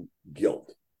into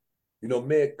guilt.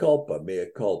 Mea culpa,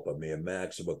 mea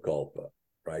maxima culpa,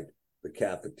 right? The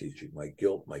Catholic teaching, my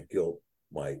guilt,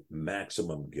 my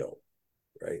maximum guilt,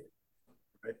 right?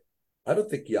 I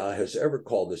don't think Yah has ever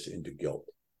called us into guilt.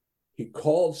 He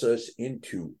calls us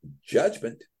into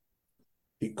judgment.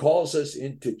 He calls us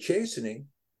into chastening,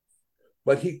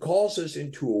 but he calls us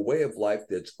into a way of life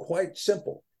that's quite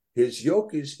simple. His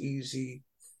yoke is easy,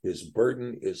 his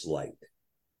burden is light.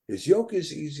 His yoke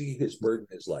is easy, his burden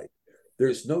is light.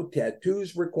 There's no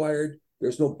tattoos required.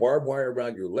 There's no barbed wire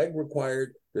around your leg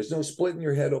required. There's no splitting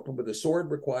your head open with a sword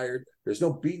required. There's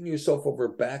no beating yourself over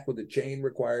back with a chain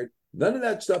required. None of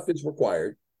that stuff is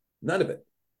required. None of it.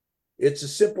 It's a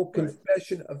simple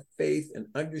confession of faith and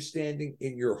understanding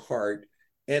in your heart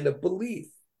and a belief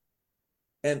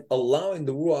and allowing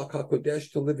the Ruach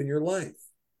HaKodesh to live in your life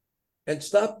and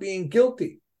stop being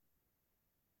guilty.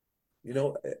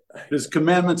 His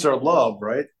commandments are love,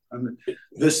 right?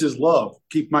 This is love.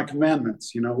 Keep my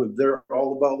commandments. They're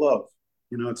all about love.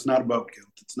 It's not about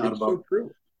guilt. It's not about so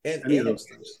true. Any of those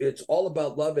things. It's all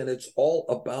about love and it's all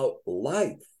about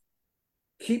life.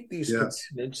 Keep these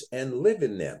commandments and live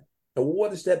in them. And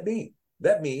what does that mean?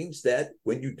 That means that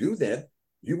when you do them,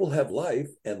 you will have life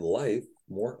and life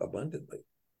more abundantly.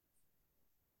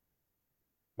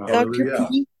 Dr.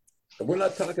 P? And we're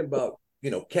not talking about,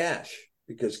 cash,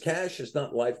 because cash is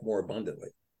not life more abundantly.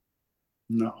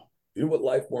 No. You know what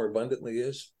life more abundantly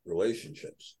is?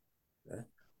 Relationships. Yeah?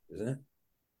 Isn't it?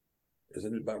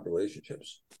 Isn't it about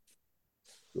relationships?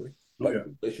 Really? About your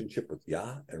relationship with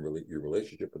Yah and your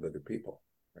relationship with other people,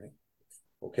 right?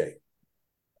 Okay.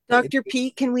 Dr.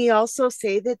 P, can we also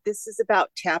say that this is about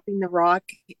tapping the rock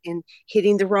and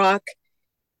hitting the rock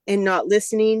and not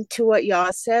listening to what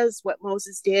Yah says, what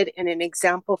Moses did, and an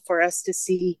example for us to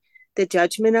see the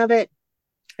judgment of it?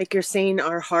 Like you're saying,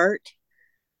 our heart.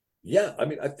 Yeah, I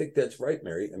mean, I think that's right,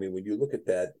 Mary. I mean, when you look at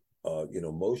that,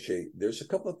 Moshe, there's a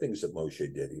couple of things that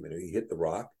Moshe did. He hit the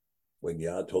rock when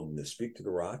Yah told him to speak to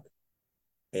the rock,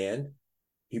 and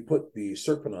he put the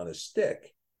serpent on a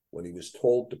stick when he was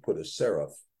told to put a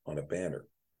seraph on a banner.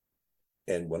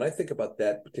 And when I think about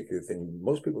that particular thing,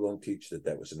 most people don't teach that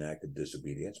that was an act of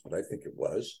disobedience, but I think it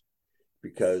was,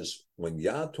 because when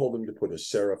Yah told him to put a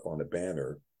seraph on a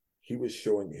banner, he was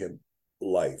showing him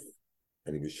life.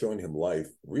 And he was showing him life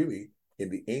really in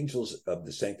the angels of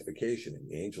the sanctification, in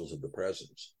the angels of the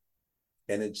presence.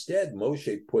 And instead,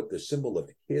 Moshe put the symbol of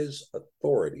his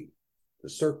authority, the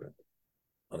serpent,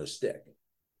 on a stick,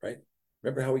 right?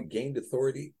 Remember how he gained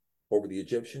authority over the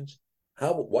Egyptians?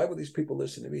 Why would these people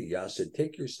listen to me? Yah said,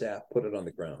 take your staff, put it on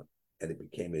the ground. And it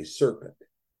became a serpent.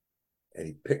 And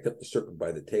he picked up the serpent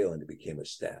by the tail and it became a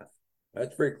staff.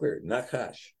 That's very clear.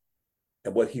 Nachash.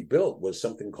 And what he built was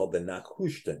something called the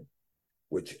Nachushtan,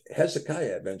 which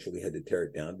Hezekiah eventually had to tear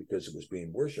it down because it was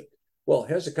being worshipped. Well,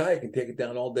 Hezekiah can take it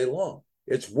down all day long.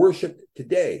 It's worshipped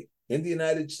today in the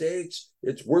United States.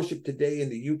 It's worshipped today in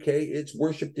the UK. It's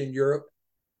worshipped in Europe.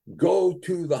 Go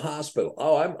to the hospital.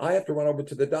 Oh, I have to run over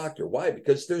to the doctor. Why?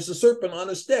 Because there's a serpent on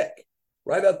a stick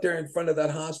right up there in front of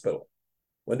that hospital.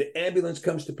 When the ambulance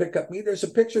comes to pick up me, there's a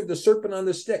picture of the serpent on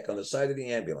the stick on the side of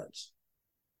the ambulance,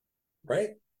 right?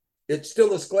 It's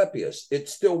still Asclepius.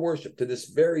 It's still worshipped to this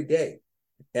very day.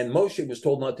 And Moshe was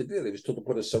told not to do that. He was told to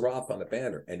put a seraph on a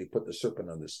banner, and he put the serpent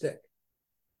on the stick.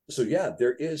 So yeah,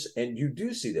 there is, and you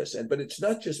do see this, but it's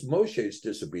not just Moshe's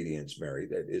disobedience, Mary,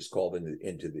 that is called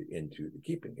into the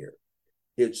keeping here.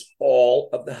 It's all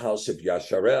of the house of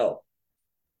Yasharel.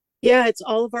 Yeah, it's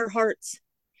all of our hearts.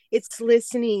 It's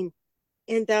listening,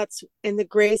 and the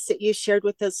grace that you shared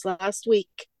with us last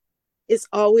week is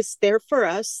always there for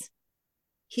us.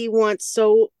 He wants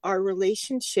our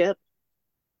relationship.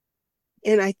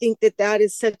 And I think that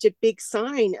is such a big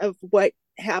sign of what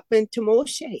happened to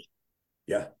Moshe.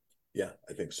 Yeah,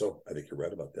 I think so. I think you're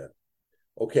right about that.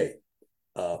 Okay.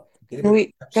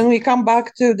 Can we come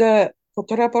back to the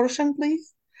Torah portion,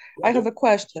 please? Yeah, I have a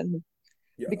question.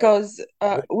 Yeah, because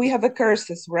we have the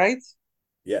curses, right?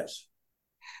 Yes.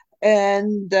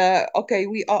 And okay,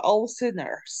 we are all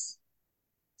sinners.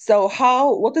 So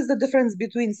what is the difference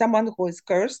between someone who is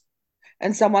cursed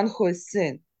and someone who is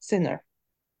sinner?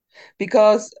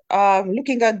 Because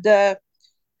looking at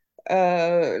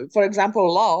for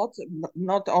example, Lot,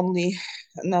 not only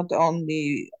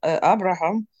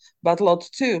Abraham, but Lot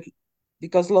too,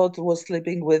 because Lot was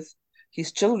sleeping with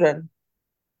his children,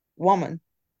 woman,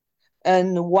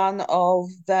 and one of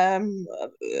them,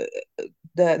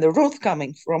 the Ruth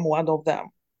coming from one of them.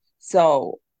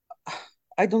 So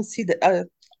I don't see that.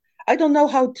 I don't know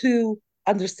how to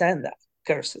understand that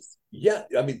curses. Yeah,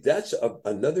 I mean, that's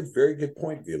another very good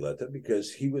point, Violetta, because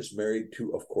he was married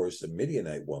to, of course, the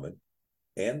Midianite woman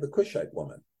and the Cushite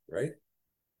woman, right?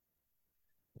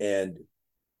 And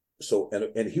so,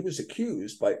 and he was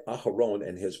accused by Aharon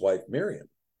and his wife Miriam.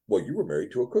 Well, you were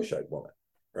married to a Cushite woman,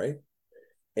 right?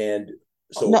 And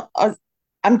so, no,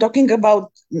 I'm talking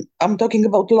about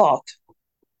Lot.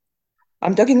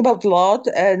 I'm talking about Lot,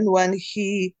 and when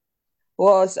he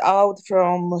was out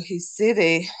from his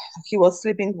city, he was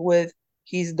sleeping with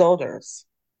his daughters.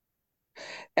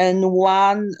 And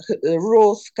one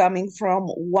Ruth coming from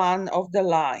one of the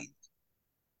line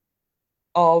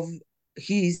of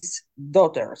his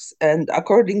daughters. And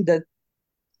according to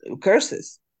the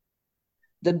curses,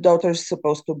 the daughter is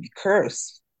supposed to be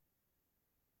cursed.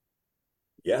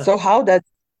 Yeah. So how that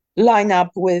line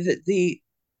up with the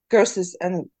curses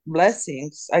and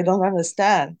blessings? I don't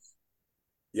understand.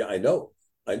 Yeah, I know.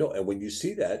 And when you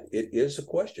see that, it is a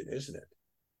question, isn't it?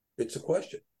 It's a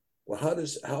question. Well,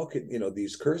 how can,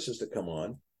 these curses that come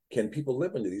on, can people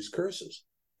live under these curses?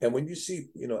 And when you see,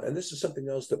 and this is something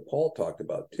else that Paul talked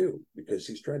about too, because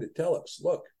he's trying to tell us,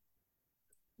 look,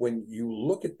 when you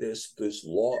look at this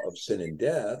law of sin and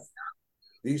death,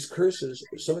 these curses,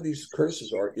 some of these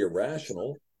curses are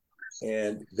irrational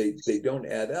and they don't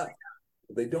add up.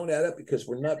 They don't add up because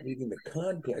we're not reading the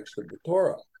context of the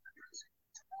Torah.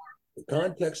 The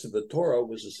context of the Torah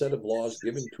was a set of laws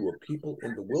given to a people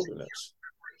in the wilderness,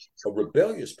 a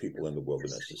rebellious people in the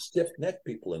wilderness, a stiff-necked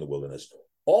people in the wilderness,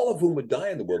 all of whom would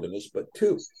die in the wilderness, but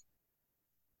two.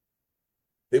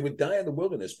 They would die in the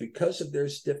wilderness because of their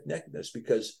stiff-neckedness,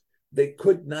 because they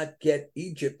could not get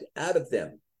Egypt out of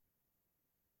them.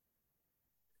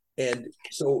 And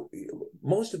so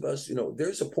most of us,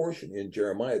 there's a portion in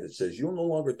Jeremiah that says you'll no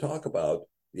longer talk about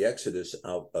the exodus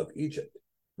out of Egypt,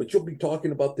 but you'll be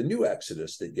talking about the new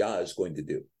exodus that Yah is going to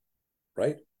do,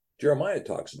 right? Jeremiah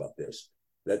talks about this,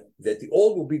 that the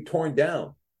old will be torn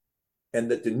down and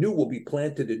that the new will be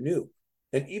planted anew.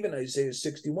 And even Isaiah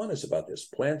 61 is about this,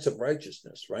 plants of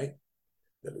righteousness, right?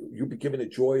 That you'll be given a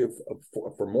joy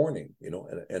for mourning,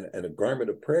 and a garment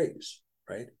of praise,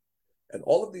 right? And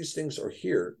all of these things are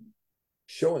here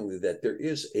showing that there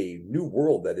is a new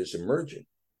world that is emerging.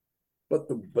 But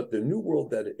the new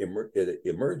world that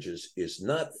emerges is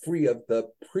not free of the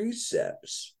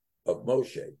precepts of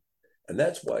Moshe. And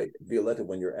that's why, Violetta,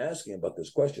 when you're asking about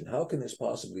this question, how can this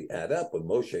possibly add up when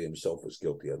Moshe himself was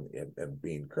guilty of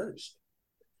being cursed?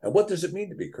 And what does it mean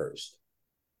to be cursed?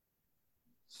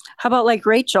 How about like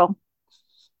Rachel?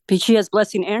 She has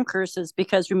blessing and curses,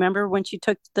 because remember when she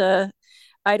took the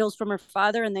idols from her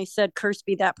father and they said, "Cursed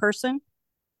be that person,"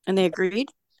 and they agreed?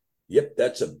 Yep,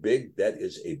 that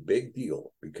is a big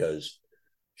deal, because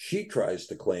she tries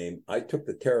to claim, I took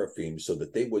the teraphim so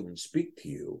that they wouldn't speak to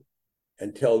you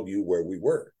and tell you where we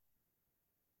were.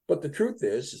 But the truth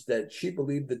is that she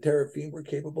believed the teraphim were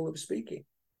capable of speaking.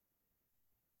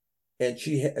 And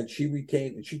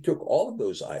she took all of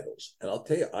those idols. And I'll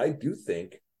tell you, I do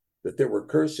think that there were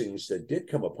cursings that did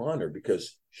come upon her,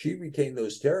 because she retained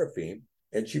those teraphim,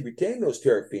 and she retained those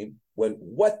teraphim when,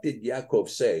 what did Yaakov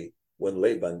say when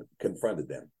Laban confronted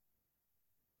them?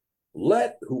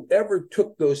 Let whoever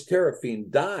took those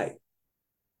teraphim die.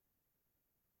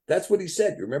 That's what he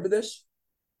said. You remember this?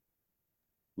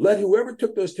 Let whoever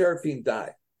took those teraphim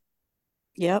die.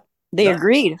 Yep, they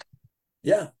agreed.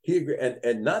 Yeah, he agreed.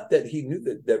 And not that he knew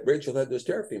that Rachel had those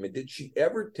teraphim. And did she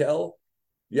ever tell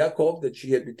Yaakov that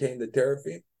she had retained the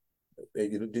teraphim?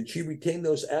 Did she retain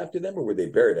those after them, or were they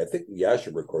buried? I think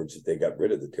Yasha records that they got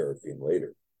rid of the teraphim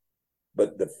later.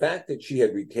 But the fact that she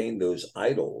had retained those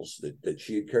idols, that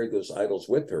she had carried those idols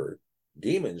with her,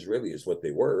 demons really is what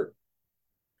they were,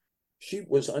 she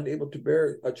was unable to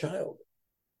bear a child.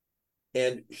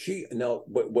 And John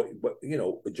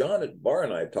and Bar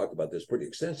and I have talked about this pretty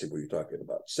extensively. You're talking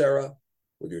about Sarah,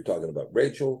 whether you're talking about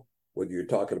Rachel, whether you're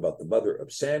talking about the mother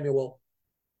of Samuel,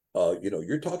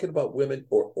 you're talking about women,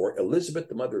 or Elizabeth,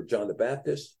 the mother of John the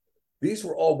Baptist. These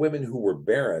were all women who were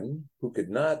barren, who could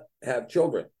not have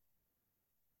children.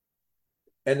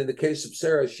 And in the case of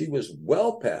Sarah, she was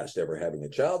well past ever having a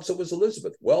child. So was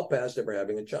Elizabeth, well past ever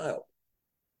having a child.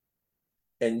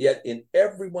 And yet in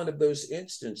every one of those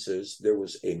instances, there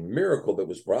was a miracle that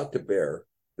was brought to bear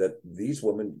that these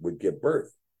women would give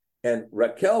birth. And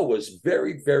Raquel was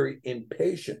very, very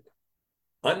impatient.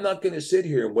 I'm not going to sit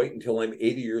here and wait until I'm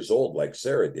 80 years old like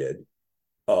Sarah did,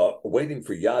 waiting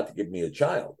for Yah to give me a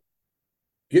child.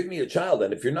 Give me a child.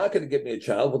 And if you're not going to give me a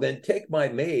child, well, then take my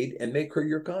maid and make her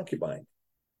your concubine.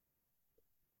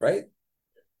 Right?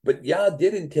 But Yah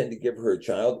did intend to give her a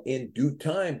child in due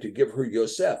time, to give her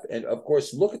Yosef. And of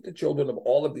course, look at the children of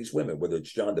all of these women, whether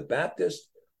it's John the Baptist,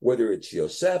 whether it's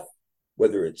Yosef,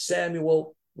 whether it's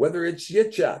Samuel, whether it's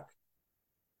Yitzchak.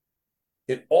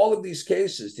 In all of these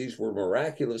cases, these were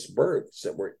miraculous births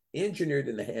that were engineered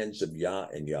in the hands of Yah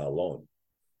and Yah alone.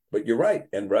 But you're right.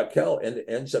 And Raquel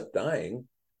ends up dying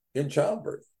in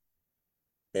childbirth.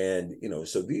 And,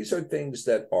 so these are things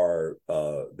that are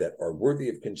worthy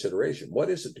of consideration. What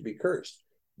is it to be cursed?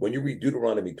 When you read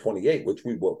Deuteronomy 28, which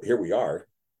here we are,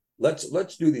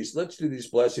 let's do these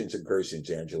blessings and cursings,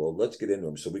 Angelo. Let's get into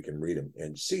them so we can read them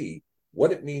and see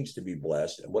what it means to be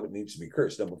blessed and what it means to be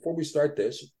cursed. Now, before we start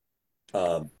this,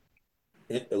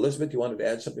 Elizabeth, you wanted to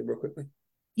add something real quickly?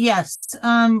 Yes.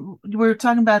 We're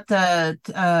talking about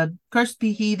the cursed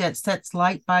be he that sets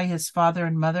light by his father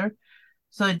and mother.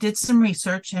 So I did some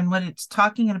research, and what it's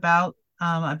talking about,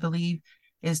 I believe,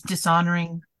 is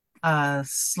dishonoring,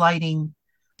 slighting.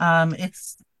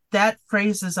 That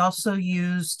phrase is also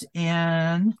used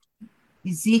in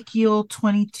Ezekiel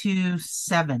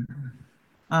 22:7,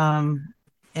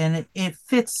 and it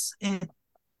fits in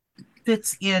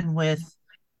with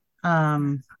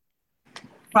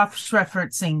cross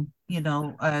referencing,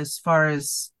 as far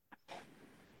as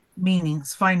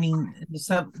meanings,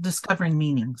 discovering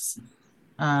meanings.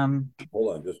 Hold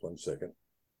on just one second.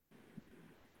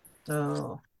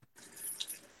 So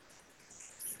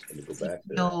let me go back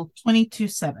there. Ezekiel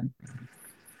 22:7.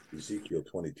 Ezekiel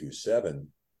 22:7.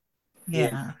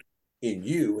 Yeah. In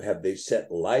you have they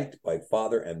set light by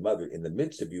father and mother. In the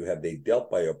midst of you have they dealt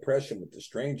by oppression with the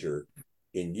stranger.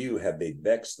 In you have they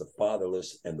vexed the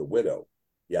fatherless and the widow.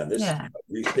 Yeah, and this is a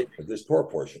restatement of this Torah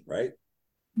portion, right?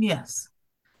 Yes.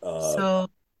 So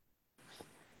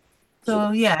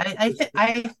yeah,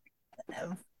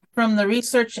 from the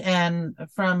research and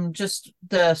from just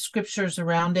the scriptures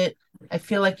around it, I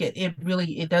feel like it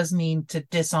really it does mean to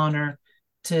dishonor,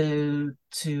 to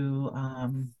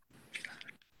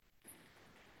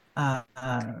uh,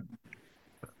 uh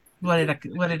what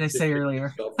did I say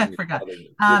earlier? I forgot.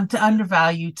 To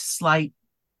undervalue, to slight,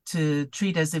 to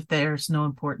treat as if there's no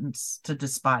importance, to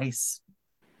despise.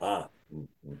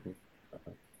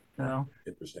 So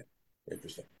Interesting.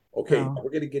 Okay, we're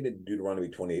going to get into Deuteronomy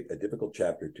 28, a difficult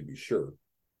chapter to be sure.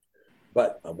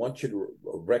 But I want you to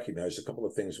recognize a couple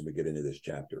of things when we get into this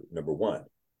chapter. Number one,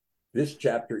 this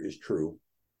chapter is true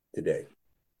today.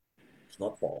 It's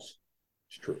not false.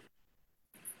 It's true.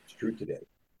 It's true today.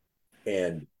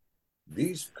 And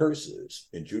these curses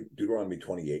in Deuteronomy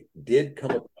 28 did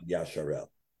come upon Yasharel.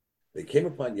 They came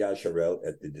upon Yasharel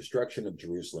at the destruction of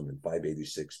Jerusalem in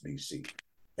 586 BC.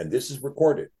 And this is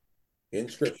recorded in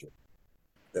Scripture,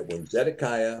 that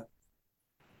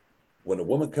when a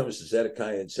woman comes to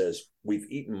Zedekiah and says, "We've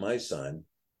eaten my son,"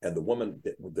 and the woman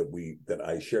that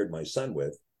I shared my son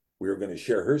with, we were going to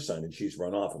share her son, and she's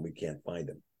run off and we can't find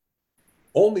him.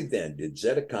 Only then did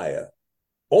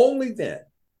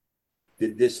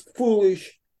this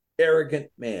foolish,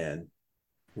 arrogant man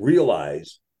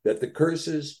realize that the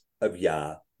curses of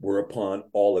Yah were upon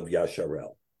all of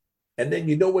Yasharel. And then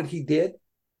you know what he did?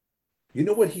 He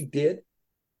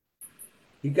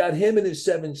got him and his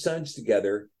 7 sons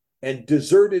together and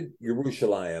deserted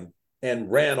Jerusalem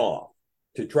and ran off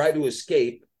to try to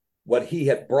escape what he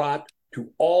had brought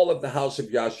to all of the house of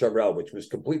Yasharel, which was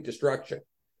complete destruction.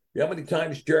 You know how many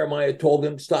times Jeremiah told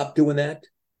him, stop doing that?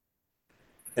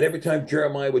 And every time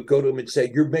Jeremiah would go to him and say,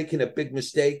 you're making a big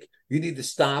mistake. You need to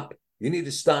stop. You need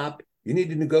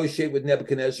to negotiate with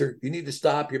Nebuchadnezzar. You need to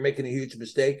stop. You're making a huge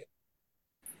mistake.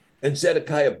 And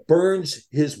Zedekiah burns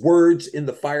his words in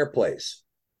the fireplace.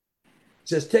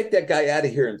 Says, take that guy out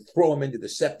of here and throw him into the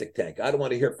septic tank. I don't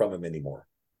want to hear from him anymore.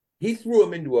 He threw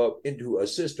him into a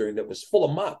cistern that was full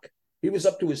of muck. He was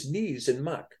up to his knees in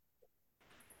muck.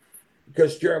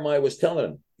 Because Jeremiah was telling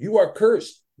him, you are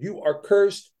cursed. You are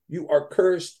cursed. You are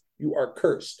cursed. You are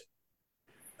cursed.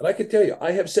 And I can tell you,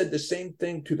 I have said the same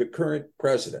thing to the current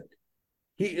president.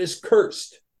 He is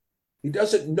cursed. He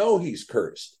doesn't know he's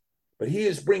cursed. But he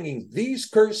is bringing these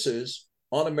curses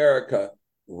on America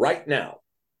right now.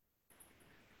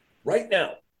 Right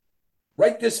now.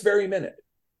 Right this very minute.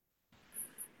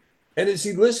 And is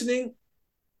he listening?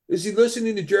 Is he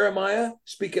listening to Jeremiah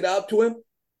speak it out to him?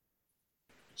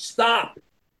 Stop.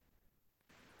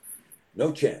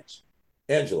 No chance.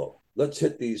 Angelo, let's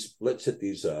hit these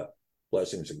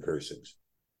blessings and cursings.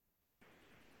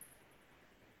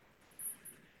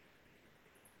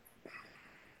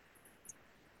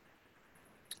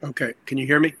 Okay, can you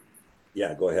hear me?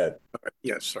 Yeah, go ahead.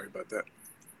 Yeah, sorry about that.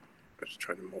 I was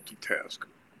trying to multitask,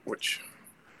 which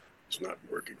is not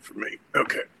working for me.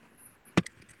 Okay.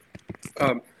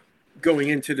 Going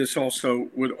into this also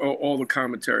with all the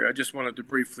commentary, I just wanted to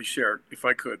briefly share, if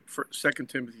I could, for 2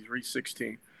 Timothy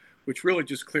 3:16, which really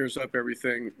just clears up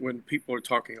everything when people are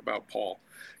talking about Paul,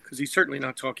 because he's certainly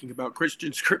not talking about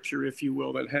Christian scripture, if you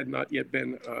will, that had not yet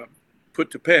been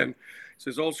put to pen. It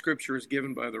says, all scripture is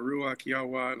given by the Ruach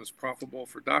Yahweh and is profitable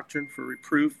for doctrine, for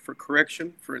reproof, for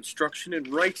correction, for instruction in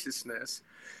righteousness.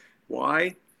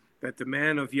 Why? That the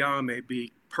man of Yah may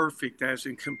be perfect as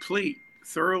in complete,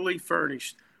 thoroughly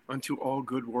furnished unto all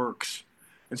good works.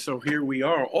 And so here we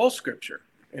are, all scripture.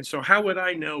 And so how would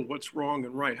I know what's wrong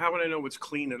and right? How would I know what's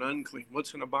clean and unclean?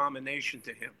 What's an abomination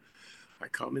to him? I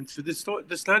come into the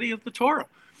study of the Torah.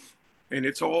 And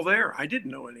it's all there. I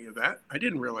didn't know any of that. I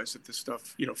didn't realize that this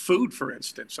stuff, food, for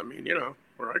instance. I mean,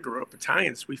 where I grew up,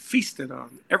 Italians, we feasted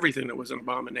on everything that was an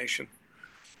abomination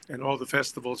and all the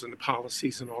festivals and the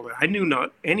policies and all that. I knew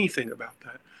not anything about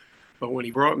that. But when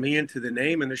he brought me into the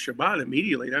name and the Shabbat,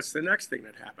 immediately, that's the next thing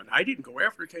that happened. I didn't go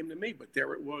after it came to me, but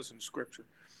there it was in Scripture.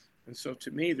 And so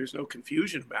to me, there's no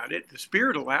confusion about it. The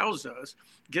Spirit allows us,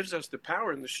 gives us the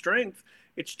power and the strength.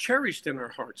 It's cherished in our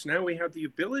hearts. Now we have the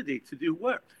ability to do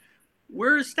what?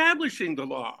 We're establishing the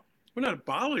law. We're not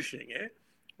abolishing it.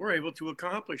 We're able to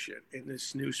accomplish it in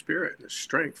this new spirit, this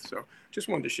strength. So just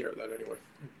wanted to share that anyway.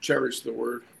 Cherish the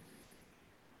word.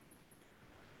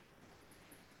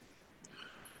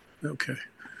 Okay.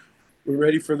 We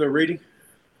ready for the reading?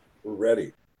 We're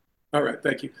ready. All right,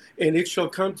 thank you. And it shall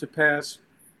come to pass,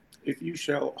 if you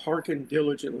shall hearken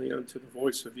diligently unto the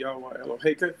voice of Yahweh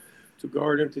Eloheka, to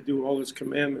guard and to do all his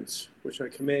commandments, which I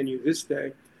command you this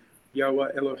day,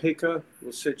 Yahweh Eloheka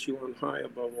will set you on high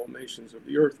above all nations of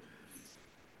the earth.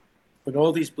 And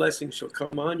all these blessings shall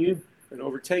come on you and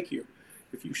overtake you,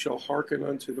 if you shall hearken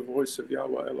unto the voice of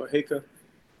Yahweh Eloheka,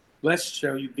 Blessed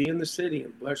shall you be in the city,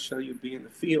 and blessed shall you be in the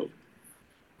field.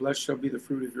 Blessed shall be the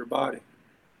fruit of your body,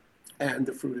 and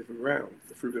the fruit of your ground,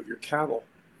 the fruit of your cattle,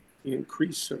 the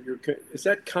increase of your... Is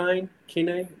that kine?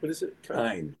 Kine? What is it?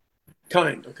 Kine.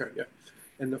 Kine, okay, yeah.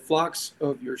 And the flocks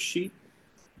of your sheep.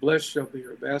 Blessed shall be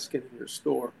your basket and your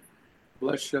store.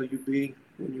 Blessed shall you be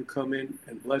when you come in,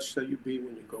 and blessed shall you be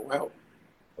when you go out.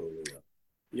 Hallelujah.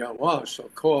 Yahweh shall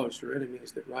cause your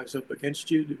enemies that rise up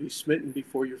against you to be smitten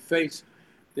before your face.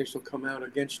 They shall come out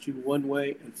against you one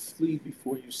way and flee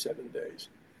before you 7 days.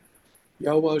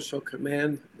 Yahweh shall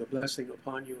command the blessing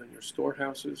upon you in your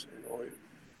storehouses and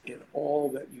in all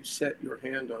that you set your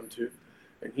hand unto,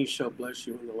 and he shall bless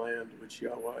you in the land which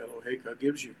Yahweh Eloheka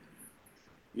gives you.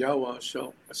 Yahweh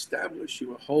shall establish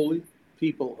you a holy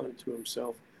people unto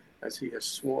himself, as he has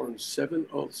sworn 7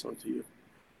 oaths unto you.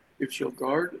 If you'll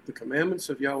guard the commandments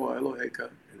of Yahweh Eloheka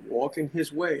and walk in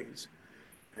his ways,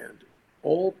 and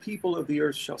all people of the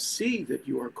earth shall see that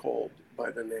you are called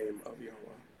by the name of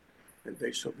Yahweh, and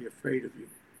they shall be afraid of you.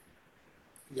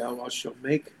 Yahweh shall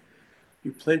make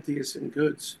you plenteous in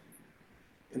goods,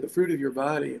 in the fruit of your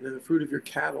body, and in the fruit of your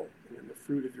cattle, and in the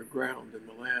fruit of your ground, in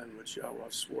the land which Yahweh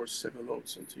swore 7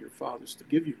 oaths unto your fathers to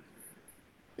give you.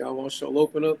 Yahweh shall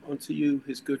open up unto you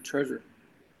his good treasure,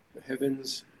 the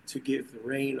heavens, to give the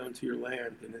rain unto your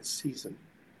land in its season,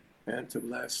 and to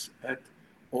bless at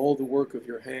all the work of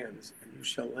your hands, and you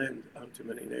shall lend unto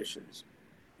many nations,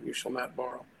 and you shall not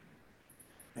borrow.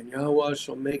 And Yahweh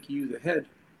shall make you the head,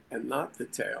 and not the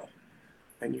tail,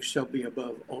 and you shall be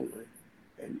above only,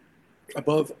 and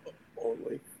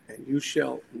you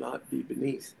shall not be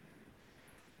beneath.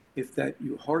 If that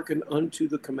you hearken unto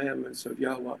the commandments of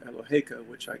Yahweh Eloheka,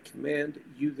 which I command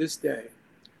you this day,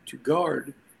 to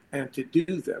guard and to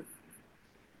do them,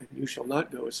 and you shall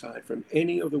not go aside from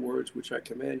any of the words which I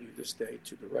command you this day,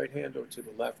 to the right hand or to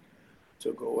the left,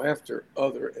 to go after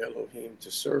other Elohim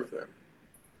to serve them.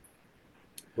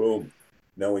 Boom.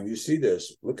 Now, when you see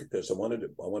this, look at this. I want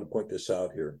to point this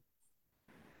out here.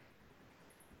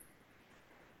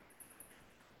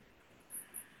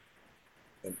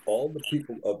 And all the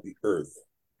people of the earth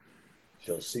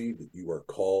shall see that you are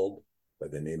called by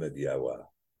the name of Yahweh,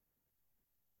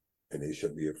 and they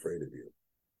shall be afraid of you.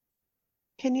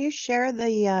 Can you share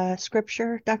the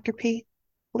scripture, Dr. P,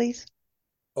 please?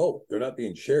 Oh, they're not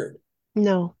being shared.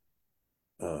 No.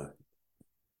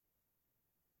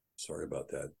 Sorry about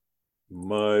that.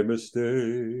 My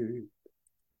mistake.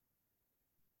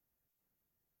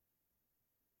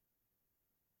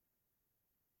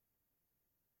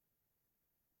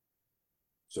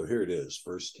 So here it is,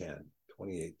 verse 10,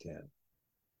 28:10.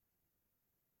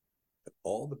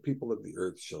 All the people of the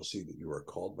earth shall see that you are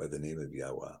called by the name of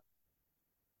Yahweh,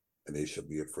 and they shall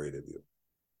be afraid of you.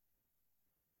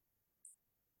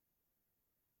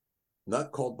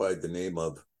 Not called by the name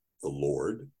of the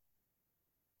Lord,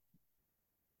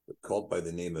 but called by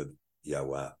the name of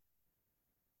Yahweh,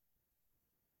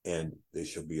 and they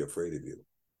shall be afraid of you.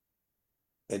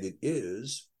 And it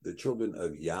is the children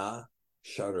of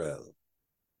Yah-Sharel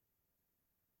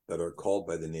that are called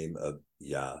by the name of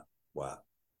Yahweh.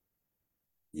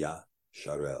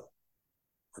 Yah-Sharel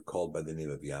are called by the name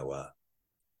of Yahweh.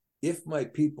 If my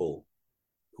people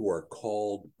who are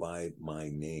called by my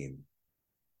name,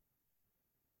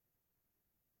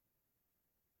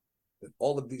 then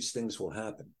all of these things will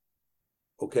happen.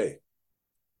 Okay.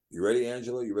 You ready,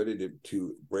 Angela? You ready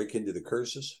to break into the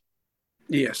curses?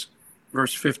 Yes.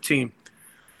 Verse 15.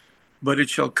 But it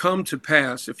shall come to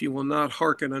pass, if you will not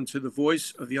hearken unto the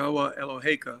voice of Yahweh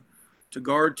Eloheka, to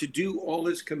guard to do all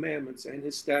his commandments and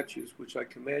his statutes, which I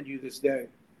command you this day,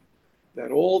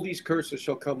 that all these curses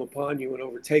shall come upon you and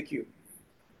overtake you.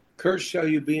 Cursed shall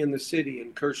you be in the city,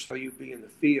 and cursed shall you be in the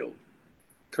field.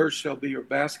 Cursed shall be your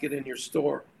basket and your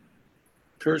store.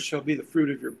 Cursed shall be the fruit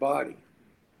of your body,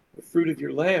 the fruit of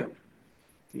your land,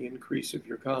 the increase of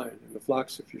your kind, and the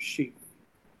flocks of your sheep.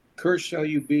 Cursed shall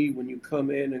you be when you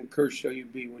come in, and cursed shall you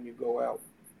be when you go out.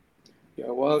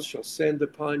 Yahweh shall send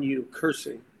upon you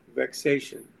cursing,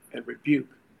 vexation, and rebuke,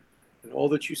 and all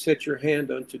that you set your hand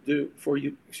unto do for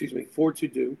to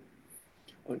do,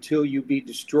 until you be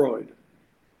destroyed,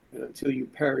 and until you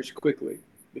perish quickly,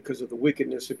 because of the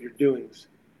wickedness of your doings,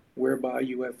 whereby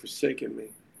you have forsaken me.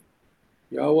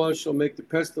 Yahweh shall make the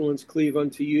pestilence cleave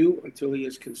unto you, until he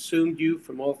has consumed you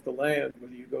from off the land,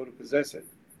 whether you go to possess it.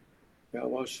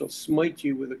 Yahweh shall smite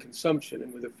you with a consumption,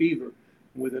 and with a fever,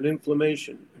 and with an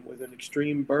inflammation, and with an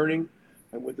extreme burning,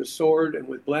 and with the sword, and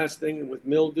with blasting, and with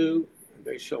mildew, and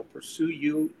they shall pursue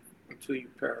you until you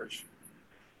perish.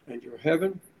 And your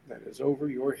heaven that is over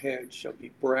your head shall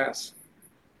be brass,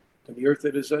 and the earth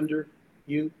that is under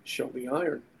you shall be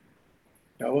iron.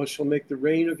 Yahweh shall make the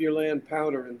rain of your land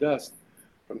powder and dust.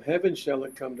 From heaven shall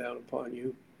it come down upon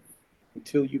you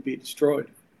until you be destroyed.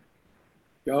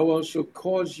 Yahweh shall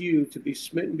cause you to be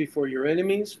smitten before your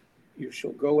enemies. You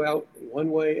shall go out one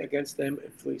way against them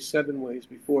and flee 7 ways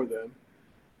before them.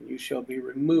 And you shall be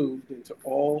removed into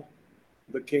all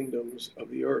the kingdoms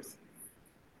of the earth.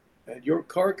 And your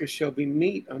carcass shall be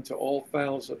meat unto all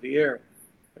fowls of the air,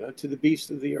 and unto the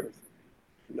beasts of the earth.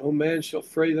 No man shall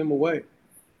fray them away.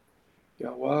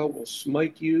 Yahweh will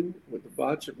smite you with the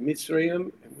botch of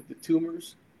Mitzrayim, and with the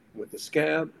tumors, and with the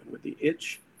scab, and with the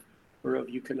itch, whereof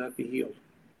you cannot be healed.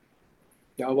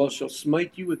 Yahweh shall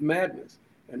smite you with madness,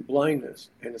 and blindness,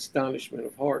 and astonishment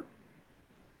of heart.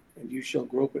 And you shall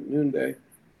grope at noonday,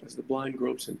 as the blind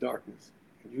gropes in darkness.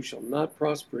 And you shall not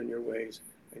prosper in your ways,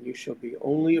 and you shall be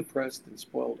only oppressed and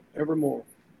spoiled evermore,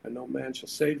 and no man shall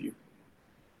save you.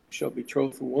 You shall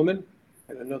betroth a woman,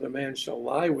 and another man shall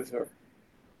lie with her.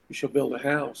 You shall build a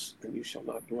house, and you shall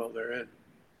not dwell therein. You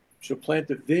shall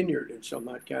plant a vineyard, and shall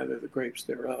not gather the grapes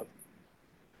thereof.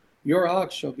 Your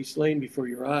ox shall be slain before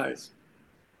your eyes.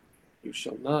 You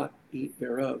shall not eat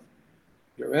thereof.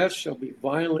 Your ass shall be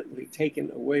violently taken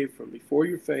away from before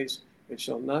your face, and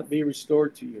shall not be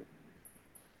restored to you.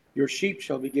 Your sheep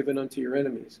shall be given unto your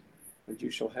enemies, and you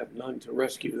shall have none to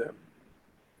rescue them.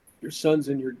 Your sons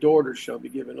and your daughters shall be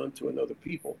given unto another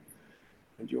people,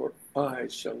 and your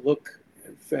eyes shall look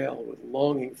and fail with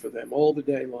longing for them all the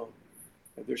day long,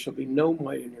 and there shall be no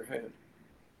might in your hand.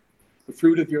 The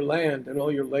fruit of your land and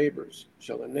all your labors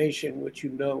shall a nation which you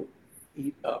know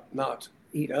eat up,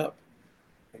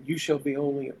 and you shall be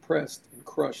only oppressed and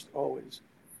crushed always,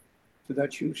 so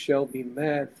that you shall be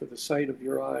mad for the sight of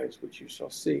your eyes which you shall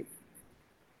see.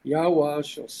 Yahweh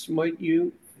shall smite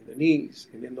you in the knees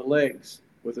and in the legs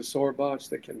with a sore botch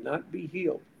that cannot be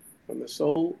healed, from the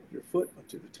sole of your foot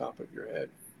unto the top of your head.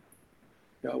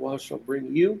 Yahweh shall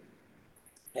bring you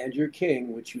and your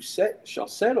king, which you shall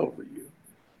set over you,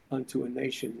 unto a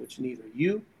nation which neither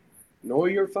you nor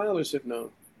your fathers have known.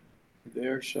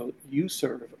 There shall you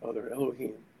serve other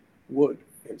Elohim, wood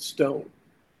and stone.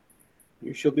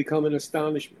 You shall become an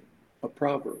astonishment, a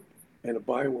proverb, and a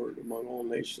byword among all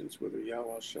nations, whither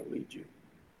Yahweh shall lead you.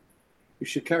 You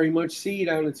shall carry much seed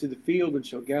out into the field, and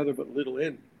shall gather but little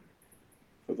in,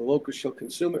 for the locust shall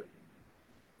consume it.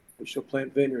 You shall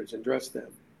plant vineyards and dress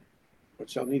them, but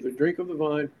shall neither drink of the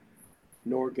vine,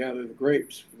 nor gather the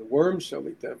grapes, for the worms shall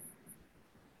eat them.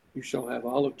 You shall have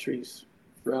olive trees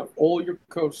throughout all your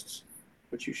coasts,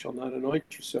 but you shall not anoint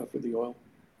yourself with the oil,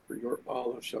 for your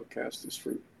olive shall cast its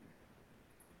fruit.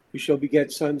 You shall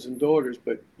beget sons and daughters,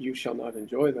 but you shall not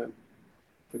enjoy them,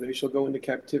 for they shall go into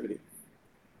captivity.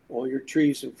 All your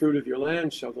trees and fruit of your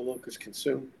land shall the locust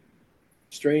consume.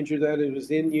 Stranger that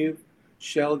is in you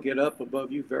shall get up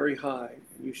above you very high,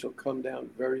 and you shall come down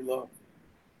very low.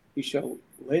 He shall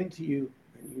lend to you,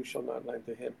 and you shall not lend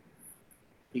to him.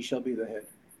 He shall be the head,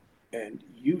 and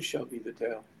you shall be the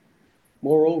tail.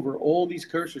 Moreover, all these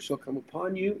curses shall come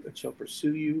upon you, and shall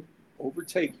pursue you,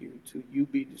 overtake you, till you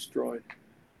be destroyed,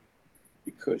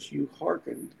 because you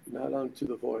hearkened not unto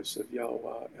the voice of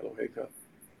Yahweh Eloheka,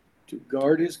 to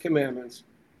guard his commandments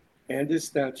and his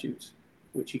statutes,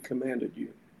 which he commanded you.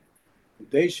 And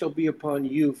they shall be upon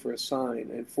you for a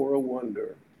sign and for a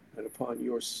wonder, and upon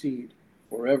your seed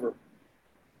forever,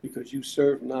 because you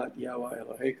serve not Yahweh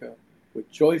Eloheka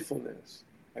with joyfulness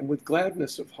and with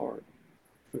gladness of heart,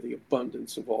 for the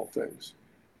abundance of all things.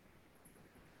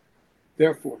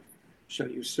 Therefore shall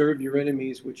you serve your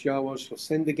enemies, which Yahweh shall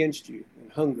send against you, in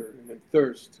hunger and in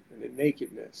thirst and in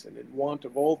nakedness and in want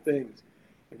of all things,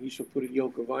 and he shall put a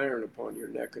yoke of iron upon your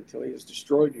neck until he has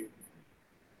destroyed you.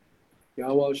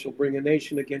 Yahweh shall bring a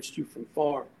nation against you from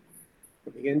far,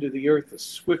 from the end of the earth, as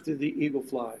swift as the eagle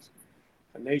flies,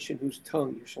 a nation whose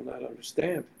tongue you shall not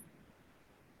understand,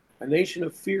 a nation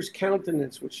of fierce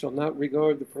countenance, which shall not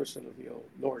regard the person of the old,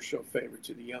 nor show favor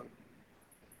to the young.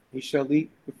 He shall eat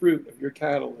the fruit of your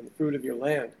cattle and the fruit of your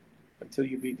land until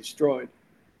you be destroyed,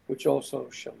 which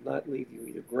also shall not leave you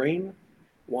either grain,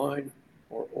 wine,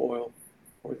 or oil,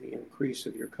 or the increase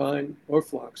of your kine, or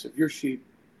flocks of your sheep,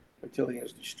 until he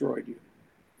has destroyed you.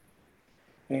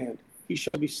 And he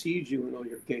shall besiege you in all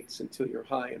your gates until your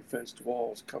high and fenced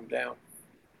walls come down,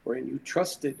 wherein you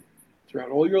trusted throughout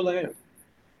all your land.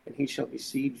 And he shall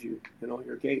besiege you in all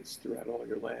your gates throughout all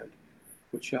your land,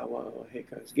 which Yahweh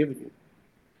Eloheka has given you.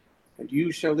 And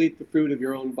you shall eat the fruit of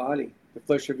your own body, the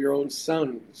flesh of your own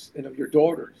sons and of your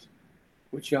daughters,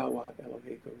 which Yahweh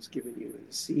Eloheka has given you in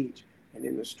the siege and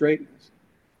in the straitness,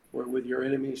 wherewith your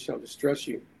enemies shall distress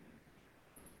you.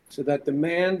 So that the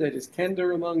man that is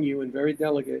tender among you and very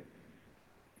delicate,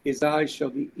 his eyes shall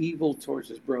be evil towards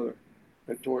his brother,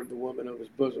 and toward the woman of his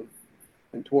bosom,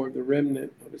 and toward the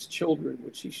remnant of his children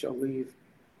which he shall leave,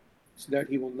 so that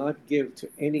he will not give to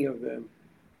any of them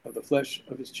of the flesh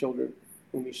of his children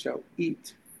whom he shall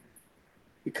eat,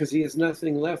 because he has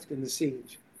nothing left in the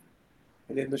siege,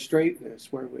 and in the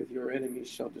straitness wherewith your enemies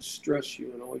shall distress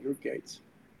you in all your gates.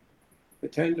 The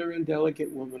tender and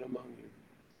delicate woman among you,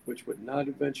 which would not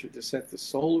venture to set the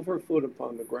sole of her foot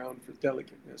upon the ground for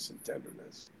delicateness and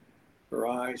tenderness. Her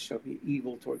eyes shall be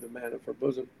evil toward the man of her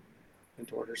bosom, and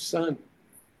toward her son,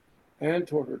 and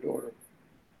toward her daughter,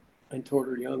 and toward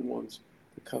her young ones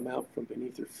that come out from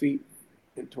beneath her feet,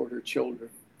 and toward her children,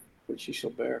 which she shall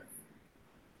bear.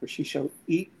 For she shall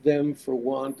eat them for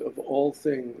want of all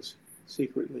things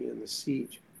secretly in the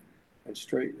siege and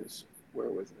straitness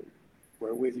wherewith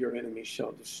your enemies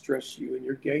shall distress you in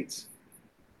your gates.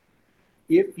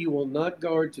 If you will not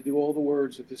guard to do all the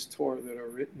words of this Torah that are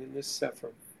written in this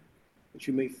Sefer, that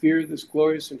you may fear this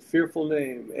glorious and fearful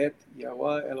name, Et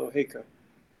Yahweh Eloheka,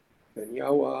 then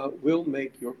Yahweh will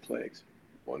make your plagues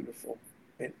wonderful,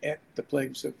 and the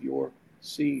plagues of your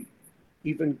seed,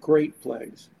 even great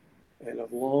plagues, and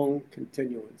of long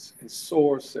continuance, and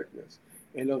sore sickness,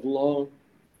 and of long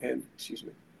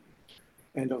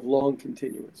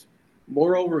continuance.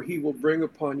 Moreover, he will bring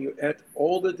upon you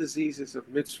all the diseases of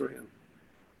Mitzrayim,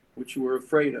 which you were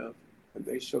afraid of, and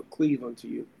they shall cleave unto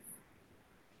you.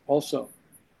 Also,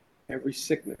 every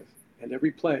sickness and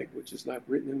every plague which is not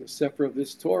written in the Sefer of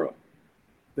this Torah,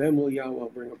 them will Yahweh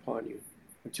bring upon you,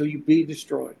 until you be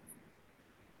destroyed.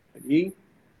 And ye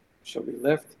shall be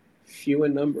left few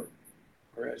in number,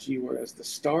 whereas ye were as the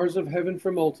stars of heaven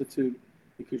for multitude,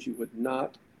 because you would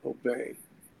not obey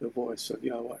the voice of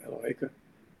Yahweh Eloheka.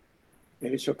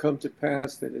 And it shall come to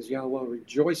pass that as Yahweh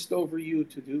rejoiced over you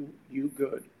to do you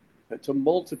good and to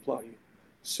multiply you,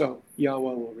 so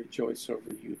Yahweh will rejoice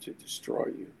over you to destroy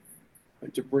you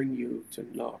and to bring you to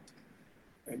naught.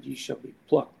 And ye shall be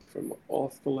plucked from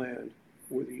off the land,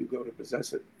 whither you go to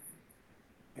possess it.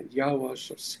 And Yahweh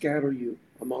shall scatter you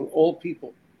among all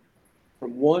people,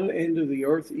 from one end of the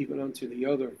earth even unto the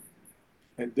other,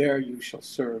 and there you shall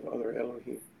serve other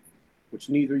Elohim, which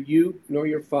neither you nor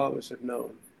your fathers have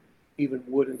known, even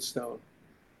wood and stone.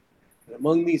 And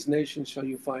among these nations shall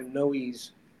you find no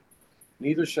ease,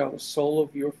 neither shall the sole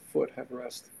of your foot have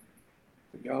rest.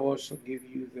 For Yahweh shall give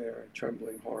you there a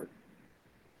trembling heart,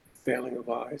 failing of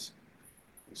eyes,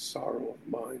 and sorrow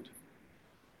of mind.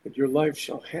 That your life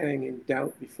shall hang in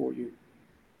doubt before you.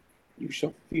 You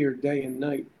shall fear day and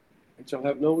night, and shall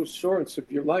have no assurance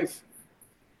of your life.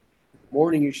 In the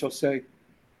morning you shall say,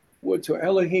 would to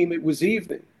Elohim it was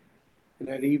evening. And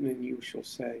at evening you shall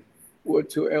say,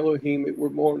 would to Elohim it were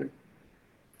morning.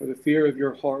 For the fear of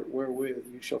your heart wherewith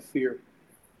you shall fear,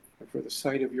 and for the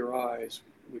sight of your eyes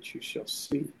which you shall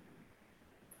see.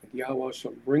 And Yahweh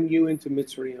shall bring you into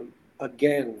Mitzrayim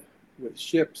again with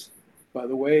ships, by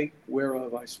the way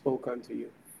whereof I spoke unto you.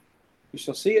 You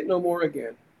shall see it no more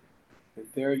again, and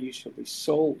there you shall be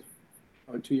sold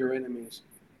unto your enemies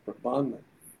for bondmen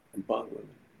and bondwomen,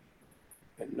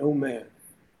 and no man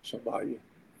shall buy you.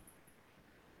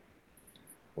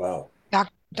 Wow.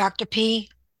 Dr. P,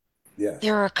 Yes.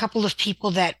 there are a couple of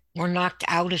people that were knocked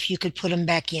out. If you could put them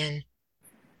back in.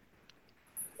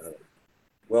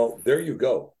 Well, there you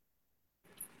go.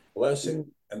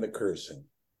 Blessing and the cursing.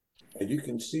 And you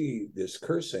can see this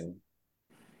cursing,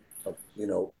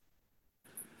 in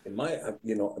my,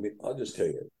 I'll just tell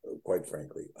you, quite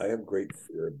frankly, I have great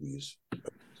fear of these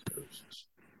curses.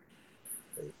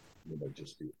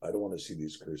 I don't want to see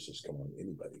these curses come on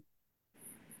anybody.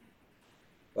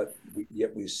 But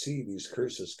yet we see these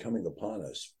curses coming upon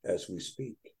us as we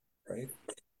speak, right?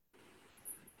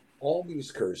 All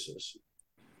these curses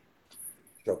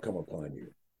shall come upon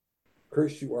you.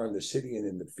 Cursed you are in the city and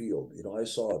in the field. I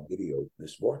saw a video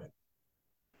this morning,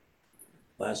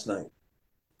 last night,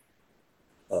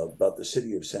 about the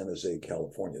city of San Jose,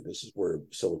 California. This is where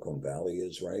Silicon Valley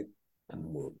is, right?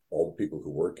 And where all the people who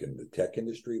work in the tech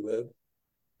industry live.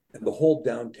 And the whole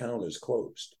downtown is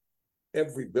closed.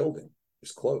 Every building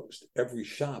is closed. Every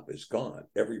shop is gone.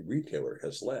 Every retailer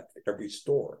has left. Every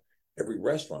store, every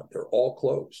restaurant, they're all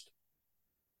closed.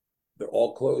 They're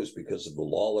all closed because of the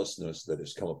lawlessness that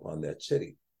has come upon that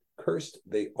city. Cursed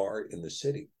they are in the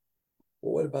city.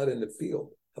 Well, what about in the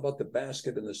field? How about the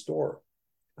basket in the store?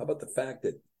 How about the fact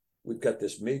that we've got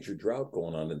this major drought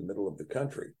going on in the middle of the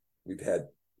country? We've had,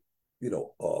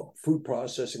 food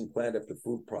processing plant after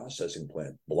food processing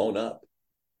plant blown up,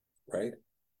 right?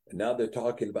 And now they're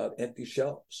talking about empty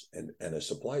shelves and a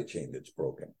supply chain that's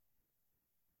broken.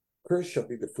 Cursed shall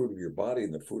be the fruit of your body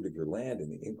and the fruit of your land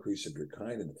and the increase of your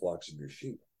kind and the flocks of your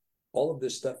sheep. All of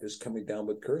this stuff is coming down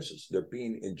with curses. They're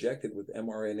being injected with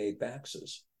mRNA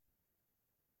vaccines.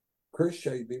 Cursed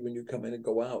shall you be when you come in and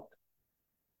go out.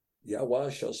 Yahweh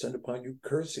shall send upon you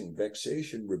cursing,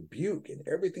 vexation, rebuke, and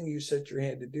everything you set your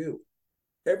hand to do.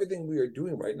 Everything we are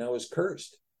doing right now is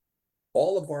cursed.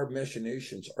 All of our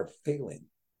machinations are failing.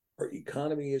 Our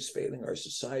economy is failing. Our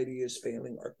society is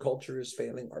failing. Our culture is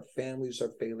failing. Our families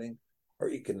are failing. Our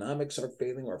economics are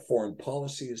failing. Our foreign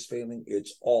policy is failing.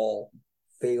 It's all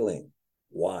failing.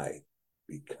 Why?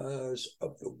 Because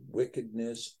of the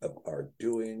wickedness of our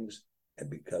doings and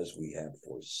because we have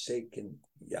forsaken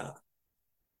Yah.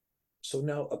 So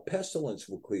now a pestilence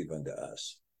will cleave unto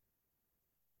us.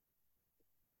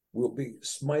 We'll be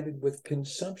smited with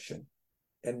consumption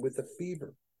and with a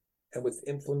fever and with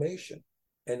inflammation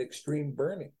and extreme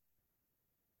burning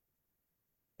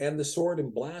and the sword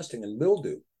and blasting and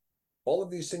mildew. All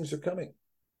of these things are coming.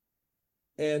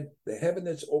 And the heaven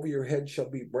that's over your head shall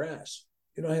be brass.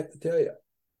 You know, I have to tell you,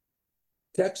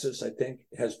 Texas, I think,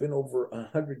 has been over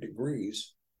 100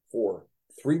 degrees for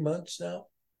 3 months now.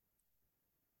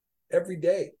 Every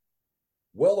day,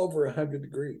 well over 100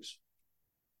 degrees.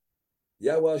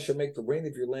 Yahweh shall make the rain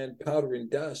of your land powder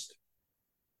and dust.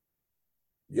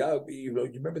 You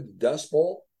remember the Dust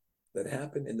Bowl that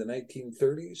happened in the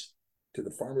 1930s to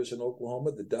the farmers in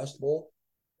Oklahoma, the Dust Bowl?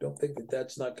 Don't think that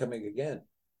that's not coming again.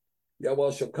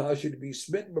 Yahweh shall cause you to be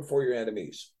smitten before your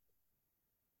enemies.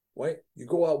 Right? You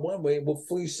go out one way and we'll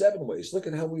flee 7 ways. Look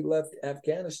at how we left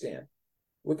Afghanistan.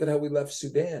 Look at how we left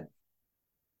Sudan.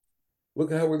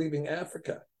 Look at how we're leaving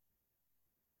Africa.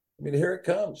 I mean, here it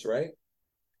comes, right?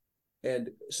 And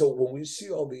so when we see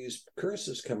all these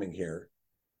curses coming here,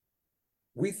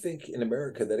 we think in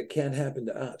America that it can't happen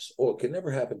to us. Oh, it can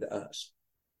never happen to us.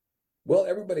 Well,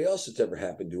 everybody else it's ever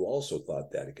happened to also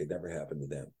thought that it could never happen to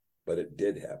them, but it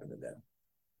did happen to them.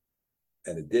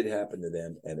 And it did happen to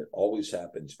them, and it always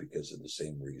happens because of the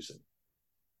same reason.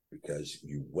 Because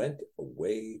you went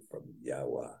away from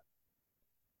Yahweh.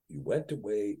 You went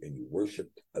away and you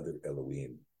worshipped other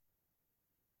Elohim.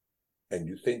 And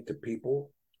you think the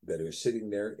people that are sitting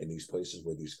there in these places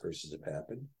where these curses have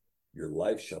happened, your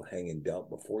life shall hang in doubt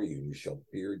before you, and you shall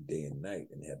fear day and night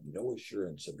and have no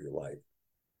assurance of your life.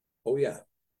 Oh, yeah.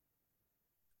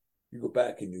 You go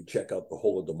back and you check out the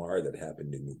Holodomor that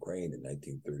happened in Ukraine in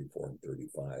 1934 and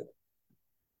 35.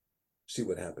 See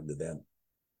what happened to them.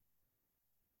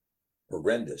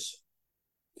 Horrendous.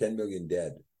 10 million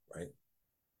dead, right?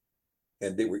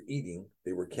 And they were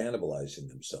cannibalizing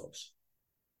themselves.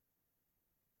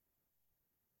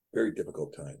 Very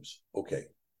difficult times. Okay.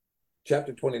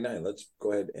 Chapter 29. Let's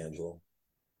go ahead, Angelo.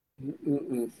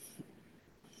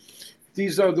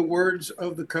 These are the words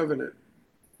of the covenant,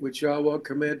 which Yahweh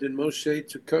commanded Moshe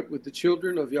to cut with the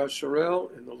children of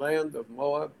Yasharel in the land of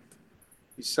Moab,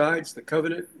 besides the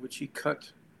covenant which he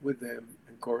cut with them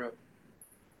in Korah.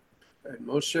 And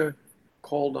Moshe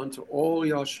called unto all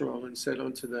Yasharel and said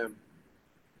unto them,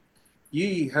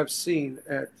 Ye have seen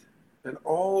and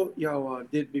all Yahweh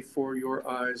did before your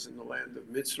eyes in the land of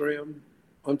Mitzrayim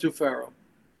unto Pharaoh,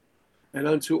 and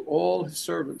unto all his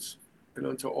servants, and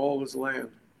unto all his land.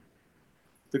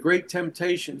 The great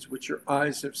temptations which your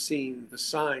eyes have seen, the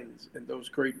signs and those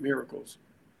great miracles.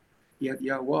 Yet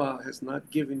Yahweh has not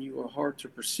given you a heart to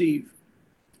perceive,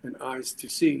 and eyes to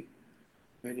see,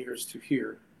 and ears to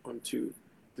hear unto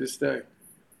this day.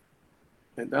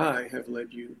 And I have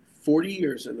led you 40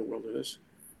 years in the wilderness.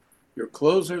 Your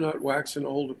clothes are not waxen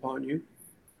old upon you,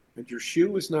 and your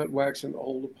shoe is not waxen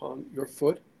old upon your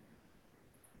foot.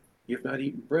 You have not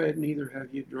eaten bread, neither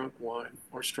have you drunk wine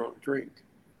or strong drink,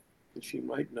 that you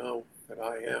might know that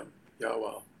I am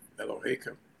Yahweh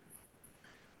Elohim.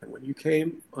 And when you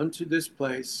came unto this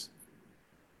place,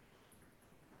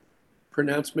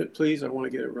 pronouncement, please. I want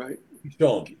to get it right.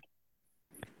 Sishon.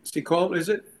 Sikol, is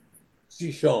it?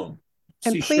 Sishon.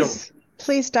 And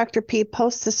please, Dr. P,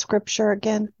 post the scripture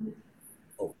again.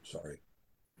 Oh, sorry.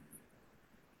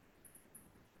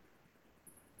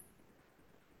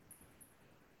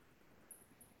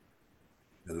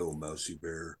 Hello, Mousy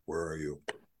Bear. Where are you?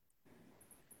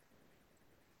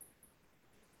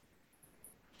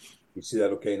 You see that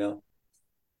okay now?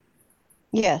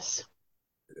 Yes.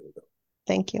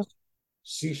 Thank you.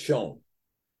 Sishon.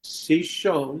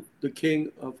 Sishon, the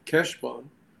king of Keshbon,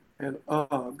 and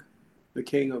Og, the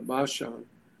king of Bashan,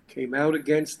 came out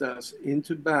against us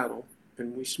into battle,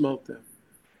 and we smote them.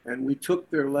 And we took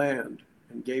their land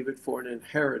and gave it for an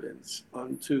inheritance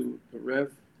unto the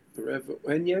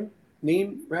Reuvenim,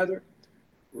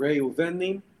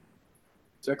 Reuvenim.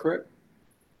 Is that correct?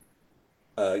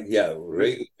 Yeah,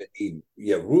 Reuvenim.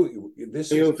 Yeah,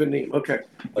 this Reuvenim. Okay.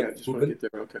 Yeah, like just want to get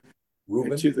there. Okay.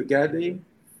 Reuben? And to the Gadim,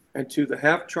 and to the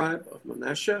half tribe of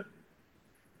Manasseh,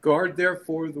 guard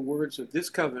therefore the words of this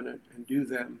covenant and do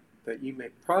them, that ye may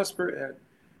prosper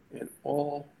in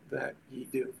all that ye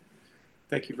do.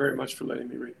 Thank you very much for letting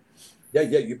me read. Yeah,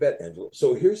 you bet, Angela.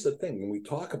 So here's the thing. When we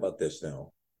talk about this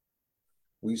now,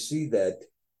 we see that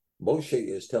Moshe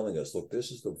is telling us, look,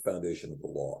 this is the foundation of the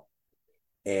law.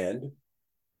 And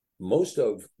most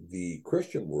of the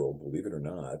Christian world, believe it or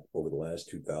not, over the last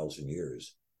 2,000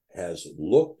 years, has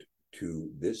looked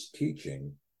to this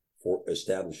teaching for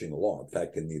establishing a law. In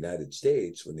fact, in the United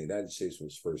States, when the United States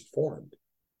was first formed,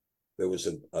 there was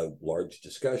a large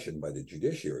discussion by the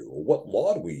judiciary. Well, what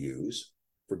law do we use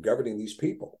for governing these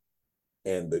people?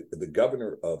 And the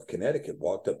governor of Connecticut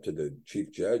walked up to the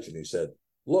chief judge and he said,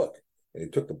 look, and he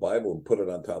took the Bible and put it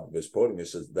on top of his podium. He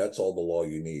says, that's all the law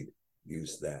you need.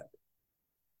 Use that.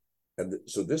 And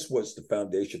so this was the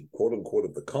foundation, quote unquote,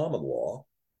 of the common law,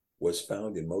 was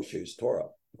found in Moshe's Torah.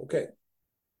 Okay.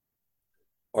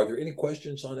 Are there any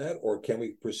questions on that, or can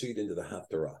we proceed into the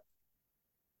Haftarah?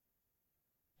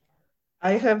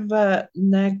 I have a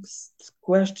next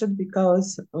question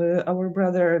because our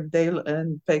brother Dale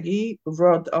and Peggy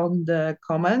wrote on the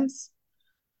comments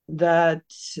that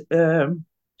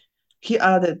he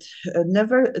added,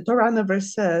 Torah never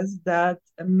says that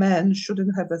a man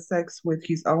shouldn't have a sex with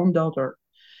his own daughter.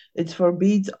 It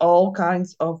forbids all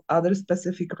kinds of other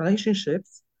specific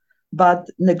relationships, but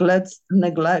neglects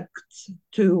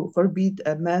to forbid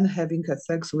a man having a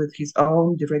sex with his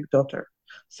own direct daughter.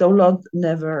 So Lord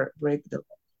never break the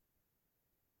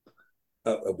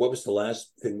law. What was the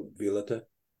last thing, Violetta?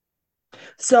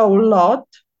 So Lot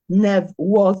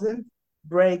wasn't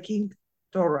breaking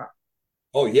Torah.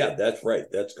 Oh yeah, that's right.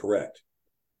 That's correct.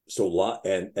 So Lot,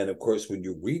 and of course, when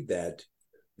you read that,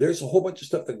 there's a whole bunch of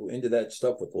stuff that go into that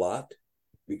stuff with Lot,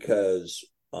 because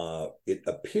it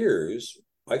appears,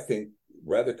 I think,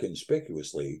 rather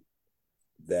conspicuously,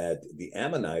 that the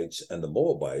Ammonites and the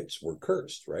Moabites were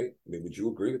cursed, right? I mean, would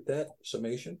you agree with that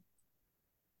summation?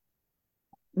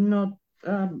 Not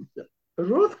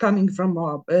Ruth coming from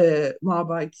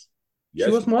Moabites. Yes,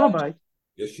 she was Moabite.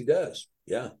 Yes, she does.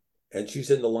 Yeah. And she's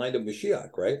in the line of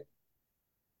Mashiach, right?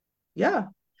 Yeah.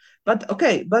 But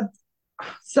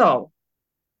so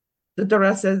the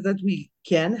Torah says that we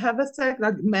can have a sex,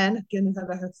 like man can have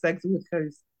a sex with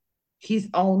his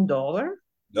own daughter.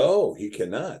 No, he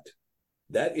cannot.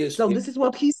 That is so. This is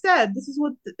what he said. This is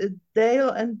what Dale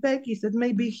and Becky said.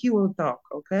 Maybe he will talk.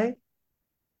 Okay.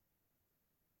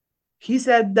 He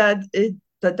said that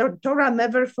the Torah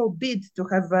never forbids to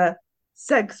have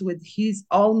sex with his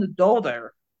own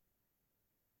daughter.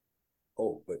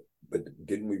 Oh, but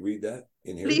didn't we read that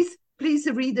in here? Please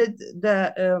read it,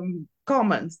 the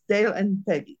comments, Dale and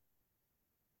Peggy.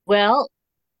 Well,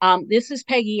 this is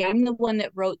Peggy. I'm the one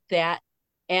that wrote that.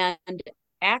 And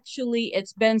actually,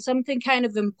 it's been something kind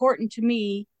of important to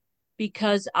me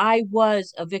because I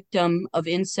was a victim of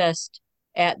incest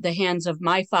at the hands of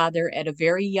my father at a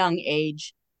very young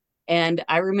age. And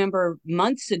I remember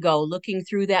months ago looking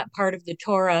through that part of the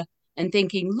Torah and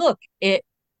thinking, look, it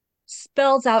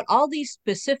spells out all these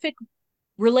specific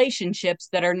relationships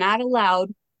that are not allowed,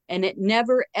 and it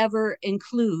never ever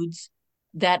includes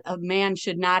that a man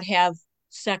should not have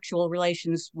sexual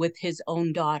relations with his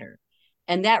own daughter.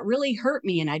 And that really hurt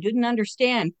me, and I didn't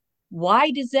understand why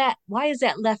is that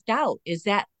left out? Is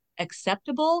that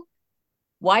acceptable?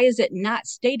 Why is it not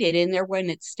stated in there when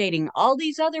it's stating all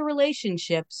these other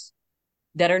relationships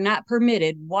that are not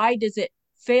permitted? Why does it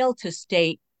fail to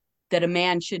state that a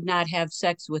man should not have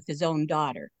sex with his own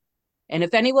daughter? And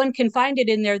if anyone can find it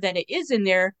in there that it is in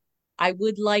there, I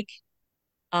would like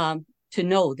to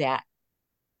know that.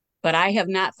 But I have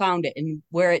not found it. And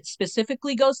where it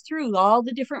specifically goes through all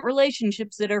the different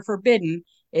relationships that are forbidden,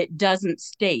 it doesn't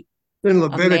state in a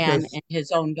man and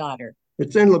his own daughter.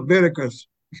 It's in Leviticus.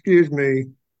 Excuse me.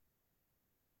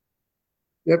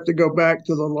 You have to go back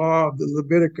to the law of the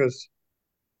Leviticus.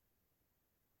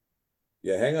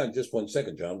 Yeah, hang on just 1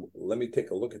 second, John. Let me take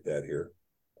a look at that here.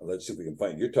 Let's see if we can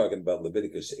find. You're talking about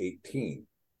Leviticus 18.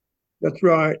 That's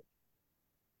right.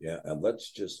 Yeah, and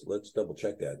let's double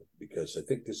check that, because I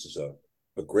think this is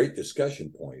a great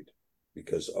discussion point,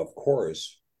 because of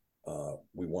course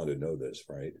we want to know this,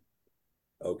 right?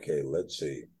 Okay, let's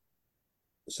see.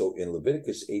 So in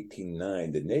Leviticus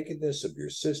 18:9, the nakedness of your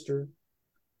sister,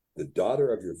 the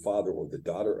daughter of your father, or the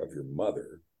daughter of your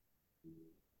mother,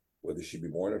 whether she be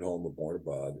born at home or born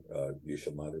abroad, you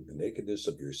shall not have the nakedness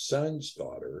of your son's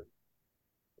daughter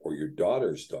or your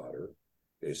daughter's daughter.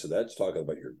 Okay, so that's talking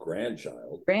about your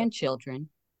grandchildren.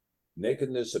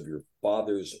 Nakedness of your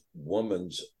father's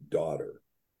woman's daughter.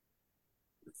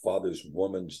 Your father's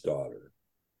woman's daughter.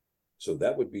 So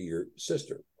that would be your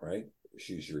sister, right?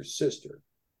 She's your sister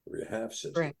or your half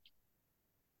sister. Correct.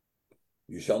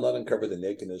 You shall not uncover the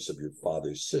nakedness of your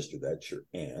father's sister. That's your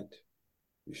aunt.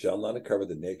 You shall not uncover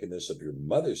the nakedness of your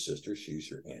mother's sister. She's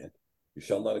your aunt. You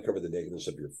shall not uncover the nakedness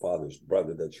of your father's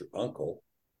brother. That's your uncle.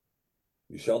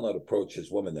 You shall not approach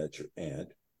his woman. That's your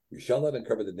aunt. You shall not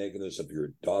uncover the nakedness of your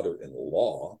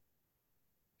daughter-in-law.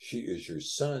 She is your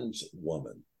son's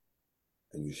woman.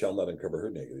 And you shall not uncover her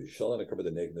nakedness. You shall not uncover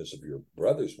the nakedness of your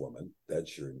brother's woman.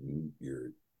 That's your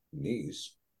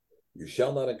niece. You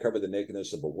shall not uncover the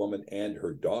nakedness of a woman and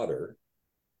her daughter.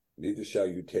 Neither shall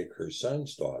you take her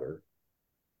son's daughter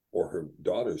or her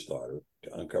daughter's daughter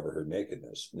to uncover her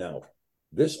nakedness. Now,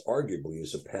 this arguably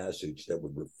is a passage that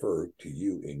would refer to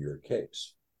you in your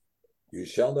case. You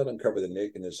shall not uncover the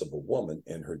nakedness of a woman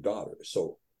and her daughter.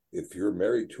 So if you're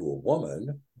married to a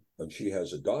woman and she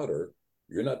has a daughter,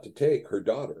 you're not to take her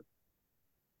daughter.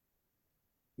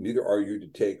 Neither are you to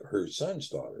take her son's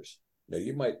daughters. Now,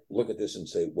 you might look at this and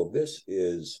say, well, this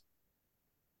is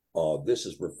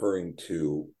referring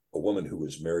to a woman who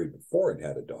was married before and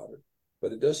had a daughter,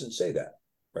 but it doesn't say that,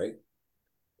 right?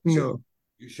 No. So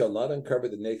you shall not uncover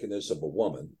the nakedness of a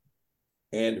woman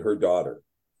and her daughter.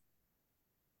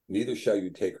 Neither shall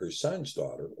you take her son's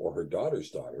daughter or her daughter's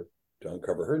daughter to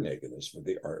uncover her nakedness, for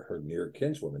they are her near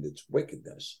kinswoman. It's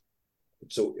wickedness.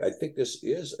 So I think this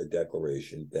is a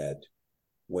declaration that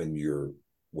when you're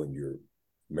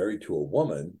married to a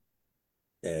woman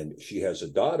and she has a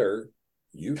daughter,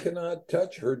 you cannot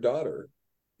touch her daughter,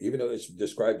 even though it's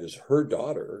described as her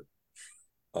daughter.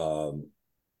 I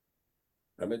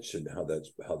mentioned how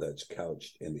that's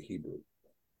couched in the Hebrew.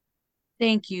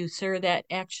 Thank you, sir. That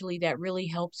really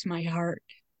helps my heart.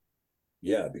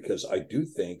 Yeah, because I do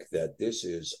think that this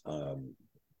is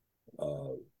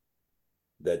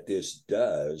that this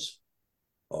does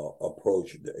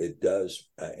answer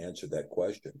that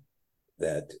question.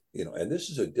 That, and this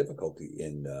is a difficulty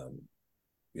in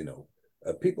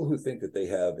people who think that they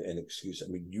have an excuse. I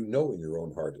mean, in your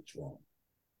own heart it's wrong.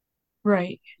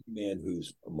 Right. A man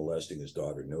who's molesting his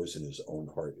daughter knows in his own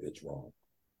heart it's wrong.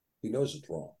 He knows it's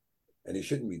wrong, and he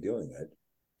shouldn't be doing it.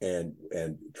 And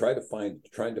trying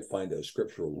to find a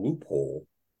scriptural loophole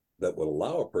that would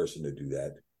allow a person to do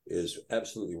that is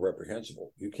absolutely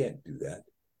reprehensible. You can't do that.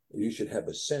 You should have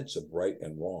a sense of right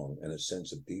and wrong and a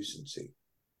sense of decency.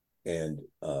 And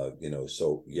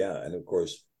so yeah, and of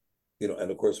course,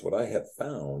 what I have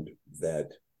found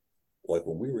that, like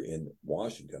when we were in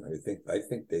Washington, I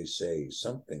think they say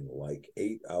something like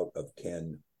 8 out of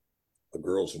 10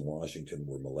 girls in Washington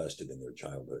were molested in their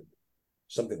childhood.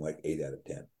 Something like 8 out of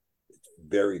 10. It's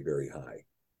very, very high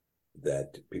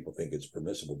that people think it's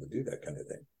permissible to do that kind of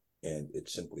thing. And it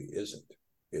simply isn't.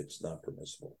 It's not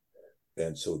permissible.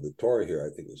 And so the Torah here, I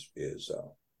think, is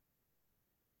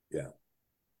yeah.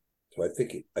 So I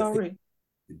think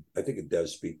it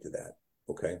does speak to that.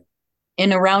 Okay.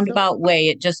 In a roundabout way,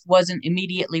 it just wasn't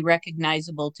immediately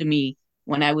recognizable to me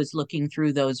when I was looking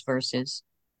through those verses.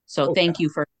 So thank you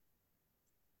for.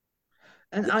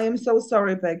 And I am so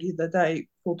sorry, Peggy, that I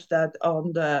put that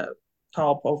on the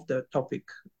top of the topic.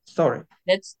 Sorry.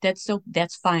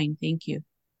 That's fine. Thank you.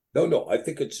 No, I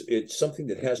think it's something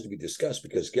that has to be discussed,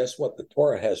 because guess what? The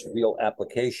Torah has real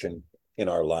application in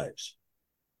our lives.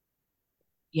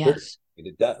 Yes.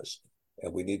 It does.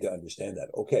 And we need to understand that.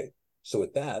 Okay. So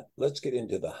with that, let's get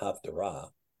into the Haftarah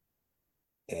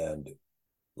and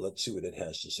let's see what it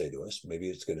has to say to us. Maybe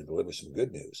it's going to deliver some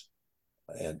good news.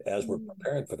 And as we're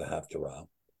preparing for the Haftarah,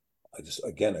 I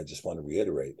just want to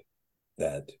reiterate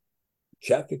that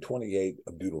chapter 28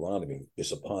 of Deuteronomy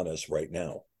is upon us right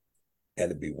now.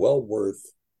 And it'd be well worth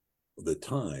the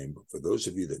time for those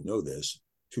of you that know this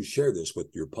to share this with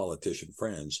your politician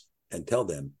friends and tell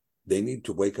them they need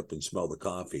to wake up and smell the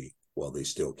coffee while they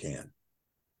still can.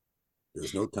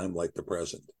 There's no time like the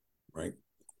present, right?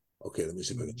 Okay, let me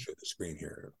see if I can share the screen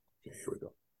here. Okay, here we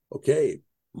go. Okay,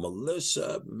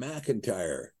 Melissa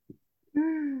McIntyre.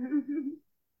 You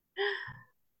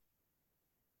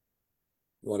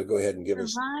want to go ahead and give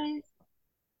us... Arise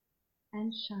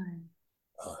and shine.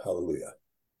 Hallelujah.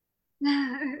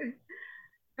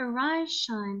 Arise,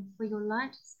 shine, for your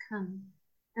light has come,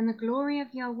 and the glory of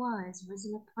Yahweh is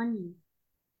risen upon you.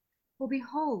 For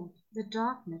behold, the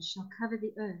darkness shall cover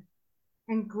the earth,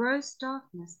 and gross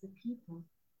darkness the people.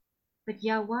 But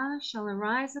Yahweh shall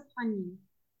arise upon you,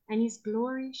 and his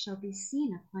glory shall be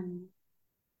seen upon you.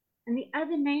 And the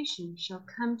other nations shall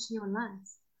come to your light,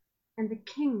 and the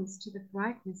kings to the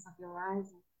brightness of your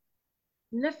rising.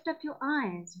 Lift up your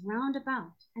eyes round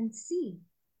about, and see.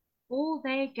 All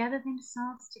they gather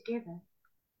themselves together.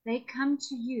 They come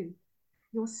to you.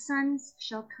 Your sons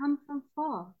shall come from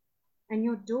far, and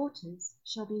your daughters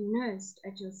shall be nursed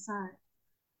at your side.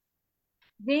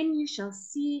 Then you shall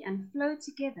see and flow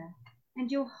together,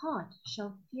 and your heart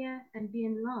shall fear and be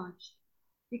enlarged,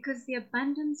 because the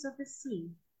abundance of the sea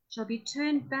shall be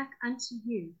turned back unto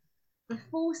you. The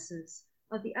forces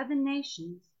of the other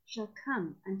nations shall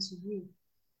come unto you.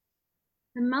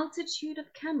 The multitude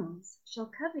of camels shall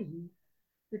cover you,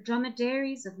 the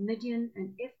dromedaries of Midian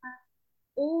and Ephah,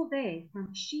 all they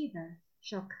from Sheba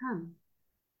shall come.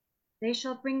 They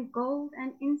shall bring gold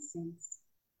and incense.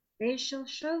 They shall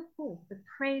show forth the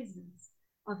praises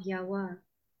of Yahweh.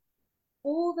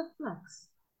 All the flocks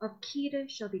of Kedar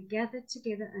shall be gathered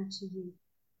together unto you.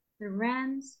 The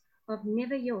rams of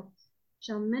Nebaioth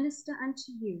shall minister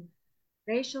unto you.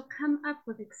 They shall come up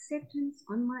with acceptance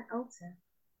on my altar,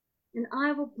 and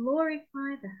I will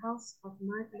glorify the house of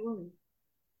my glory.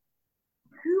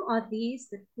 Who are these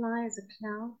that fly as a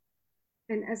cloud,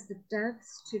 and as the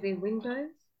doves to their windows?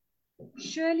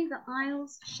 Surely the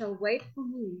isles shall wait for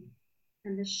me,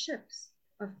 and the ships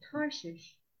of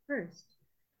Tarshish first,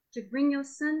 to bring your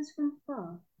sons from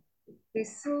far, their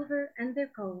silver and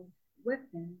their gold with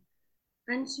them,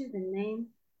 unto the name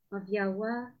of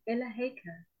Yahweh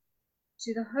Eloheka,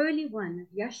 to the Holy One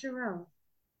of Yasharel,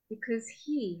 because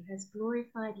he has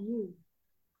glorified you.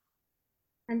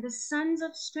 And the sons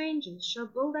of strangers shall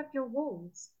build up your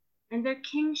walls, and their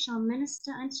kings shall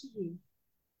minister unto you.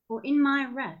 For in my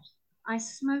wrath I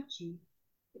smote you,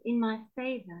 but in my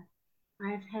favor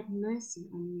I have had mercy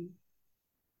on you.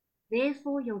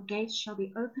 Therefore your gates shall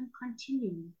be open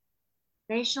continually.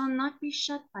 They shall not be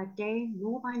shut by day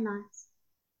nor by night,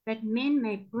 that men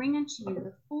may bring unto you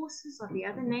the forces of the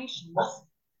other nations,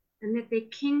 and that their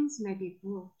kings may be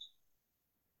brought.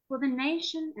 For the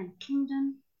nation and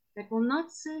kingdom that will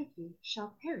not serve you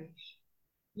shall perish.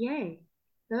 Yea,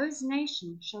 those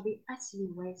nations shall be utterly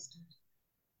wasted.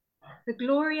 The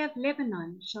glory of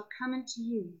Lebanon shall come unto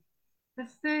you, the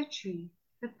fir tree,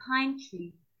 the pine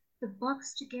tree, the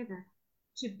box together,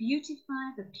 to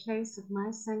beautify the place of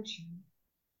my sanctuary.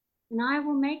 And I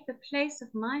will make the place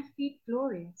of my feet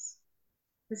glorious.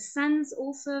 The sons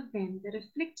also of them that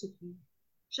afflicted you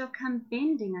shall come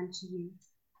bending unto you,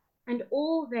 and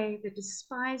all they that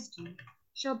despised you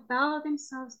shall bow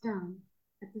themselves down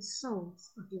at the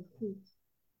soles of your feet.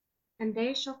 And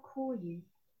they shall call you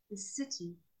the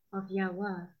city of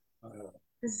Yahweh,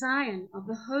 the Zion of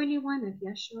the Holy One of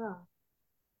Yasharel.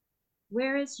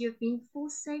 Whereas you have been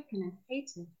forsaken and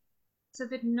hated, so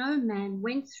that no man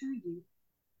went through you,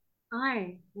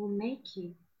 I will make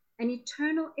you an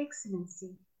eternal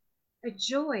excellency, a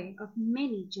joy of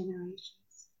many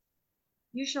generations.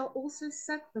 You shall also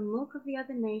suck the milk of the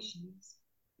other nations,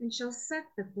 and shall suck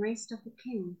the breast of the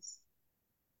kings.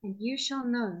 And you shall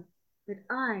know that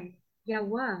I,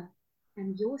 Yahweh,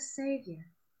 am your Savior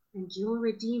and your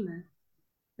Redeemer,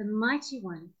 the mighty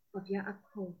one of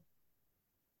Yaakov.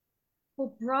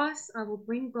 For brass I will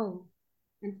bring gold,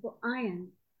 and for iron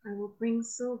I will bring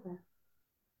silver,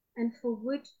 and for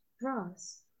wood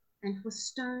brass, and for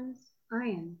stones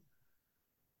iron.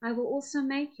 I will also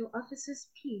make your officers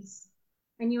peace,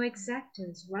 and your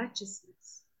exactors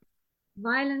righteousness.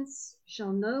 Violence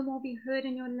shall no more be heard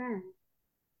in your land,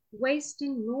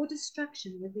 wasting nor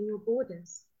destruction within your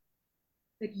borders.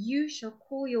 But you shall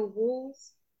call your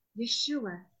walls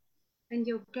Yeshua, and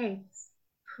your gates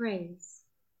praise.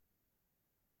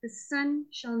 The sun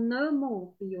shall no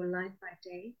more be your light by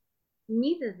day,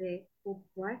 neither therefore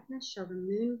brightness shall the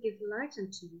moon give light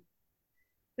unto you.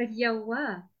 But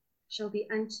Yahweh shall be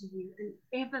unto you an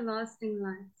everlasting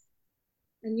light,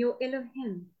 and your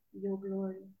Elohim your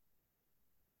glory.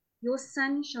 Your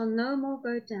sun shall no more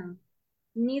go down,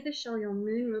 neither shall your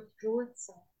moon withdraw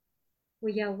itself, for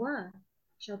Yahweh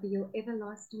shall be your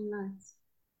everlasting light,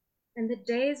 and the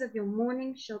days of your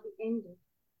mourning shall be ended.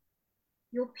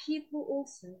 Your people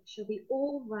also shall be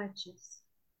all righteous.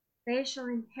 They shall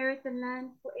inherit the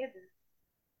land forever,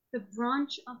 the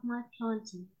branch of my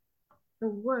planting, the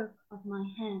work of my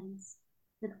hands,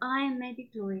 that I may be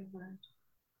glorified.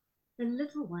 The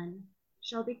little one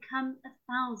shall become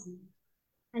 1,000,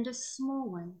 and a small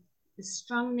one a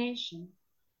strong nation.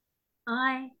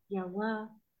 I, Yahweh,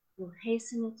 will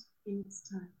hasten it in its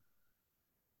time.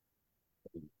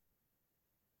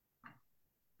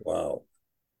 Wow.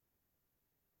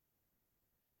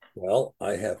 Well,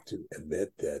 I have to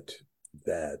admit that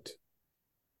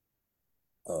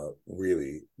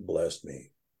really blessed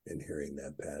me in hearing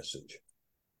that passage.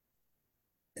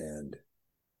 And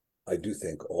I do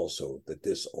think also that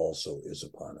this also is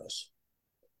upon us.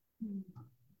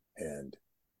 And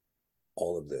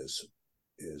all of this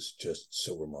is just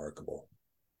so remarkable.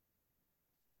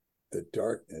 The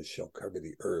darkness shall cover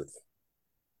the earth,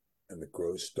 and the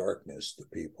gross darkness the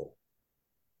people.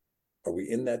 Are we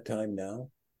in that time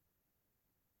now?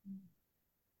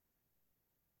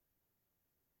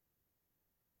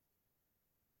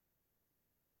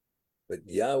 But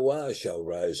Yahweh shall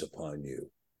rise upon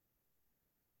you,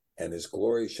 and his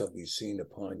glory shall be seen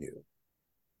upon you.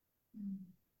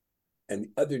 And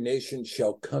other nations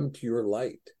shall come to your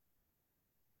light.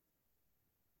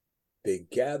 They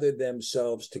gather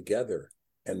themselves together,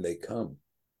 and they come.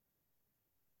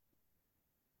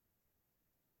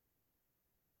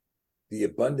 The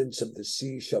abundance of the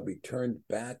sea shall be turned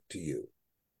back to you.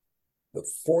 The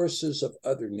forces of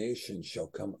other nations shall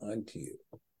come unto you.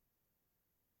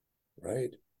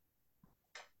 Right?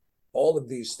 All of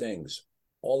these things,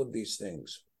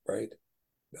 right?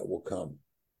 That will come.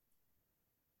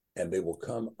 And they will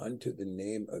come unto the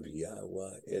name of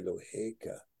Yahweh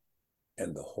Eloheka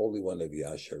and the Holy One of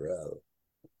Yasharel,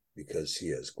 because he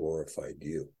has glorified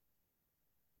you.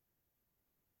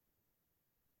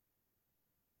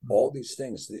 All these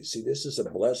things, see, this is a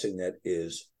blessing that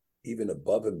is even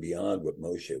above and beyond what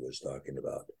Moshe was talking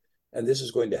about. And this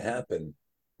is going to happen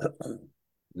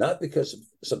not because of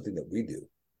something that we do.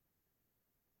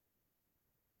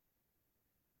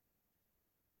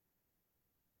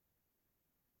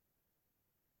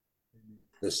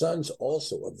 The sons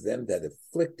also of them that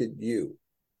afflicted you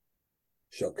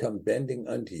shall come bending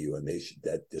unto you, and they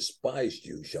that despised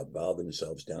you shall bow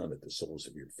themselves down at the soles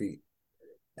of your feet,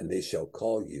 and they shall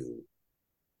call you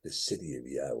the city of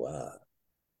Yahweh,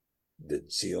 the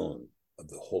Zion of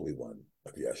the Holy One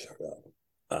of Yasharel.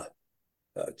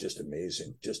 Just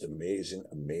amazing,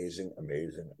 amazing.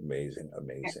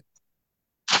 Okay.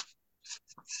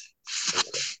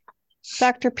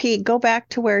 Dr. P, go back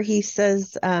to where he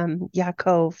says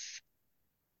Yaakov.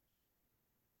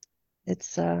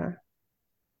 It's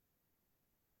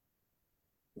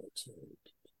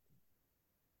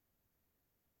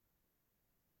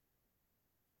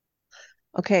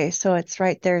okay, so it's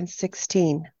right there in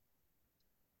 16.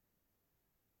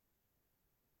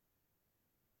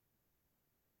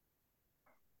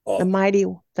 The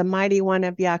mighty one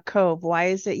of Yaakov. Why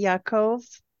is it Yaakov?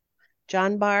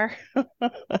 John Bar?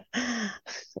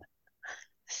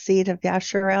 Seed of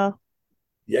Yasharel.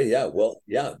 Yeah. Well,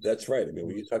 yeah, that's right. I mean,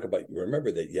 when you talk about, you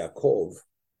remember that Yaakov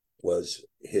was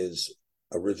his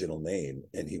original name,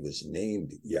 and he was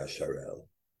named Yasharel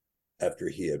after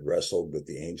he had wrestled with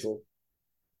the angel.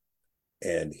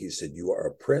 And he said, "You are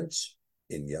a prince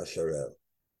in Yasharel."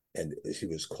 And he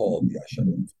was called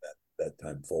Yasharel from that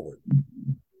time forward.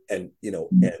 And,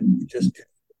 and just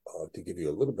to give you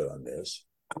a little bit on this,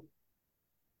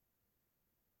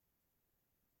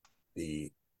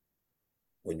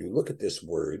 when you look at this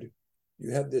word,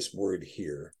 you have this word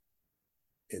here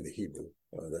in the Hebrew.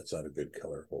 Oh, that's not a good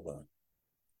color. Hold on.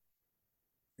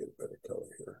 Get a better color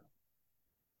here.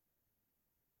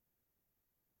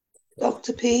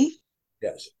 Dr. P?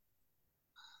 Yes.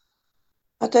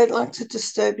 I don't like to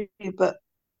disturb you, but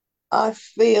I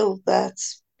feel that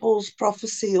Paul's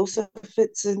prophecy also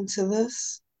fits into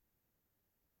this.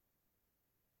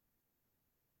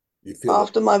 You feel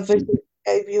after my visit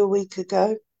I gave you a week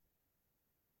ago.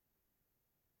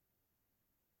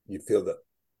 You feel that?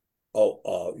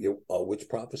 Which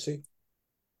prophecy?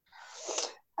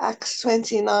 Acts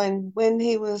 29, when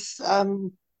he was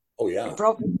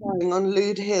prophesying on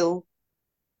Lude Hill.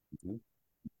 Mm-hmm.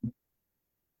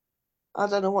 I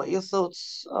don't know what your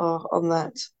thoughts are on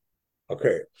that.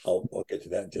 Okay, I'll get to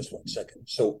that in just 1 second.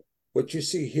 So what you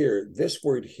see here, this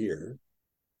word here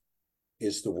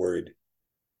is the word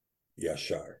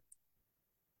Yashar.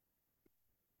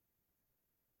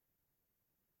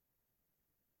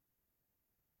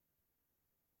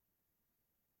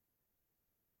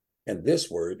 And this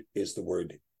word is the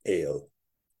word El.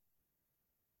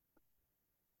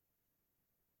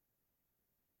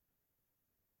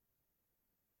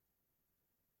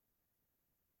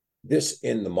 This,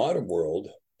 in the modern world,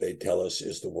 they tell us,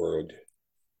 is the word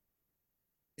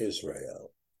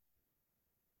Israel.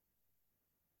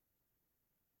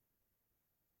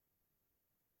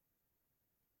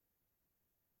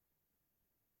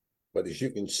 But as you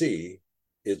can see,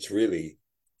 it's really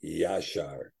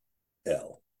Yashar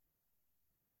El.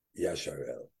 Yashar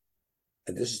El.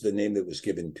 And this is the name that was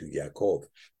given to Yaakov.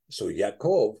 So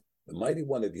Yaakov, the mighty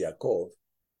one of Yaakov,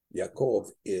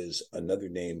 Yaakov is another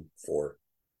name for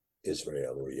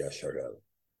Israel or Yasharel.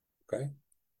 Okay?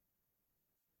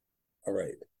 All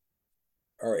right.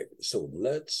 So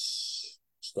let's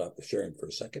stop the sharing for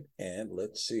a second and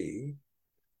let's see.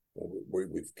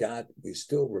 We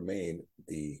still remain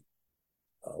the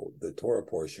Torah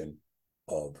portion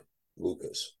of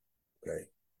Lucas. Okay?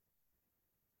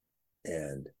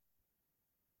 And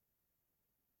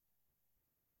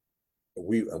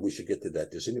we should get to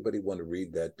that. Does anybody want to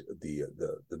read that the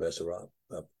Besorah?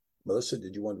 Melissa,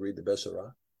 did you want to read the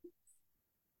Besorah?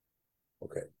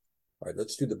 Okay. All right,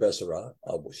 let's do the Besorah.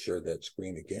 I'll share that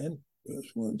screen again.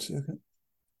 Just 1 second.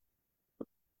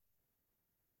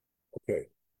 Okay.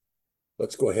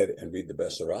 Let's go ahead and read the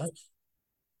Besorah.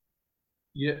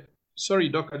 Yeah. Sorry,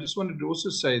 Doc. I just wanted to also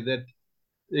say that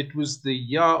it was the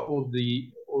Yah or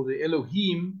the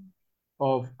Elohim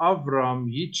of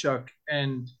Avram, Yitzchak,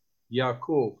 and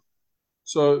Yaakov.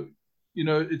 So, you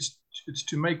know, it's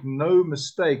to make no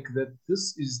mistake that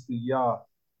this is the Yah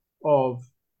of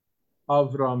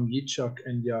Avram, Yitzchak,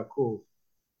 and Yaakov,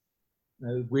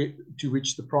 to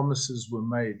which the promises were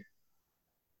made.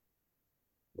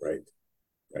 Right,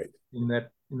 right. In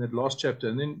that last chapter,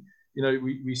 and then you know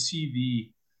we see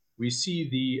the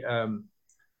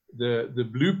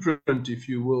blueprint, if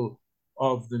you will,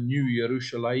 of the new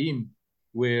Yerushalayim,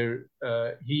 where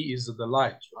he is the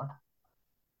light, right?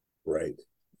 Right,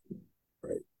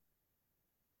 right.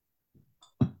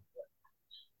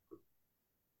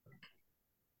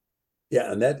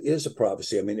 Yeah, and that is a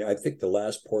prophecy. I mean, I think the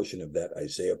last portion of that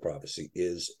Isaiah prophecy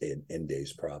is an end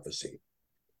days prophecy.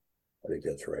 I think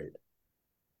that's right.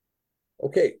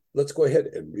 Okay, let's go ahead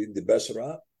and read the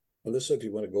Besorah. Melissa, if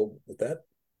you want to go with that.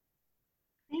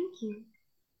 Thank you.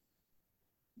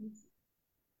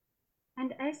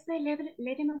 And as they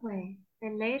led him away,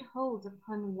 they laid hold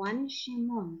upon one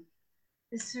Shimon,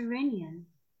 the Cyrenian,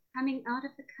 coming out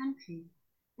of the country,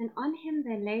 and on him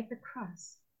they laid the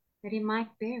cross, that he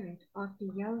might bear it after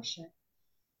Yahushua.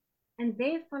 And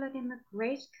there followed him a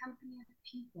great company of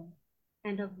people,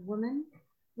 and of women,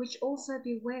 which also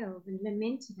bewailed and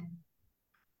lamented him.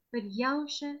 But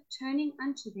Yahushua, turning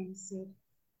unto them, said,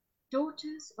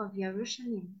 Daughters of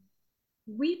Jerusalem,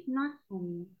 weep not for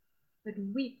me, but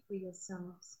weep for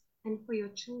yourselves and for your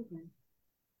children.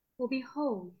 For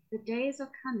behold, the days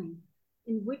are coming,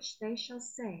 in which they shall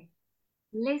say,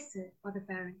 Blessed are the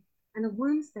barren, and the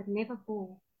wombs that never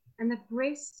bore, and the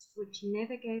breasts which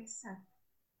never gave suck.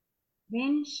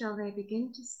 Then shall they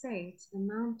begin to say to the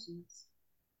mountains,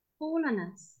 Fall on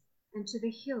us, and to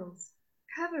the hills,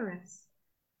 cover us.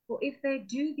 For if they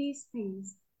do these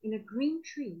things in a green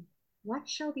tree, what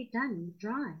shall be done in the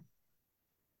dry?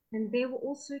 And there were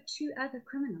also 2 other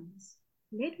criminals,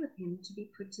 led with him to be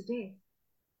put to death.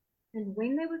 And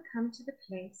when they were come to the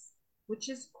place which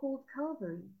is called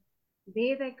Calvary,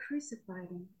 there they crucified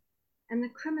him, and the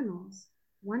criminals,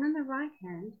 one on the right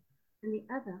hand and the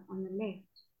other on the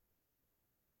left.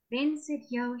 Then said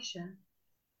Yahushua,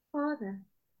 Father,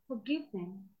 forgive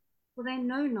them, for they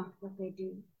know not what they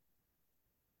do.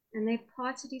 And they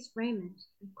parted his raiment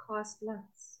and cast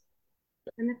lots.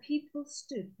 And the people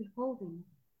stood beholding,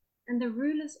 and the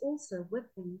rulers also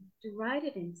with them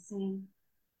derided him, saying,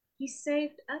 He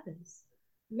saved others,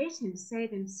 let him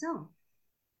save himself,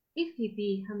 if he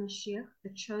be Hamashiach, the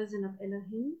chosen of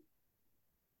Elohim.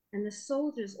 And the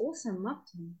soldiers also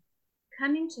mocked him,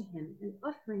 coming to him and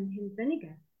offering him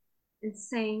vinegar, and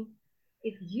saying,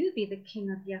 If you be the king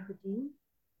of Yahudim,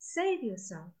 save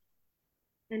yourself.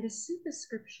 And a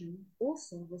superscription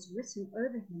also was written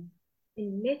over him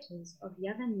in letters of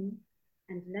Yavanim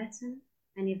and Latin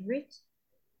and Ivrit,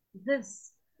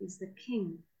 This is the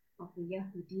king of the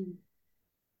Yahudim.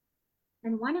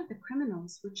 And one of the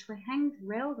criminals which were hanged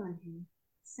railed on him,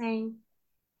 saying,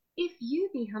 If you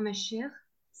be Hamashiach,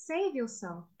 save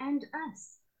yourself and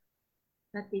us.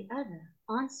 But the other,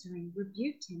 answering,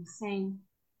 rebuked him, saying,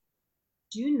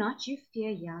 Do not you fear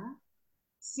Yah,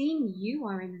 seeing you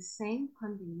are in the same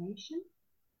condemnation?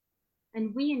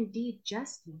 And we indeed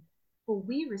justly, for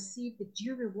we receive the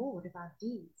due reward of our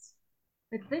deeds.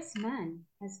 But this man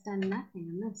has done nothing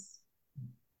amiss.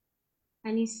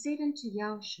 And he said unto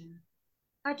Yahushua,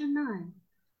 Adonai,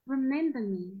 remember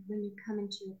me when you come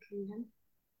into your kingdom.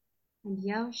 And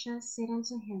Yahushua said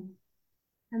unto him,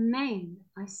 Amen,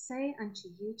 I say unto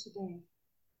you today,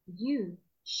 you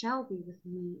shall be with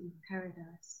me in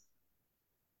paradise.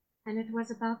 And it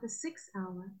was about the 6th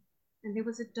hour, and there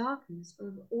was a darkness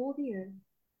over all the earth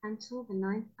until the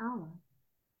 9th hour.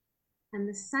 And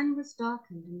the sun was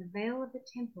darkened, and the veil of the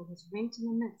temple was rent in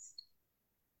the midst.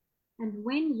 And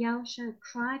when Yahushua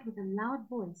cried with a loud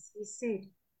voice, he said,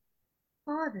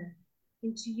 Father,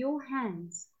 into your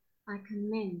hands I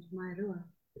commend my ruach.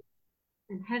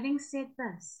 And having said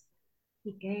thus,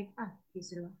 he gave up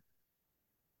his ruach.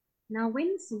 Now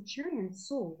when the centurion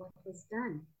saw what was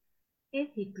done,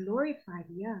 he glorified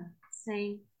Yah,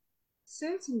 saying,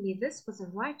 Certainly this was a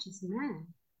righteous man.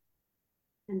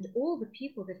 And all the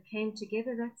people that came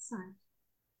together that sight,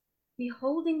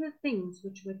 beholding the things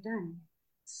which were done,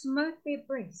 smote their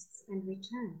breasts and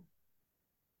returned.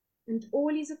 And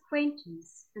all his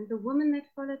acquaintance and the woman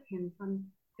that followed him from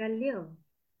Galilee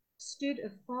stood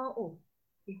afar off,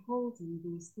 beholding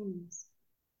these things.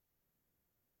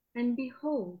 And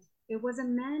behold, there was a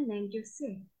man named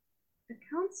Joseph, a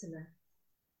counselor,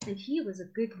 and he was a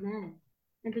good man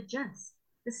and a just.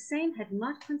 The same had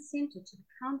not consented to the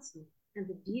counsel and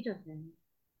the deed of them.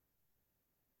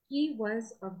 He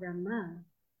was of Ramah,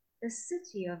 a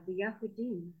city of the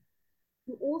Yahudim,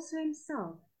 who also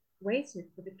himself waited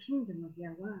for the kingdom of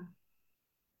Yahweh.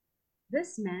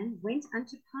 This man went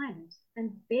unto Pilate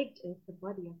and begged of the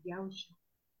body of Yahushua.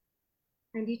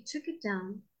 And he took it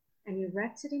down, and he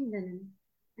wrapped it in linen,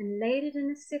 and laid it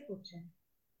in a sepulchre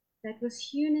that was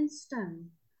hewn in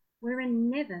stone, wherein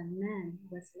never man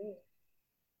was laid.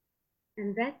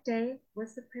 And that day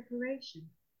was the preparation,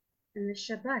 and the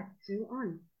Shabbat drew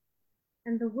on.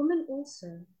 And the woman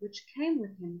also, which came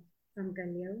with him from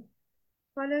Galilee,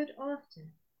 followed after,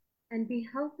 and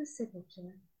beheld the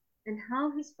sepulchre, and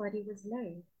how his body was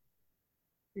laid.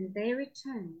 And they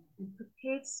returned, and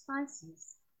prepared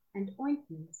spices and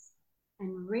ointments,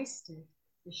 and rested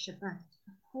the Shabbat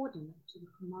according to the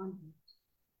commandment.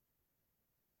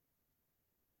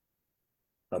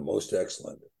 Most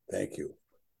excellent. Thank you.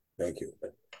 Thank you.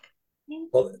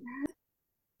 Well,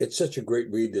 it's such a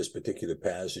great read, this particular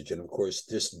passage. And of course,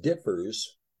 this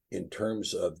differs in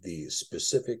terms of the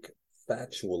specific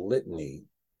factual litany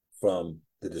from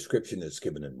the description that's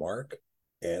given in Mark,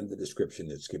 and the description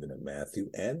that's given in Matthew,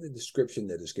 and the description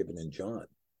that is given in John.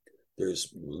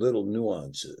 There's little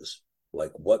nuances,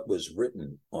 like what was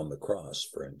written on the cross,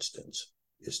 for instance,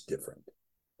 is different,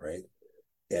 right?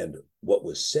 And what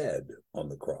was said on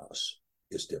the cross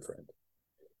is different.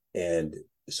 And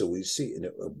so we see,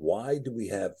 why do we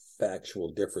have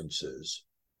factual differences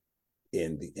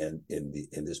in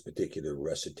this particular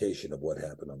recitation of what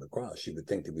happened on the cross? You would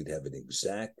think that we'd have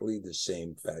exactly the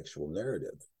same factual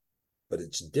narrative, but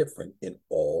it's different in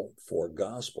all four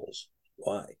Gospels.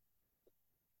 Why?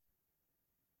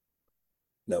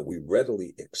 Now, we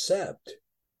readily accept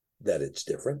that it's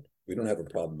different. We don't have a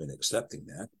problem in accepting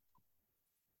that.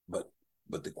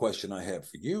 But the question I have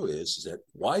for you is that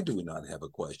why do we not have a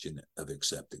question of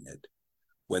accepting it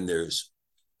when there's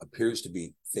appears to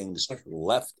be things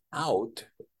left out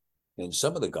in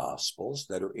some of the Gospels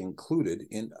that are included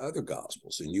in other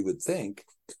Gospels? And you would think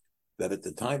that at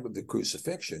the time of the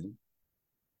crucifixion,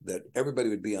 that everybody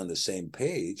would be on the same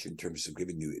page in terms of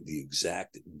giving you the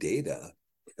exact data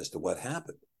as to what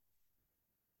happened.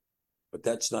 But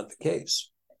that's not the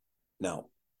case. Now,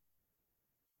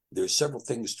 there's several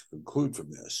things to conclude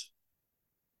from this.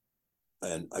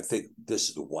 And I think this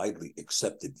is a widely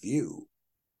accepted view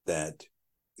that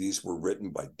these were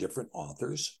written by different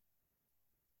authors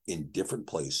in different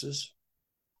places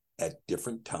at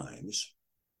different times,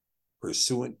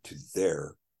 pursuant to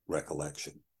their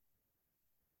recollection.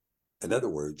 In other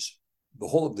words, the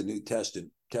whole of the New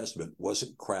Testament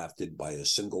wasn't crafted by a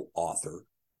single author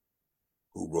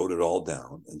who wrote it all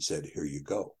down and said, here you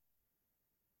go.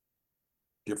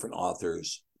 Different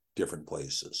authors, different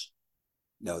places.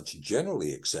 Now, it's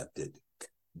generally accepted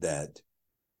that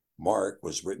Mark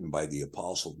was written by the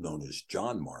apostle known as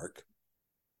John Mark,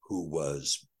 who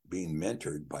was being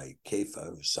mentored by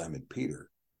Kepha, Simon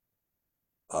Peter,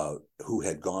 who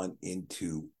had gone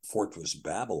into Fortress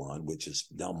Babylon, which is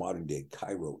now modern-day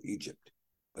Cairo, Egypt.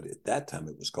 But at that time,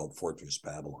 it was called Fortress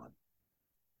Babylon.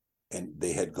 And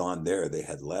they had gone there. They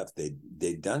had left.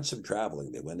 They'd done some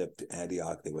traveling. They went up to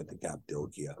Antioch. They went to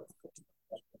Cappadocia.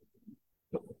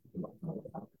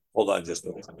 Hold on just a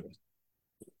minute.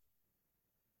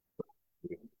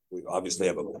 We obviously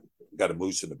got a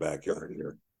moose in the backyard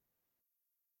here.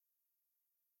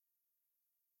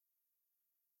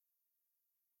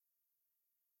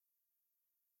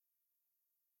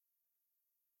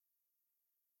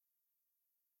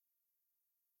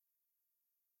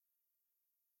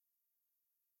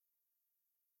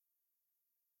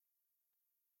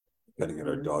 Got to get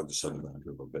our dog to settle down here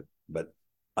a little bit, but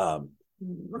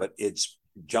it's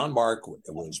John Mark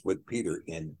was with Peter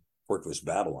in Fortress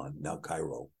Babylon, now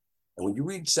Cairo. And when you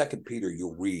read 2 Peter,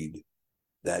 you'll read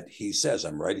that he says,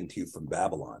 I'm writing to you from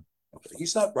Babylon.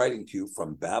 He's not writing to you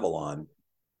from Babylon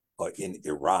in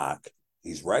Iraq.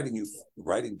 He's writing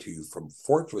to you from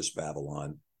Fortress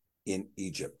Babylon in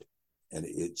Egypt. And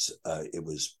it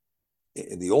was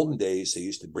in the olden days, they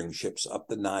used to bring ships up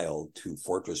the Nile to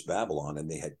Fortress Babylon, and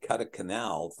they had cut a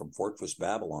canal from Fortress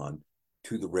Babylon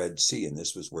to the Red Sea, and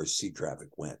this was where sea traffic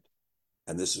went.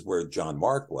 And this is where John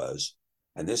Mark was,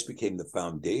 and this became the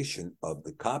foundation of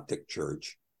the Coptic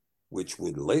Church, which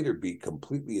would later be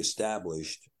completely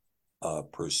established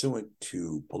pursuant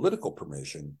to political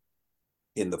permission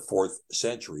in the 4th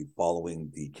century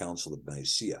following the Council of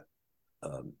Nicaea,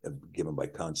 given by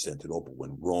Constantinople,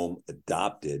 when Rome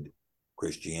adopted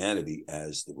Christianity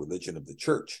as the religion of the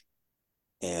church.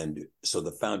 And so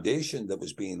the foundation that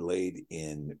was being laid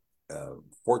in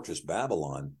Fortress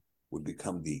Babylon would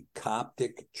become the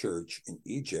Coptic church in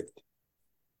Egypt,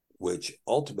 which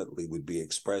ultimately would be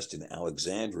expressed in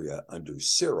Alexandria under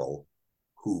Cyril,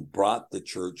 who brought the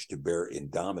church to bear in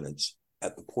dominance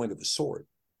at the point of a sword.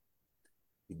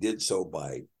 He did so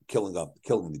by killing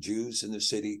the Jews in the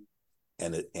city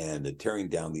and tearing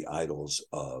down the idols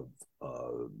of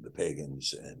the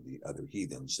pagans and the other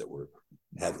heathens that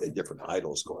had different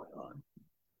idols going on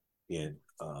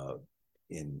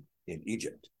in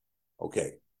Egypt.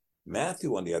 Okay,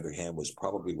 Matthew, on the other hand, was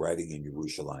probably writing in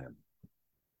Jerusalem.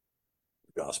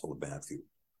 The Gospel of Matthew.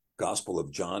 Gospel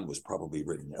of John was probably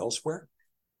written elsewhere,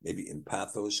 maybe in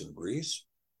Paphos in Greece,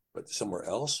 but somewhere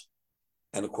else.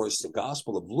 And of course, the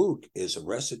Gospel of Luke is a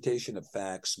recitation of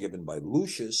facts given by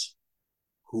Lucius,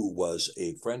 who was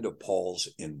a friend of Paul's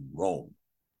in Rome.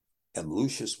 And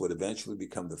Lucius would eventually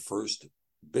become the first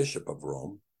bishop of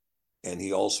Rome. And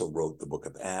he also wrote the book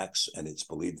of Acts, and it's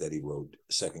believed that he wrote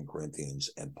 2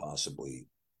 Corinthians and possibly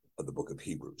the book of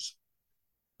Hebrews.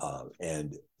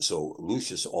 And so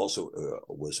Lucius also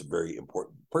was a very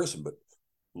important person, but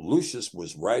Lucius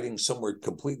was writing somewhere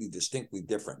completely distinctly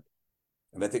different.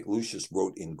 And I think Lucius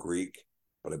wrote in Greek,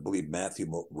 but I believe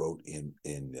Matthew wrote in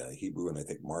Hebrew, and I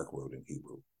think Mark wrote in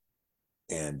Hebrew.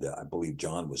 And I believe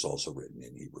John was also written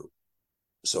in Hebrew.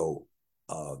 So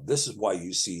this is why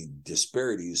you see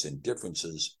disparities and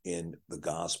differences in the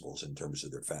Gospels in terms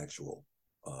of their factual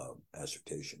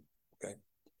assertion.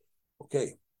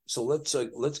 Okay. So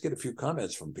let's get a few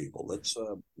comments from people.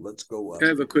 Let's go. I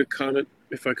have a quick comment,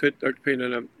 if I could, Dr. Payne,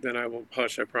 and then I will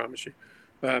hush, I promise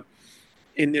you.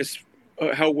 In this,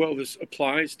 how well this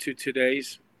applies to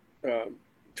today's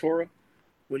Torah,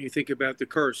 when you think about the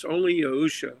curse, only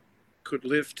Yahusha could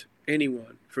lift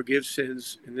anyone, forgive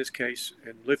sins in this case,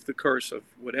 and lift the curse of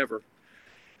whatever.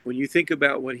 When you think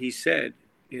about what he said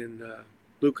in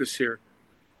Lucas here,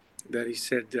 that he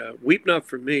said, weep not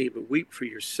for me, but weep for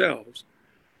yourselves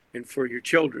and for your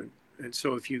children. And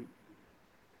so if you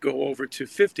go over to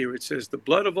 50, where it says, the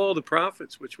blood of all the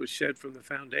prophets, which was shed from the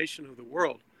foundation of the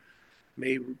world,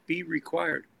 may be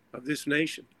required of this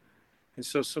nation. And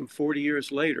so some 40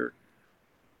 years later,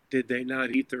 did they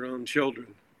not eat their own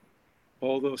children?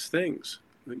 All those things.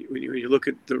 When you look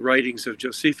at the writings of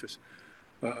Josephus,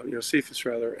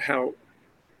 how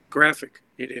graphic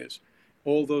it is.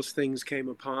 All those things came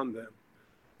upon them.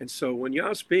 And so when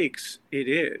Yah speaks, it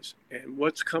is. And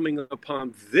what's coming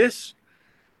upon this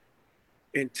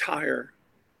entire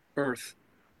earth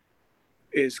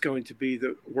is going to be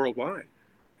the worldwide.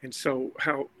 And so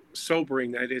how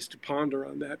sobering that is to ponder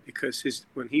on that, because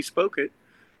when he spoke it,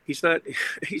 he's not,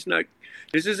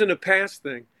 this isn't a past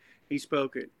thing. He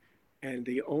spoke it. And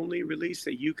the only release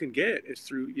that you can get is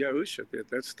through Yahusha.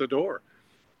 That's the door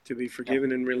to be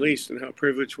forgiven and released, and how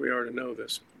privileged we are to know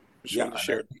this. Yeah,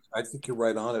 I think you're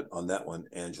right on it on that one,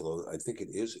 Angelo. I think it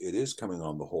is coming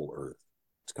on the whole earth.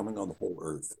 It's coming on the whole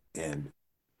earth, and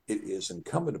it is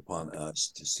incumbent upon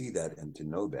us to see that and to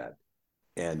know that.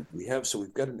 And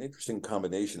we've got an interesting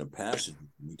combination of passages.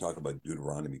 We talk about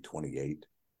Deuteronomy 28,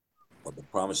 or the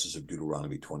promises of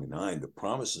Deuteronomy 29. The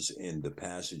promises in the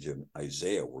passage of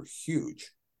Isaiah were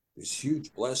huge. This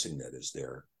huge blessing that is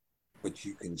there. But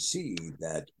you can see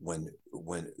that when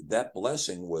that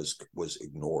blessing was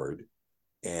ignored,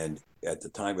 and at the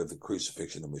time of the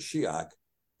crucifixion of Mashiach,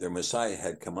 their Messiah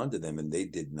had come unto them, and they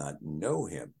did not know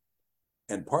him.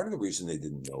 And part of the reason they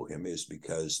didn't know him is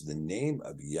because the name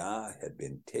of Yah had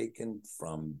been taken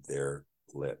from their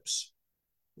lips.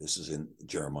 This is in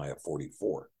Jeremiah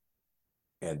 44.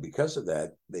 And because of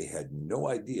that, they had no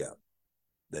idea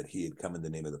that he had come in the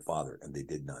name of the Father, and they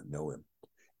did not know him.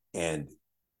 And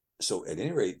so at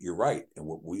any rate, you're right. And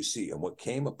what we see and what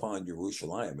came upon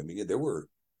Jerusalem, I mean, there were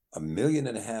 1.5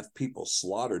 million people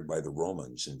slaughtered by the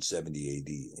Romans in 70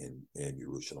 AD in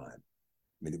Jerusalem.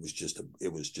 I mean, it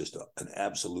was just an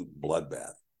absolute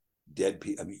bloodbath. Dead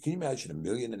people. I mean, can you imagine 1.5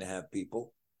 million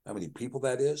people? How many people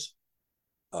that is?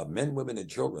 Men, women, and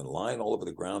children lying all over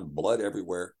the ground, blood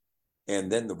everywhere.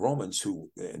 And then the Romans,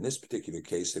 who in this particular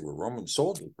case, they were Roman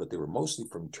soldiers, but they were mostly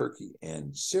from Turkey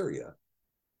and Syria.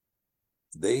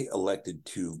 They elected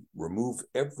to remove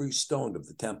every stone of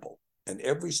the temple, and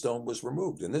every stone was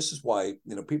removed. And this is why,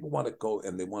 people want to go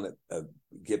and they want to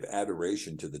give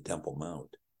adoration to the Temple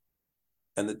Mount.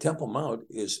 And the Temple Mount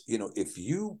is, if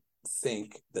you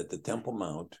think that the Temple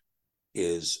Mount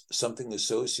is something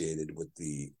associated with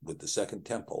the second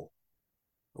temple,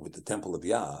 with the temple of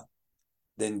Yah,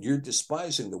 then you're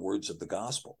despising the words of the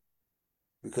gospel,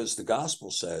 because the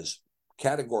gospel says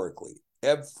categorically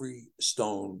every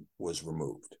stone was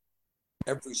removed.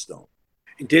 Every stone.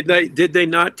 Did they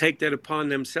not take that upon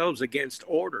themselves against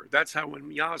order? That's how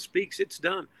when Yah speaks, it's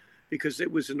done, because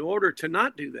it was an order to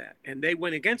not do that, and they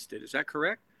went against it. Is that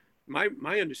correct?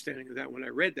 My understanding of that when I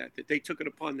read that they took it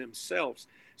upon themselves,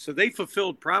 so they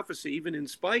fulfilled prophecy even in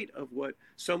spite of what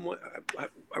someone,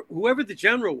 whoever the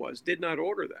general was, did not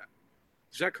order that.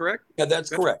 Is that correct? Yeah, that's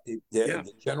correct. Yeah.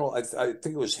 The general, I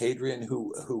think it was Hadrian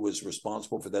who was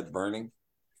responsible for that burning.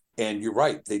 And you're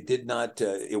right; they did not.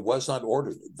 It was not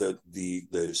ordered.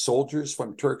 The soldiers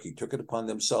from Turkey took it upon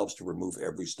themselves to remove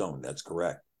every stone. That's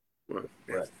correct. Right.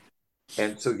 Correct.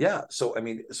 And so so I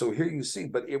mean, so here you see,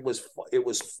 but it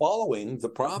was following the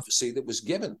prophecy that was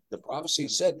given. The prophecy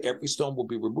said every stone will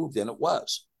be removed, and it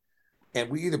was. And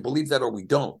we either believe that or we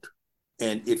don't.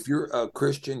 And if you're a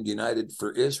Christian United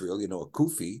for Israel, a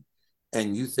Kufi,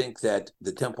 and you think that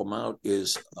the Temple Mount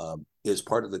is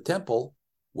part of the temple,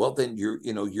 well, then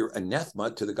you're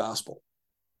anathema to the gospel.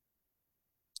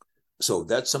 So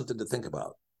that's something to think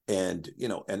about. And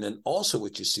and then also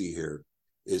what you see here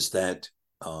is that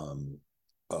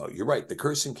you're right. The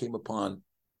cursing came upon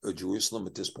Jerusalem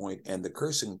at this point, and the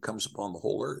cursing comes upon the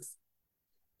whole earth.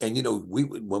 And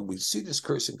when we see this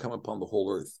cursing come upon the whole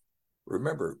earth,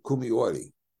 remember,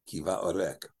 kumiori kiva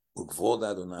orek ukvod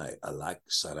Adonai alak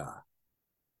sarah.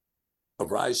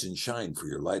 Arise and shine, for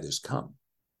your light has come.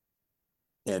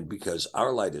 And because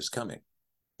our light is coming,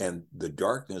 and the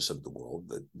darkness of the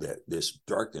world, this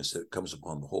darkness that comes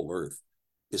upon the whole earth,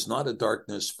 is not a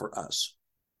darkness for us.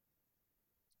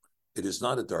 It is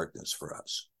not a darkness for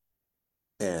us.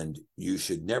 And you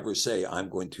should never say, I'm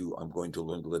going to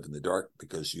learn to live in the dark,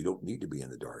 because you don't need to be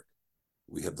in the dark.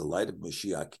 We have the light of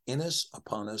Mashiach in us,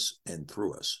 upon us, and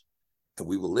through us. And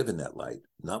we will live in that light,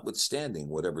 notwithstanding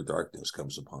whatever darkness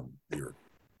comes upon the earth.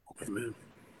 Okay. Amen.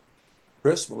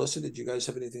 Chris, Melissa, did you guys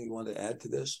have anything you want to add to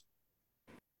this?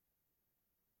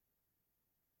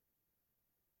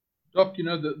 Doc,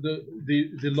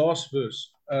 the last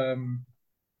verse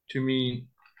to me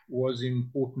was an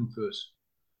important verse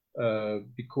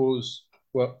because,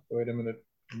 well, wait a minute,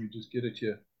 let me just get it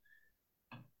here.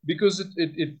 Because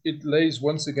it lays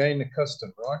once again a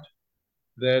custom, right?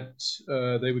 That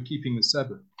they were keeping the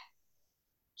Sabbath.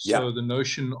 So Yeah. the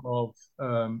notion of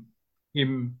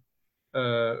him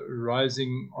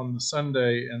rising on the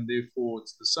Sunday, and therefore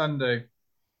it's the Sunday.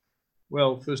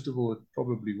 Well, first of all, it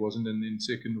probably wasn't, and then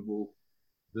second of all,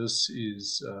 this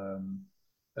is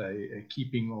a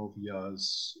keeping of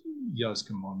Yah's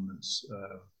commandments.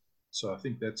 So I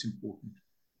think that's important.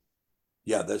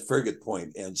 Yeah, that's a very good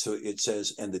point. And so it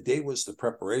says, and the day was the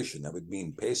preparation. That would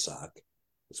mean Pesach.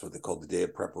 That's what they call the day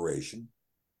of preparation.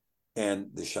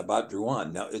 And the Shabbat drew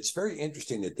on. Now, it's very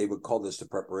interesting that they would call this the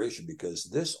preparation, because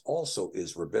this also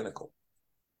is rabbinical.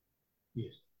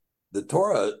 Yes. The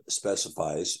Torah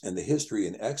specifies, and the history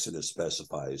in Exodus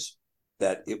specifies,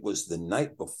 that it was the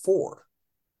night before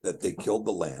that they killed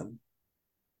the lamb,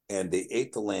 and they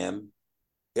ate the lamb,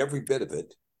 every bit of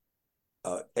it,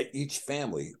 at each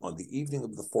family on the evening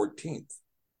of the 14th.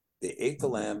 They ate the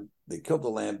lamb, they killed the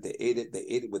lamb, they ate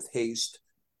it with haste.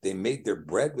 They made their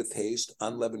bread with haste,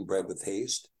 unleavened bread with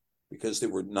haste, because they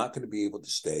were not going to be able to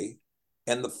stay.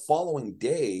 And the following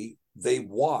day, they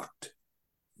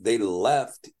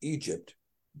left Egypt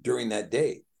during that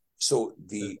day. So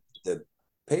the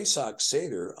Pesach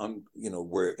Seder,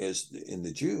 whereas in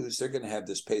the Jews, they're going to have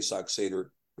this Pesach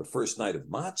Seder the first night of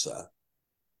Matzah.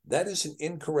 That is an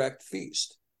incorrect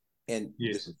feast. And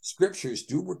yes, the scriptures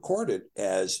do record it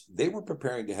as they were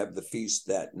preparing to have the feast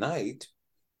that night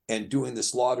and doing the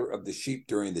slaughter of the sheep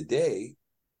during the day,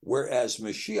 whereas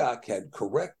Mashiach had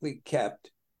correctly kept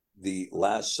the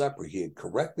Last Supper. He had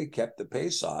correctly kept the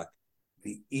Pesach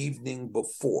the evening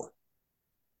before.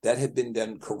 That had been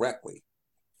done correctly.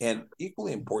 And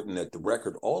equally important, that the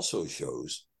record also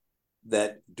shows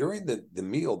that during the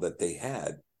meal that they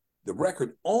had, the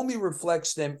record only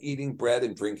reflects them eating bread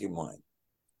and drinking wine.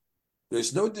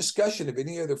 There's no discussion of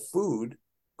any other food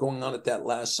going on at that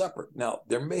Last Supper. Now,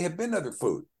 there may have been other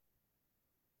food.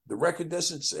 The record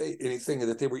doesn't say anything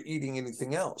that they were eating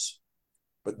anything else,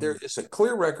 but there is a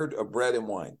clear record of bread and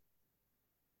wine.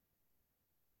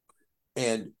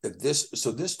 And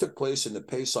this took place in the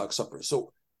Pesach Supper.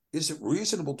 So is it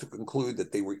reasonable to conclude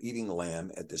that they were eating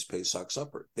lamb at this Pesach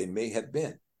Supper? They may have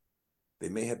been. But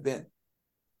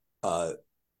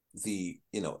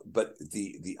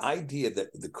the idea that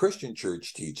the Christian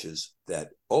church teaches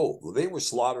that, they were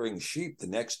slaughtering sheep the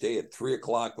next day at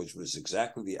 3:00, which was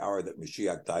exactly the hour that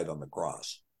Mashiach died on the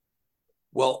cross.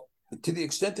 Well, to the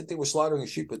extent that they were slaughtering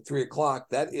sheep at 3 o'clock,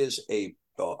 that is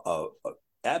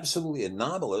absolutely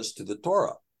anomalous to the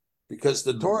Torah, because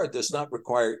the Torah does not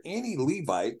require any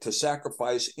Levite to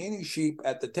sacrifice any sheep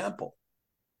at the temple.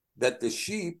 That the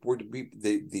sheep were to be,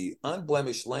 the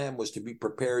unblemished lamb was to be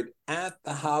prepared at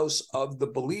the house of the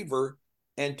believer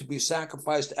and to be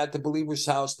sacrificed at the believer's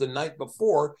house the night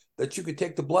before, that you could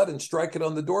take the blood and strike it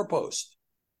on the doorpost,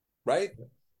 right?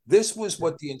 This was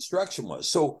what the instruction was.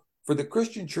 So for the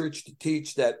Christian church to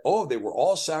teach that, oh, they were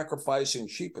all sacrificing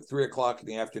sheep at 3 o'clock in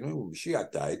the afternoon when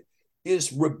Mashiach died,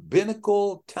 is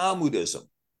rabbinical Talmudism.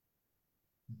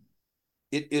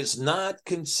 It is not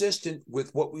consistent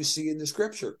with what we see in the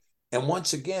scripture. And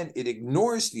once again, it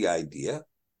ignores the idea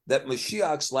that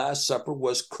Mashiach's Last Supper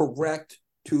was correct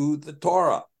to the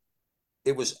Torah.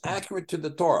 It was accurate to the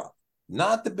Torah,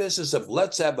 not the business of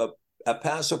let's have a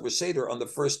Passover Seder on the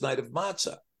first night of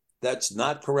Matzah. That's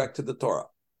not correct to the Torah.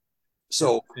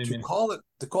 So to call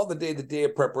the day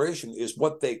of preparation is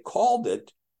what they called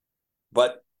it,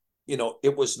 but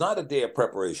it was not a day of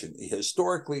preparation.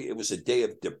 Historically, it was a day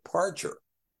of departure,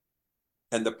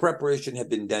 and the preparation had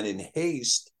been done in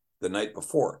haste the night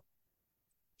before.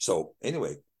 So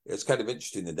anyway, it's kind of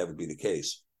interesting that would be the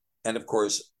case. And of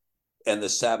course, and the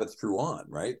Sabbath drew on,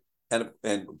 right?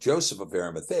 And Joseph of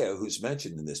Arimathea, who's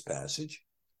mentioned in this passage,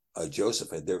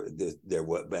 Joseph,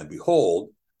 and behold,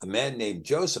 a man named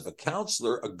Joseph, a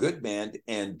counselor, a good man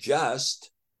and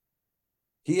just.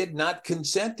 He had not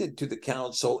consented to the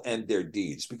council and their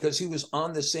deeds because he was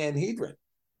on the Sanhedrin.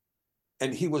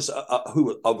 And he was who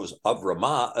was of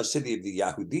Ramah, a city of the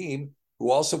Yahudim,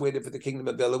 who also waited for the kingdom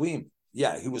of Elohim.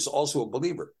 Yeah, he was also a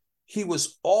believer. He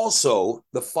was also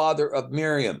the father of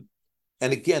Miriam.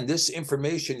 And again, this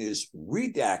information is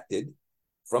redacted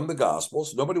from the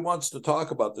Gospels. Nobody wants to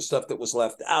talk about the stuff that was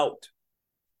left out,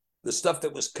 the stuff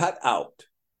that was cut out.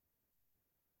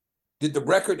 Did the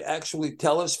record actually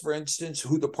tell us, for instance,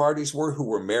 who the parties were who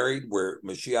were married where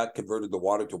Mashiach converted the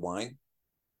water to wine?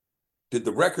 Did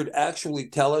the record actually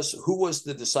tell us who was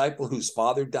the disciple whose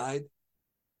father died?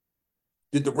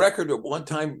 Did the record at one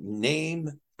time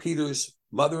name Peter's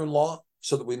mother-in-law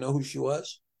so that we know who she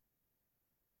was?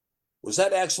 Was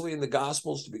that actually in the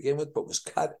Gospels to begin with, but was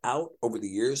cut out over the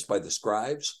years by the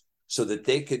scribes so that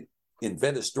they could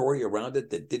invent a story around it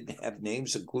that didn't have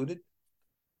names included?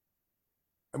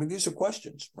 I mean, these are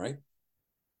questions, right?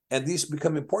 And these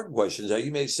become important questions. Now,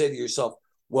 you may say to yourself,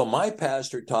 well, my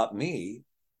pastor taught me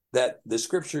that the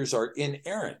scriptures are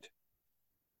inerrant.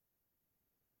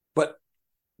 But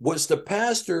was the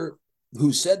pastor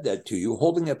who said that to you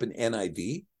holding up an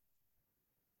NIV?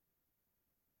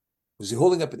 Was he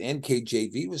holding up an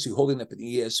NKJV? Was he holding up an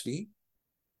ESV?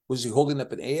 Was he holding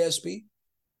up an ASB?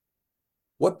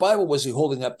 What Bible was he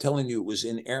holding up telling you it was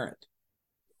inerrant?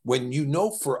 When you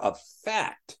know for a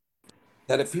fact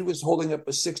that if he was holding up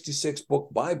a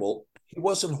 66-book Bible, he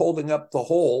wasn't holding up the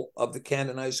whole of the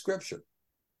canonized scripture.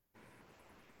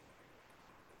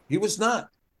 He was not.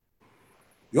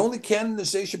 The only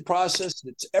canonization process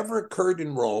that's ever occurred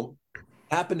in Rome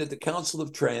happened at the Council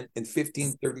of Trent in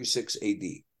 1536 AD.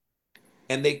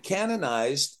 And they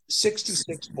canonized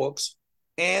 66 books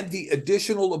and the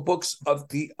additional books of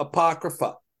the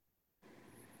Apocrypha.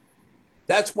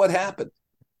 That's what happened.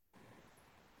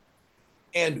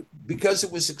 And because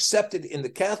it was accepted in the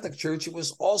Catholic Church, it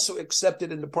was also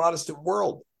accepted in the Protestant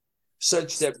world,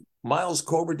 such that Miles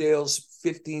Coverdale's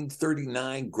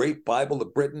 1539 Great Bible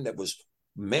of Britain that was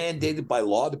mandated by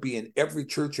law to be in every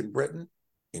church in Britain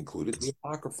included the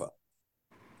Apocrypha.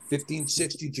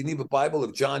 1560 Geneva Bible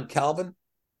of John Calvin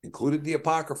included the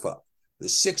Apocrypha. The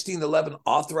 1611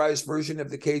 authorized version of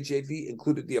the KJV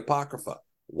included the Apocrypha.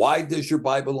 Why does your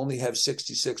Bible only have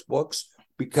 66 books?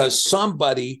 Because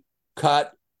somebody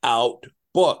cut out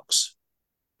books.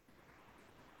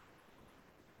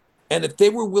 And if they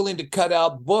were willing to cut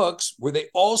out books, were they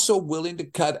also willing to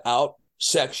cut out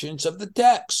sections of the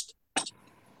text?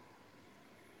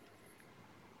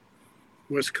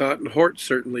 Westcott and Hort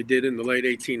certainly did in the late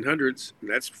 1800s, and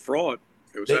that's fraud.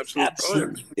 It was absolutely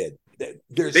fraud. Did.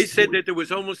 They said that there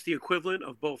was almost the equivalent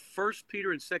of both First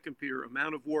Peter and Second Peter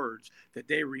amount of words that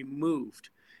they removed,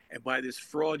 and by this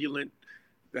fraudulent,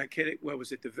 what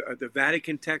was it, the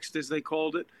Vatican text as they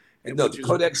called it? And no, the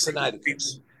Codex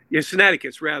Sinaiticus. Yeah,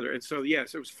 Sinaiticus rather. And so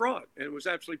yes, it was fraud, and it was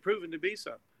absolutely proven to be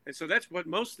so. And so that's what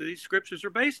most of these scriptures are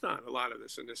based on. A lot of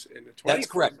this in the 20th. That's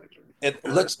correct. And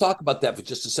let's talk about that for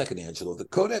just a second, Angelo. The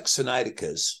Codex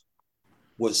Sinaiticus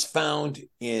was found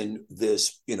in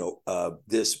this,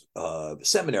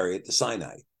 seminary at the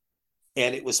Sinai,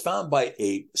 and it was found by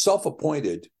a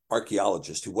self-appointed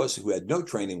archaeologist who had no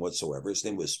training whatsoever. His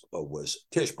name was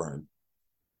Tischburn,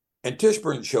 And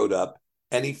Tishburn showed up,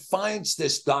 and he finds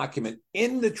this document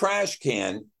in the trash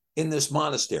can in this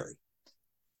monastery.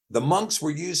 The monks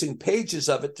were using pages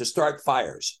of it to start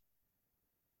fires.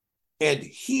 And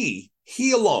he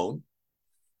alone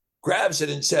grabs it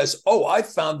and says, oh, I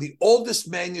found the oldest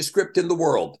manuscript in the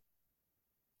world.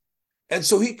 And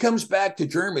so he comes back to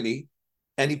Germany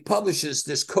and he publishes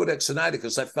this Codex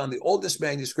Sinaiticus. I found the oldest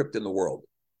manuscript in the world.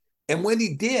 And when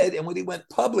he did, and when he went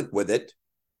public with it,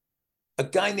 a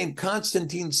guy named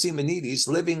Constantine Simonides,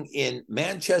 living in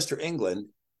Manchester, England,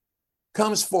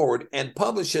 comes forward and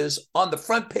publishes on the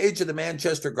front page of the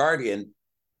Manchester Guardian,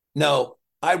 no,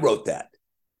 I wrote that.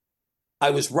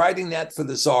 I was writing that for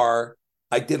the Tsar.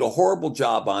 I did a horrible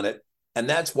job on it, and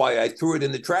that's why I threw it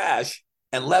in the trash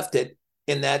and left it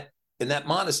in that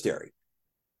monastery.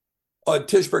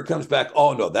 Tischberg comes back,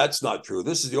 oh, no, that's not true.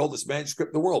 This is the oldest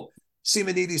manuscript in the world.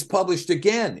 Simonides published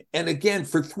again and again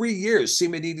for 3 years.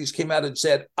 Simonides came out and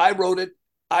said, I wrote it,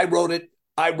 I wrote it,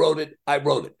 I wrote it, I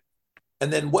wrote it.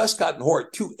 And then Westcott and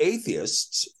Hort, two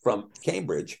atheists from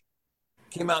Cambridge,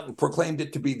 came out and proclaimed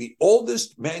it to be the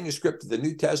oldest manuscript of the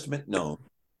New Testament known.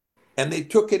 And they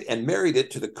took it and married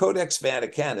it to the Codex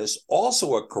Vaticanus,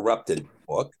 also a corrupted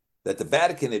book that the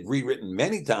Vatican had rewritten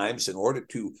many times in order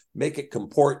to make it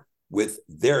comport with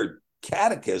their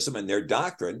catechism and their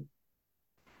doctrine.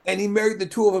 And he married the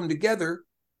two of them together,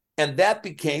 and that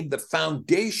became the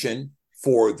foundation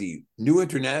for the New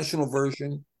International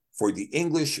Version, for the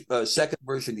English second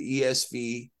version, the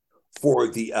ESV, for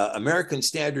the American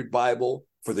Standard Bible,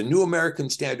 for the New American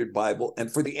Standard Bible,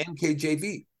 and for the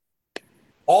NKJV.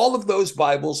 All of those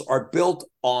Bibles are built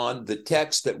on the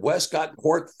text that Westcott and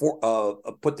Hort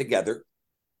put together,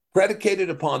 predicated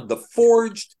upon the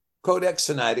forged Codex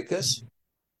Sinaiticus,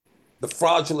 the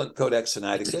fraudulent Codex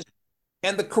Sinaiticus,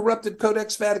 and the corrupted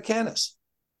Codex Vaticanus.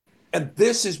 And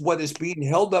this is what is being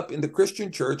held up in the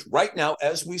Christian church right now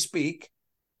as we speak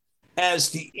as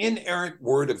the inerrant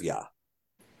word of Yah.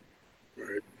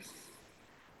 Right.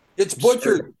 It's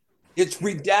butchered. It's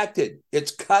redacted.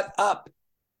 It's cut up.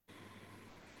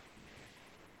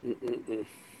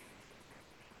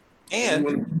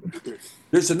 And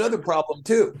there's another problem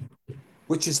too,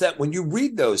 which is that when you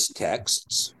read those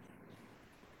texts,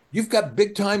 you've got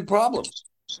big time problems.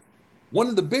 One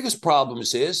of the biggest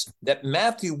problems is that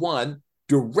Matthew 1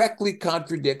 directly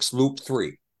contradicts Luke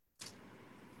 3.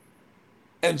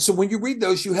 And so when you read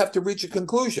those, you have to reach a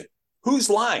conclusion. Who's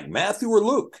lying, Matthew or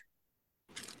Luke?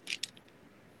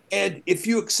 And if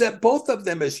you accept both of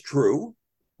them as true,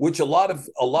 which a lot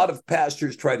of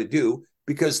pastors try to do,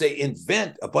 because they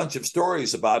invent a bunch of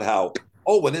stories about how,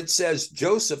 when it says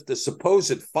Joseph, the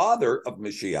supposed father of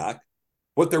Mashiach,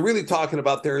 what they're really talking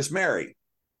about there is Mary.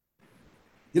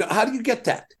 How do you get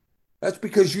that? That's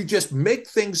because you just make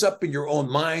things up in your own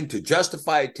mind to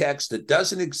justify a text that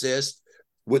doesn't exist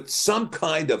with some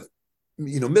kind of,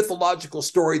 mythological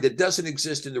story that doesn't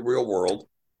exist in the real world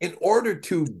in order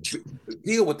to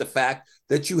deal with the fact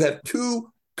that you have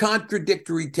two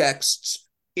contradictory texts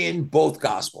in both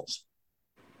Gospels.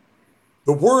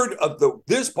 The word of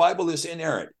this Bible is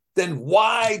inerrant. Then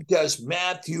why does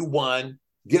Matthew 1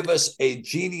 give us a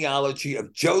genealogy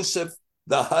of Joseph,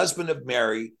 the husband of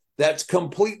Mary, that's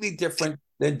completely different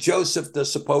than Joseph, the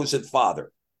supposed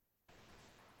father?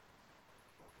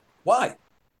 Why?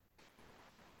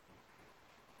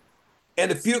 And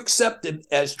if you accept it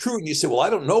as true and you say, well, I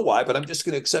don't know why, but I'm just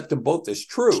going to accept them both as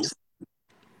true,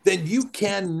 then you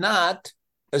cannot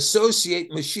associate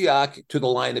Mashiach to the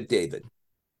line of David.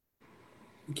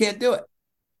 You can't do it.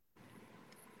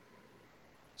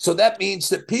 So that means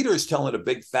that Peter's telling a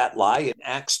big fat lie in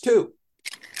Acts 2.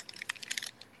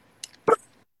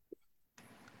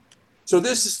 So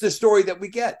this is the story that we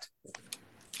get.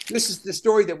 This is the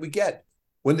story that we get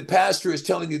when the pastor is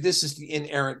telling you this is the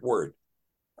inerrant word.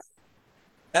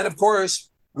 And of course,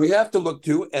 we have to look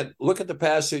at the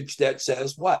passage that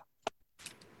says what?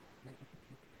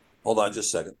 Hold on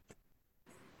just a second.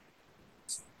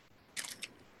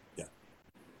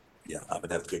 Yeah, I'm going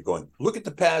to have to get going. Look at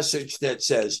the passage that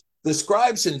says, the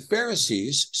scribes and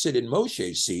Pharisees sit in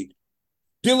Moshe's seat,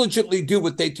 diligently do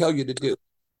what they tell you to do.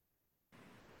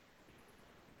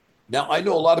 Now, I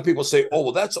know a lot of people say,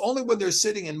 well, that's only when they're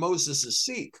sitting in Moses'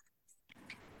 seat.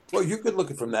 Well, you could look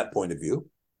at it from that point of view,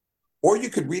 or you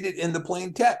could read it in the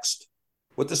plain text.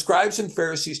 What the scribes and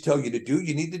Pharisees tell you to do,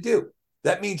 you need to do.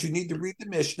 That means you need to read the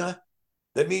Mishnah.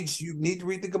 That means you need to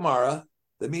read the Gemara.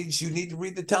 That means you need to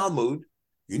read the Talmud.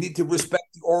 You need to respect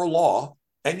the oral law,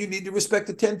 and you need to respect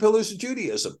the 10 pillars of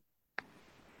Judaism.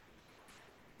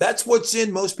 That's what's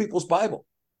in most people's Bible.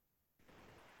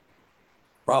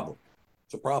 Problem.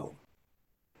 It's a problem.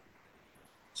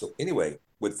 So anyway,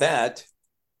 with that,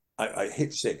 I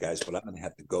hate to say it, guys, but I'm going to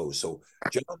have to go. So,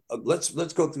 John,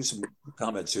 let's go through some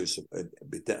comments here. So,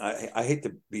 I hate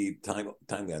to be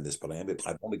timely on this, but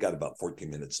I've only got about 14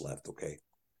 minutes left. Okay,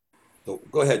 so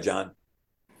go ahead, John.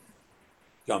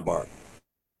 John Barr.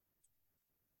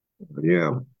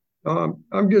 Yeah,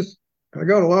 I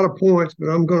got a lot of points, but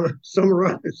I'm going to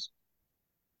summarize.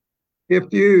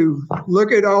 If you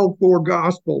look at all four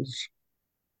Gospels,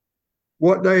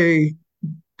 what they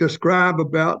describe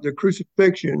about the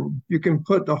crucifixion, you can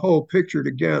put the whole picture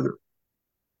together.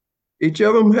 Each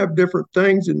of them have different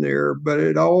things in there, but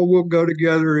it all will go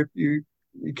together. If you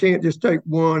can't just take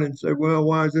one and say, well,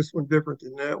 why is this one different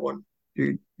than that one?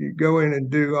 You go in and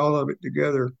do all of it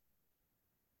together,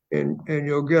 and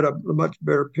you'll get a much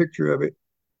better picture of it.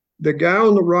 The guy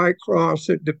on the right cross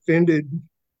that defended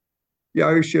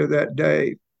Yahusha that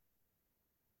day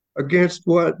against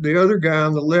what the other guy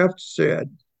on the left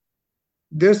said.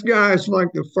 This guy is like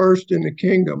the first in the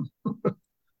kingdom.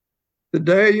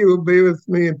 Today you will be with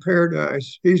me in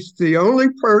paradise. He's the only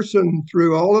person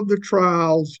through all of the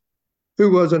trials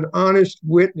who was an honest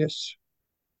witness.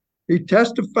 He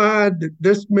testified that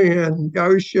this man,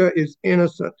 Yahusha, is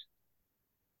innocent.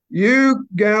 You,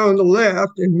 guy on the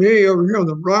left, and me over here on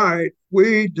the right,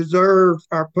 we deserve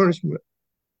our punishment.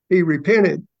 He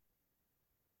repented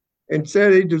and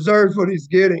said he deserves what he's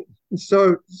getting. And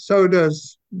so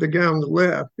does the guy on the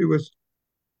left who was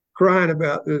crying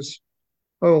about this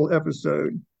whole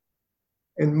episode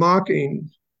and mocking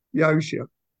Yahusha.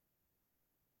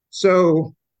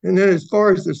 So, and then as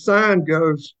far as the sign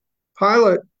goes,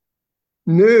 Pilate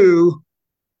knew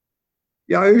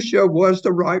Yahusha was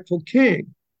the rightful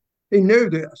king. He knew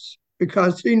this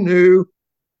because he knew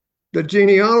the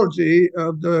genealogy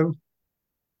of the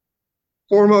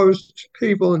foremost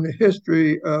people in the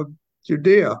history of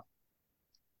Judea.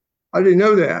 I didn't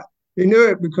know that. He knew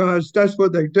it because that's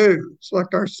what they do. It's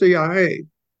like our CIA.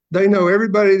 They know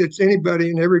everybody that's anybody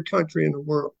in every country in the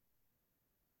world.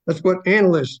 That's what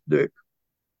analysts do.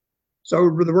 So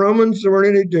the Romans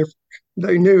weren't any different.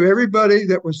 They knew everybody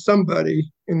that was somebody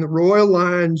in the royal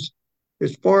lines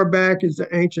as far back as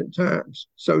the ancient times.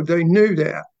 So they knew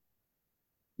that.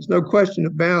 There's no question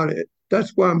about it.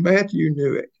 That's why Matthew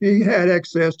knew it. He had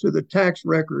access to the tax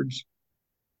records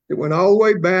that went all the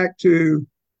way back to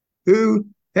who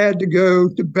had to go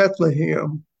to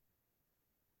Bethlehem,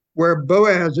 where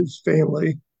Boaz's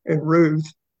family and Ruth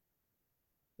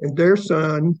and their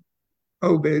son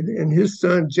Obed and his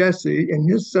son Jesse and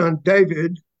his son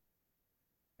David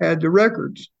had the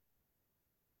records.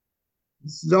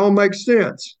 This all makes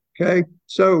sense, okay?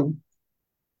 So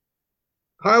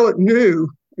Pilate knew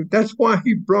that's why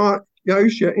he brought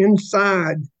Yahusha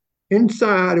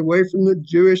inside away from the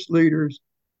Jewish leaders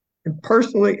and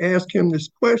personally asked him this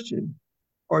question: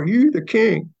 are you the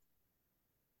king?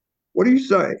 What do you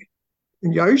say?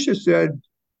 And Yahusha said,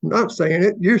 I'm not saying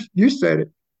it, you said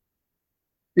it.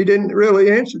 He didn't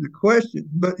really answer the question,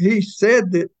 but he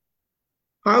said that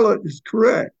Pilate is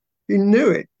correct. He knew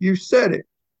it. You said it.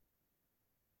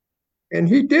 And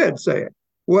he did say it.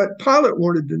 What Pilate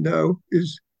wanted to know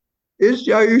is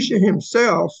Yahusha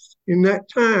himself in that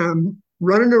time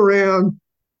running around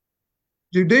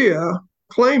Judea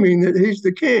claiming that he's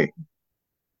the king?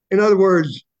 In other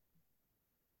words,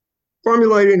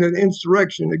 formulating an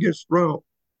insurrection against Rome.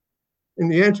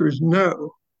 And the answer is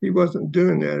no, he wasn't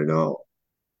doing that at all.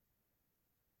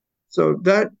 So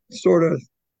that sort of,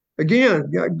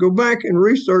 again, go back and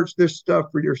research this stuff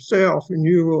for yourself and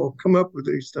you will come up with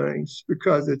these things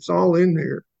because it's all in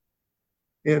there.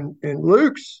 And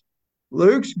Luke's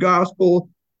gospel